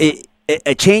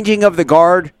a changing of the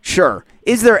guard, sure.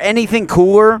 Is there anything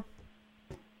cooler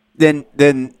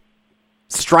than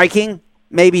striking?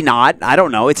 Maybe not. I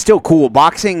don't know. It's still cool.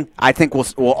 Boxing, I think,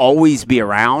 will always be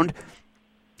around.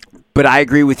 But I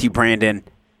agree with you, Branden.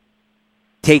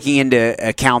 Taking into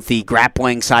account the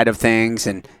grappling side of things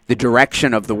and the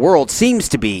direction of the world seems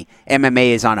to be MMA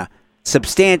is on a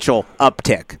substantial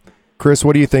uptick. Chris,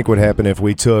 what do you think would happen if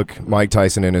we took Mike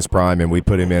Tyson in his prime and we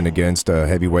put him in against a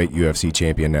heavyweight UFC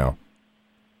champion now?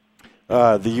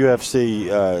 The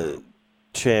UFC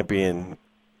champion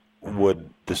would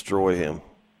destroy him.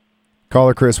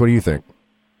 Caller Chris, what do you think?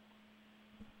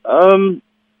 You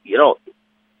know,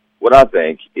 what I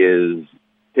think is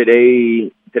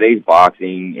today's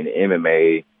boxing and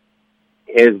MMA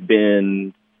has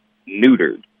been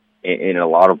neutered in a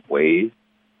lot of ways.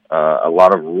 A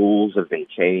lot of rules have been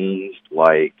changed.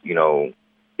 Like, you know,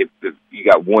 if you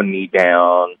got one knee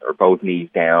down or both knees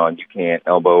down, you can't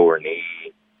elbow or knee.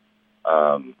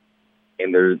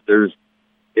 And there's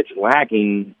it's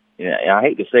lacking. And I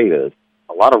hate to say this,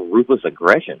 a lot of ruthless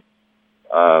aggression.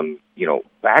 You know,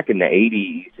 back in the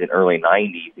 80s and early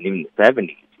 90s and even the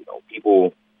 70s, you know,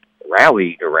 people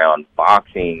rallied around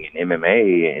boxing and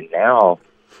MMA, and now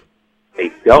they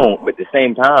don't. But at the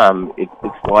same time, it's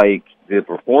like the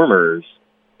performers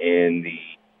and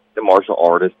the martial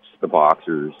artists, the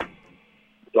boxers,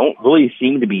 don't really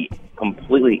seem to be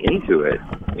completely into it.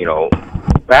 You know,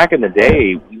 back in the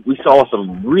day, we saw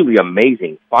some really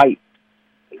amazing fights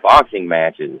and boxing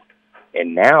matches,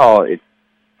 and now it's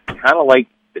kind of like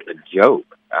it's a joke.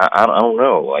 I don't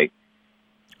know. Like,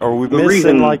 are we the missing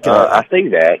reason like I say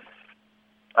that?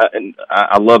 And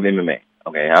I love MMA.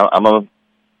 Okay, I'm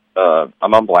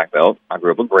a black belt. I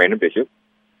grew up with Branden Bishop.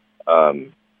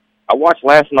 I watched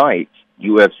last night's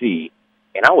UFC,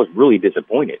 and I was really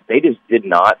disappointed. They just did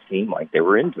not seem like they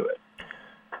were into it.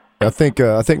 I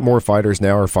think more fighters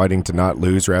now are fighting to not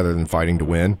lose rather than fighting to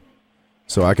win.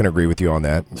 So I can agree with you on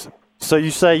that. So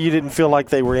you say you didn't feel like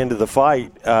they were into the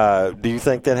fight. Do you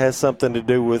think that has something to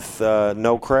do with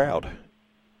no crowd?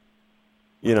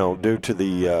 You know, due to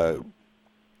the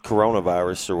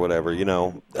coronavirus or whatever, you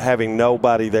know, having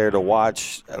nobody there to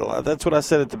watch. That's what I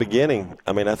said at the beginning.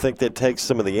 I mean, I think that takes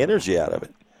some of the energy out of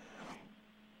it.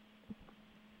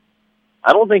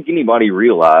 I don't think anybody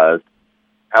realized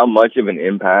how much of an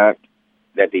impact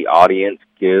that the audience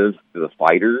gives to the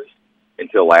fighters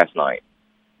until last night.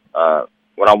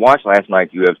 When I watched last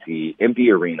night's UFC,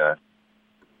 empty arena,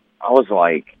 I was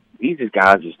like, these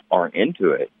guys just aren't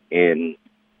into it. And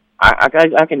I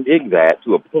can dig that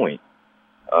to a point.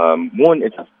 One,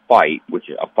 it's a fight, which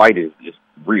a fight is just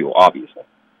real, obviously.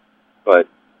 But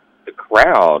the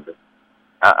crowd,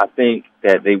 I think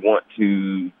that they want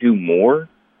to do more.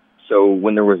 So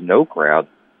when there was no crowd,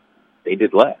 they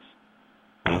did less.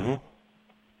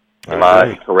 Mm-hmm. Am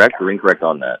I correct or incorrect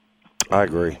on that? I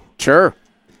agree. Sure.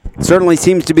 Certainly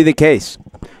seems to be the case.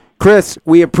 Chris,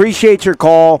 we appreciate your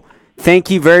call. Thank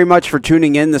you very much for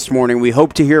tuning in this morning. We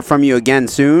hope to hear from you again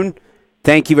soon.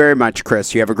 Thank you very much,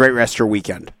 Chris. You have a great rest of your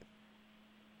weekend.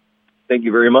 Thank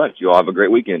you very much. You all have a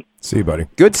great weekend. See you, buddy.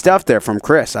 Good stuff there from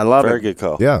Chris. I love it. Very good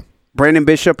call. Yeah. Branden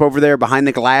Bishop over there behind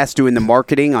the glass doing the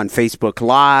marketing on Facebook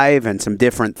Live and some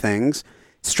different things.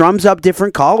 Strums up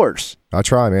different callers. I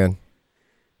try, man.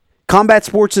 Combat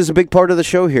sports is a big part of the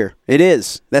show here. It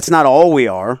is. That's not all we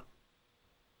are.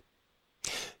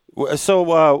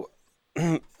 So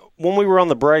when we were on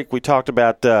the break, we talked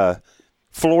about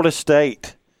Florida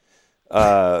State,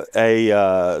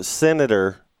 a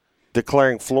senator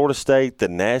declaring Florida State the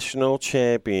national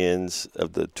champions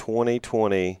of the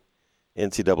 2020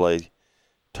 NCAA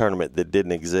tournament that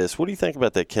didn't exist. What do you think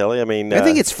about that, Kelly? I mean, I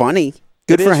think it's funny.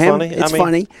 Good for him. Funny. It's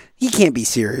funny. He can't be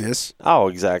serious. Oh,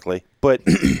 exactly. But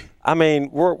I mean,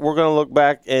 we're going to look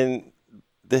back in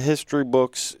the history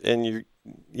books, and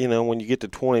you know, when you get to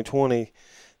 2020,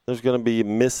 there's going to be a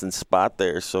missing spot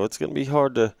there. So it's going to be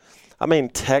hard to. I mean,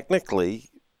 technically,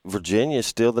 Virginia is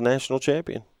still the national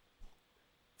champion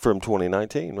from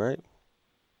 2019, right?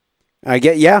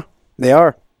 Yeah, they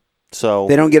are. So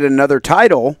they don't get another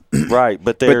title, right?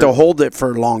 But they'll hold it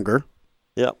for longer.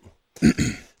 Yep.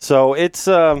 So it's.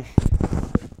 I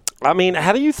mean,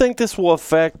 how do you think this will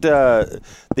affect the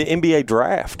NBA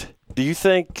draft? Do you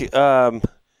think, the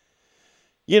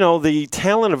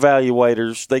talent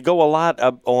evaluators, they go a lot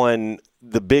up on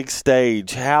the big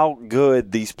stage, how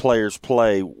good these players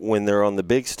play when they're on the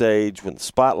big stage, when the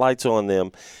spotlight's on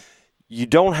them. You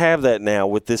don't have that now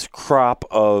with this crop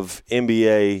of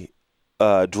NBA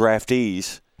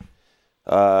draftees.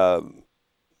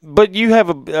 But you have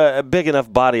a big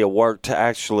enough body of work to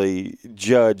actually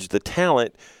judge the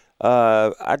talent.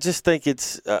 I just think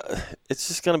it's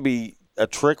just going to be a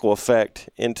trickle effect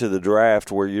into the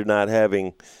draft where you're not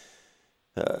having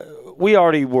we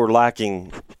already were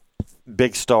lacking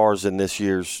big stars in this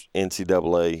year's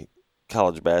NCAA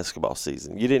college basketball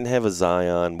season. You didn't have a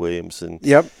Zion Williamson.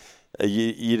 Yep.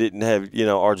 You didn't have,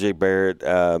 R.J. Barrett.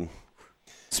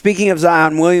 Speaking of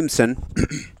Zion Williamson,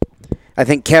 I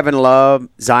think Kevin Love,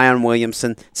 Zion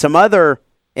Williamson, some other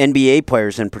NBA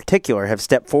players in particular have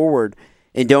stepped forward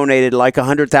and donated like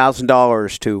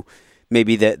 $100,000 to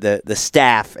maybe the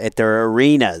staff at their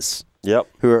arenas. Yep.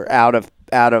 Who are out of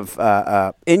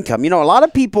income. A lot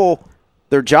of people,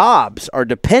 their jobs are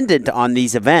dependent on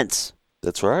these events.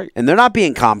 That's right. And they're not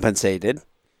being compensated.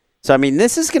 So, I mean,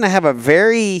 this is going to have a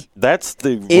very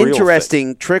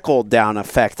interesting trickle-down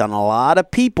effect on a lot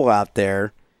of people out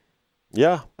there.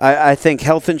 Yeah. I think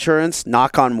health insurance,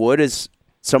 knock on wood, is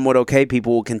somewhat okay.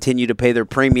 People will continue to pay their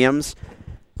premiums,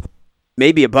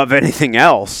 maybe above anything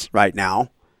else right now.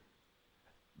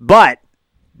 But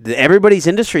everybody's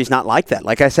industry is not like that.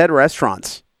 Like I said,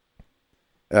 restaurants.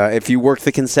 If you work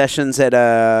the concessions at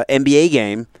a NBA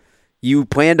game, you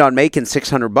planned on making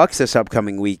 $600 this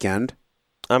upcoming weekend.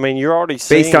 I mean, you're already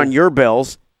seeing, based on your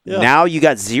bills. Yeah. Now you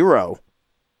got zero.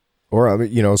 Or,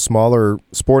 smaller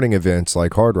sporting events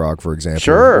like Hard Rock, for example.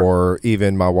 Sure. Or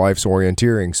even my wife's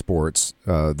orienteering sports.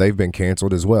 They've been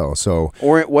canceled as well. So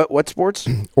what sports?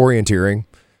 Orienteering.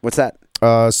 What's that?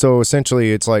 So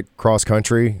essentially it's like cross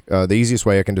country. The easiest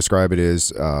way I can describe it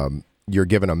is you're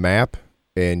given a map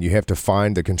and you have to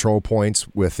find the control points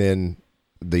within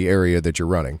the area that you're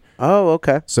running. Oh,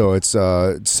 okay. So it's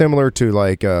similar to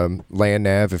like land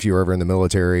nav if you were ever in the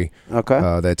military. Okay.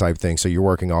 That type of thing. So you're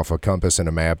working off a compass and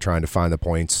a map trying to find the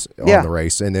points on the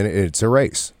race, and then it's a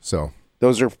race. So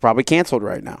those are probably canceled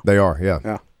right now. They are,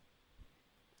 yeah.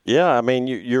 Yeah, I mean,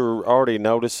 you're already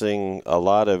noticing a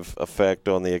lot of effect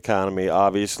on the economy,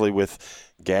 obviously,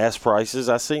 with gas prices.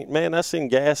 I seen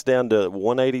gas down to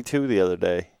 $1.82 the other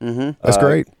day. Mm-hmm. That's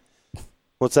great.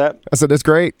 What's that? I said that's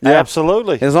great. Yeah.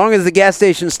 Absolutely. As long as the gas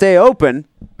stations stay open.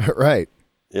 Right.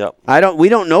 Yep. We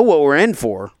don't know what we're in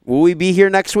for. Will we be here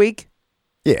next week?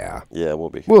 Yeah. Yeah,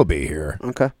 we'll be. We'll be here.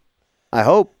 Okay. I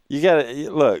hope. You got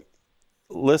to look.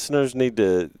 Listeners need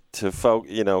to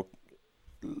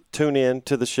tune in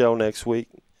to the show next week.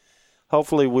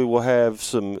 Hopefully, we will have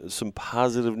some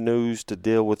positive news to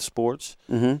deal with sports.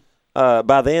 Mm-hmm.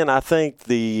 By then, I think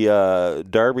the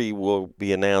Derby will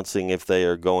be announcing if they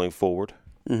are going forward.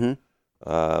 Mm-hmm.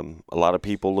 A lot of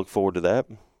people look forward to that.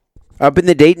 Up in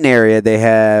the Dayton area, they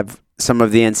have some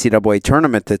of the NCAA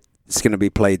tournament that's going to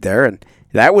be played there, and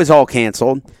that was all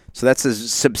canceled. So that's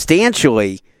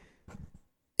substantially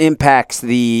impacts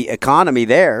the economy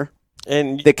there.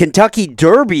 And the Kentucky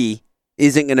Derby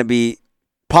isn't going to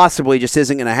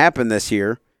happen this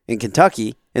year in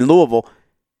Kentucky, in Louisville.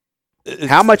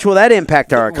 How much will that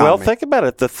impact our economy? Well, think about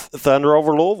it. The Thunder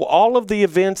over Louisville, all of the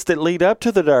events that lead up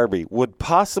to the Derby would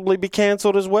possibly be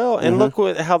canceled as well. And look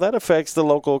how that affects the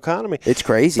local economy. It's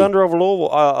crazy. Thunder over Louisville,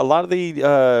 a lot of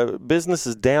the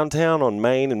businesses downtown on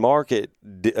Main and Market,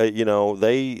 a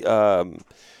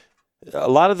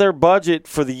lot of their budget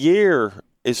for the year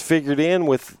is figured in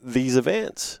with these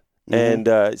events. Mm-hmm.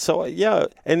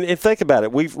 And and think about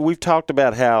it. We've talked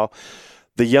about how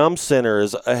the Yum Center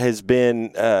has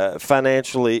been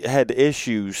financially had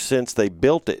issues since they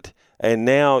built it, and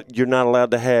now you're not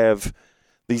allowed to have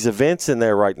these events in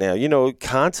there right now.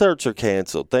 Concerts are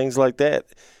canceled, things like that.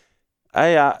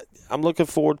 I I'm looking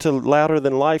forward to Louder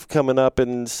Than Life coming up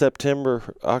in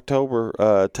September,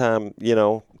 October time. You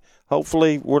know,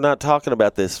 hopefully we're not talking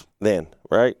about this then,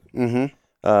 right?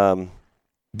 Mm-hmm.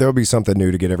 There'll be something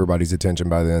new to get everybody's attention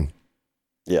by then.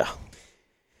 Yeah.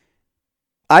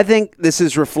 I think this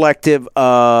is reflective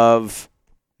of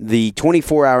the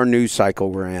 24-hour news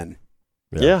cycle we're in.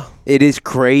 Yeah. It is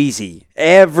crazy.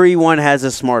 Everyone has a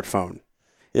smartphone.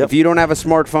 Yep. If you don't have a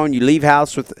smartphone, you leave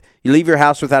your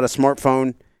house without a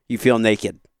smartphone, you feel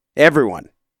naked. Everyone.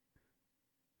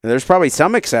 And there's probably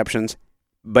some exceptions,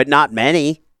 but not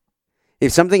many.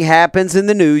 If something happens in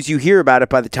the news, you hear about it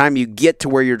by the time you get to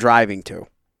where you're driving to.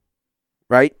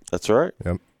 Right? That's right.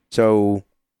 Yep. So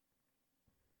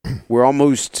we're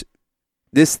almost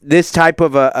this type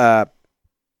of a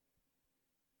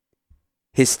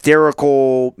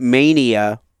hysterical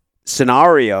mania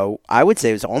scenario, I would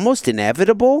say, is almost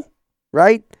inevitable,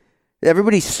 right?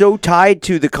 Everybody's so tied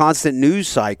to the constant news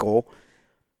cycle.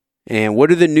 And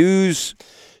what are the news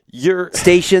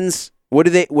stations? What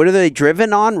are they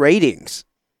driven on? Ratings.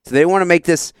 So they want to make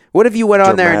this. What if you went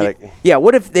on dramatic. there?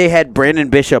 What if they had Brandon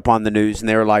Bishop on the news and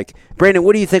they were like, Brandon,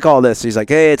 what do you think of all this? He's like,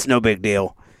 hey, it's no big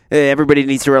deal. Hey, everybody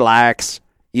needs to relax.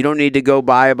 You don't need to go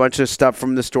buy a bunch of stuff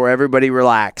from the store. Everybody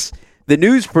relax. The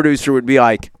news producer would be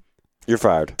like, you're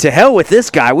fired. To hell with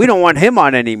this guy. We don't want him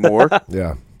on anymore.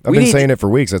 Yeah. I've been saying it for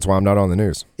weeks. That's why I'm not on the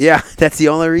news. Yeah, that's the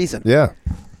only reason. Yeah.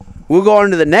 We'll go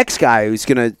on to the next guy who's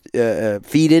going to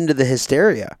feed into the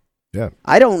hysteria. Yeah.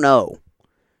 I don't know.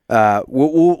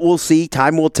 We'll see.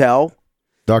 Time will tell.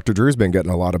 Dr. Drew's been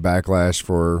getting a lot of backlash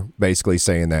for basically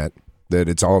saying that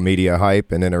it's all media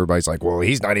hype, and then everybody's like, well,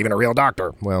 he's not even a real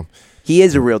doctor. Well, he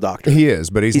is a real doctor. He is,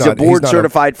 but he's not. He's a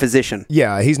board-certified physician.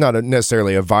 Yeah, he's not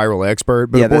necessarily a viral expert,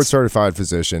 but a board-certified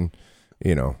physician,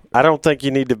 you know. I don't think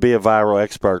you need to be a viral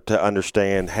expert to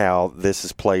understand how this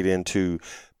is played into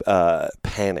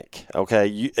panic,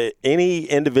 okay? Any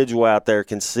individual out there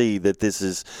can see that this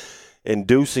is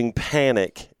inducing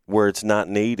panic where it's not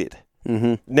needed.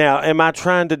 Mm-hmm. Now, am I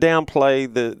trying to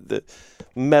downplay the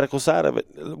medical side of it?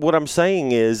 What I'm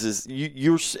saying is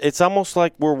you're. It's almost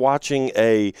like we're watching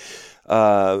a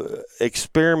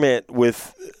experiment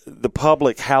with the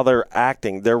public, how they're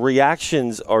acting. Their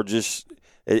reactions are just.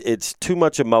 It's too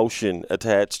much emotion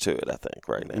attached to it, I think,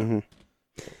 right now. Mm-hmm.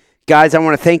 Guys, I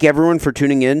want to thank everyone for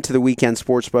tuning in to the Weekend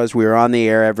Sports Buzz. We are on the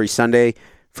air every Sunday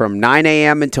from 9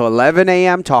 a.m. until 11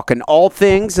 a.m., talking all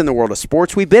things in the world of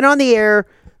sports. We've been on the air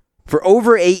for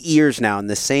over 8 years now in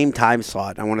the same time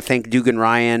slot. I want to thank Dugan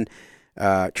Ryan,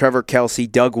 Trevor Kelsey,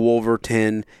 Doug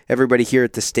Wolverton, everybody here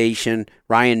at the station,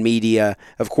 Ryan Media,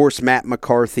 of course, Matt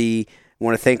McCarthy. I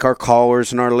want to thank our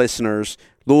callers and our listeners.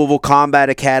 Louisville Combat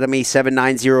Academy,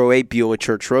 7908 Beulah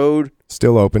Church Road.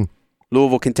 Still open.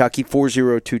 Louisville, Kentucky,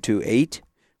 40228.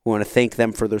 We want to thank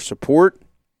them for their support.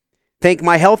 Thank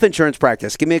my health insurance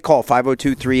practice. Give me a call,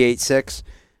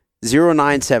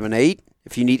 502-386-0978.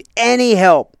 If you need any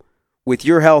help with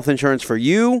your health insurance for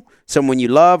you, someone you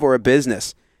love, or a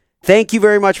business. Thank you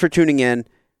very much for tuning in.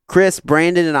 Chris,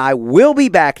 Brandon, and I will be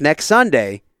back next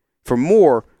Sunday for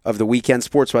more of the Weekend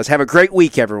Sports Buzz. Have a great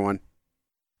week, everyone.